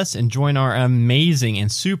out with us and join our amazing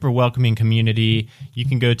and super welcoming community, you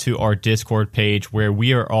can go to our Discord page where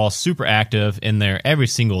we are all super active in there every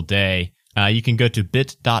single day. You can go to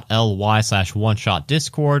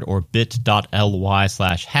bit.ly/oneshotdiscord or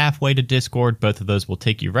bit.ly/halfway-to-discord. Both of those will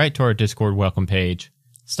take you right to our Discord welcome page.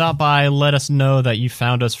 Stop by, let us know that you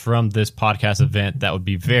found us from this podcast event. That would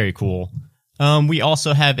be very cool. We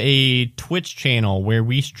also have a Twitch channel where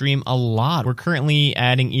we stream a lot. We're currently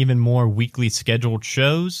adding even more weekly scheduled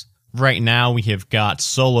shows. Right now, we have got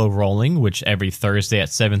Solo Rolling, which every Thursday at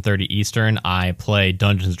 7:30 Eastern, I play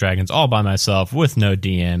Dungeons & Dragons all by myself with no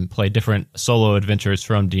DM, play different solo adventures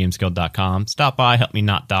from dmsguild.com. Stop by, help me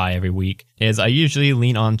not die every week, as I usually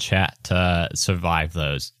lean on chat to survive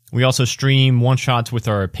those. We also stream one-shots with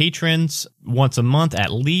our patrons once a month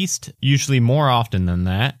at least, usually more often than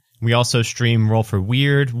that. We also stream Roll for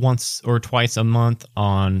Weird once or twice a month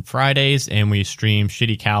on Fridays, and we stream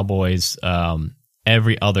Shitty Cowboys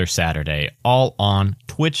every other Saturday, all on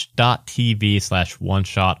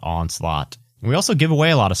twitch.tv/oneshotonslaught. We also give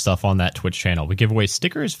away a lot of stuff on that Twitch channel. We give away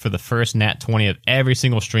stickers for the first Nat 20 of every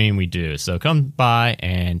single stream we do, so come by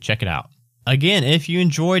and check it out. Again, if you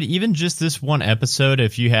enjoyed even just this one episode,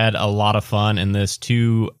 if you had a lot of fun in this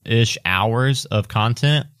 2-ish hours of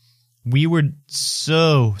content, we would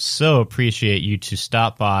so appreciate you to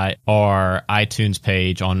stop by our iTunes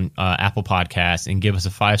page on Apple Podcasts and give us a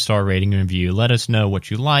 5-star rating and review. Let us know what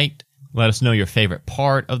you liked. Let us know your favorite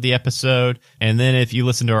part of the episode. And then if you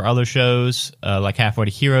listen to our other shows, like Halfway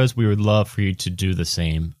to Heroes, we would love for you to do the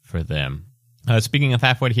same for them. Speaking of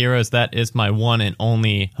Halfway to Heroes, that is my one and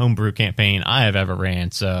only homebrew campaign I have ever ran.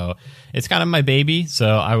 So it's kind of my baby.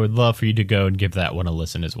 So I would love for you to go and give that one a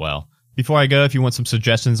listen as well. Before I go, if you want some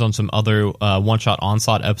suggestions on some other one-shot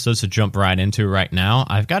onslaught episodes to jump right into right now,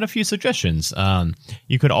 I've got a few suggestions.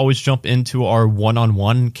 You could always jump into our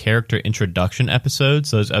one-on-one character introduction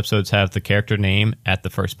episodes. Those episodes have the character name at the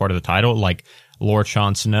first part of the title, like Lord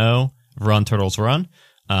Jon Snow, Run Turtles Run,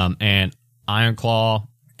 and Ironclaw,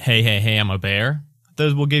 Hey, I'm a bear.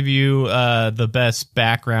 Those will give you the best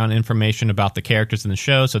background information about the characters in the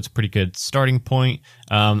show, so it's a pretty good starting point.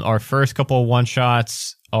 Our first couple of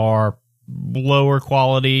one-shots are lower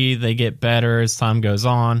quality. They get better as time goes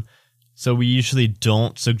on. So we usually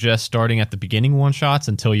don't suggest starting at the beginning one-shots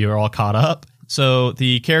until you're all caught up. So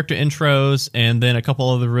the character intros and then a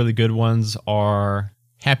couple of the really good ones are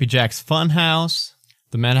Happy Jack's Funhouse,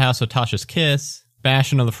 The Madhouse of Tasha's Kiss,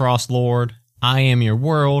 Bastion of the Frost Lord, I Am Your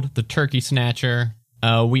World, The Turkey Snatcher.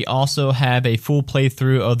 We also have a full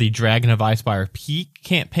playthrough of the Dragon of Icespire Peak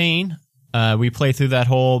campaign. We play through that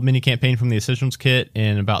whole mini campaign from the Essentials Kit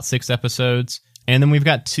in about 6 episodes. And then we've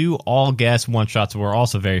got 2 all-guest one-shots that were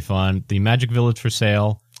also very fun. The Magic Village for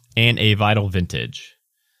Sale and A Vital Vintage.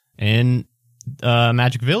 In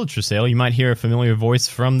Magic Village for Sale, you might hear a familiar voice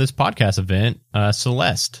from this podcast event,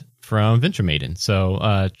 Celeste from Venture Maiden.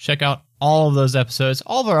 So check out all of those episodes,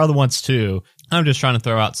 all of our other ones too. I'm just trying to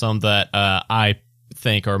throw out some that I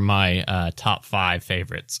think are my top 5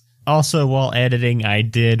 favorites. Also, while editing, I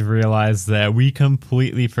did realize that we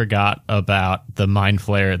completely forgot about the mind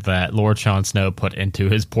flare that Lord Jon Snow put into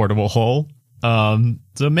his portable hole.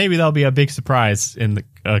 So maybe that'll be a big surprise in the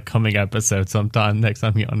coming episode sometime next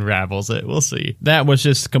time he unravels it. We'll see. That was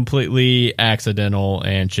just completely accidental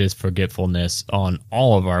and just forgetfulness on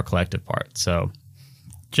all of our collective parts. So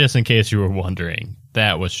just in case you were wondering,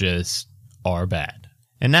 that was just our bad.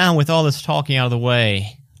 And now with all this talking out of the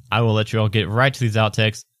way, I will let you all get right to these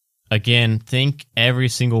outtakes. Again, thank every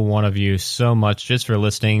single one of you so much just for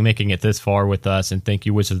listening, making it this far with us, and thank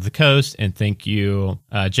you Wizards of the Coast, and thank you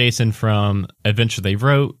Jason from Adventure They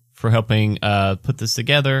Wrote for helping put this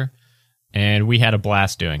together, and we had a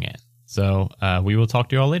blast doing it. So we will talk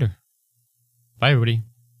to you all later. Bye, everybody.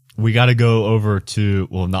 We got to go over to,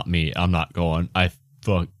 well, not me, I'm not going. I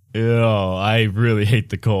really hate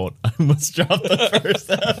the cold. I almost dropped the first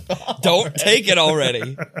F. Don't take it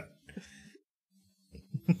already.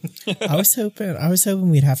 I was hoping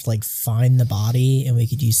we'd have to like find the body and we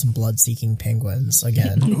could use some blood-seeking penguins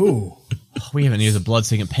again. Ooh. We haven't used a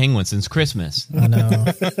blood-singing penguin since Christmas. I know.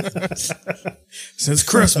 Since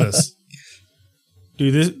Christmas.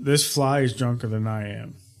 Dude, this fly is drunker than I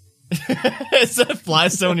am. Is that fly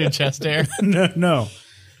still in your chest hair? No.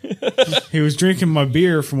 He was drinking my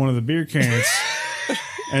beer from one of the beer cans,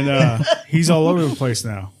 and he's all over the place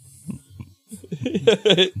now.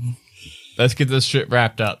 Let's get this shit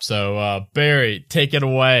wrapped up. So, Barry, take it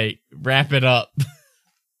away. Wrap it up.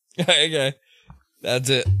 Okay. That's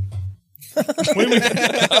it. I'm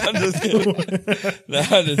just kidding. No,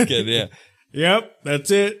 I'm just kidding, yeah. Yep, that's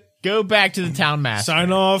it. Go back to the town master.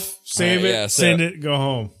 Sign off, save it, send it, go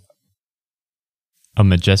home. A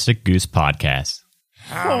Majestic Goose podcast.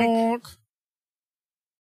 Honk.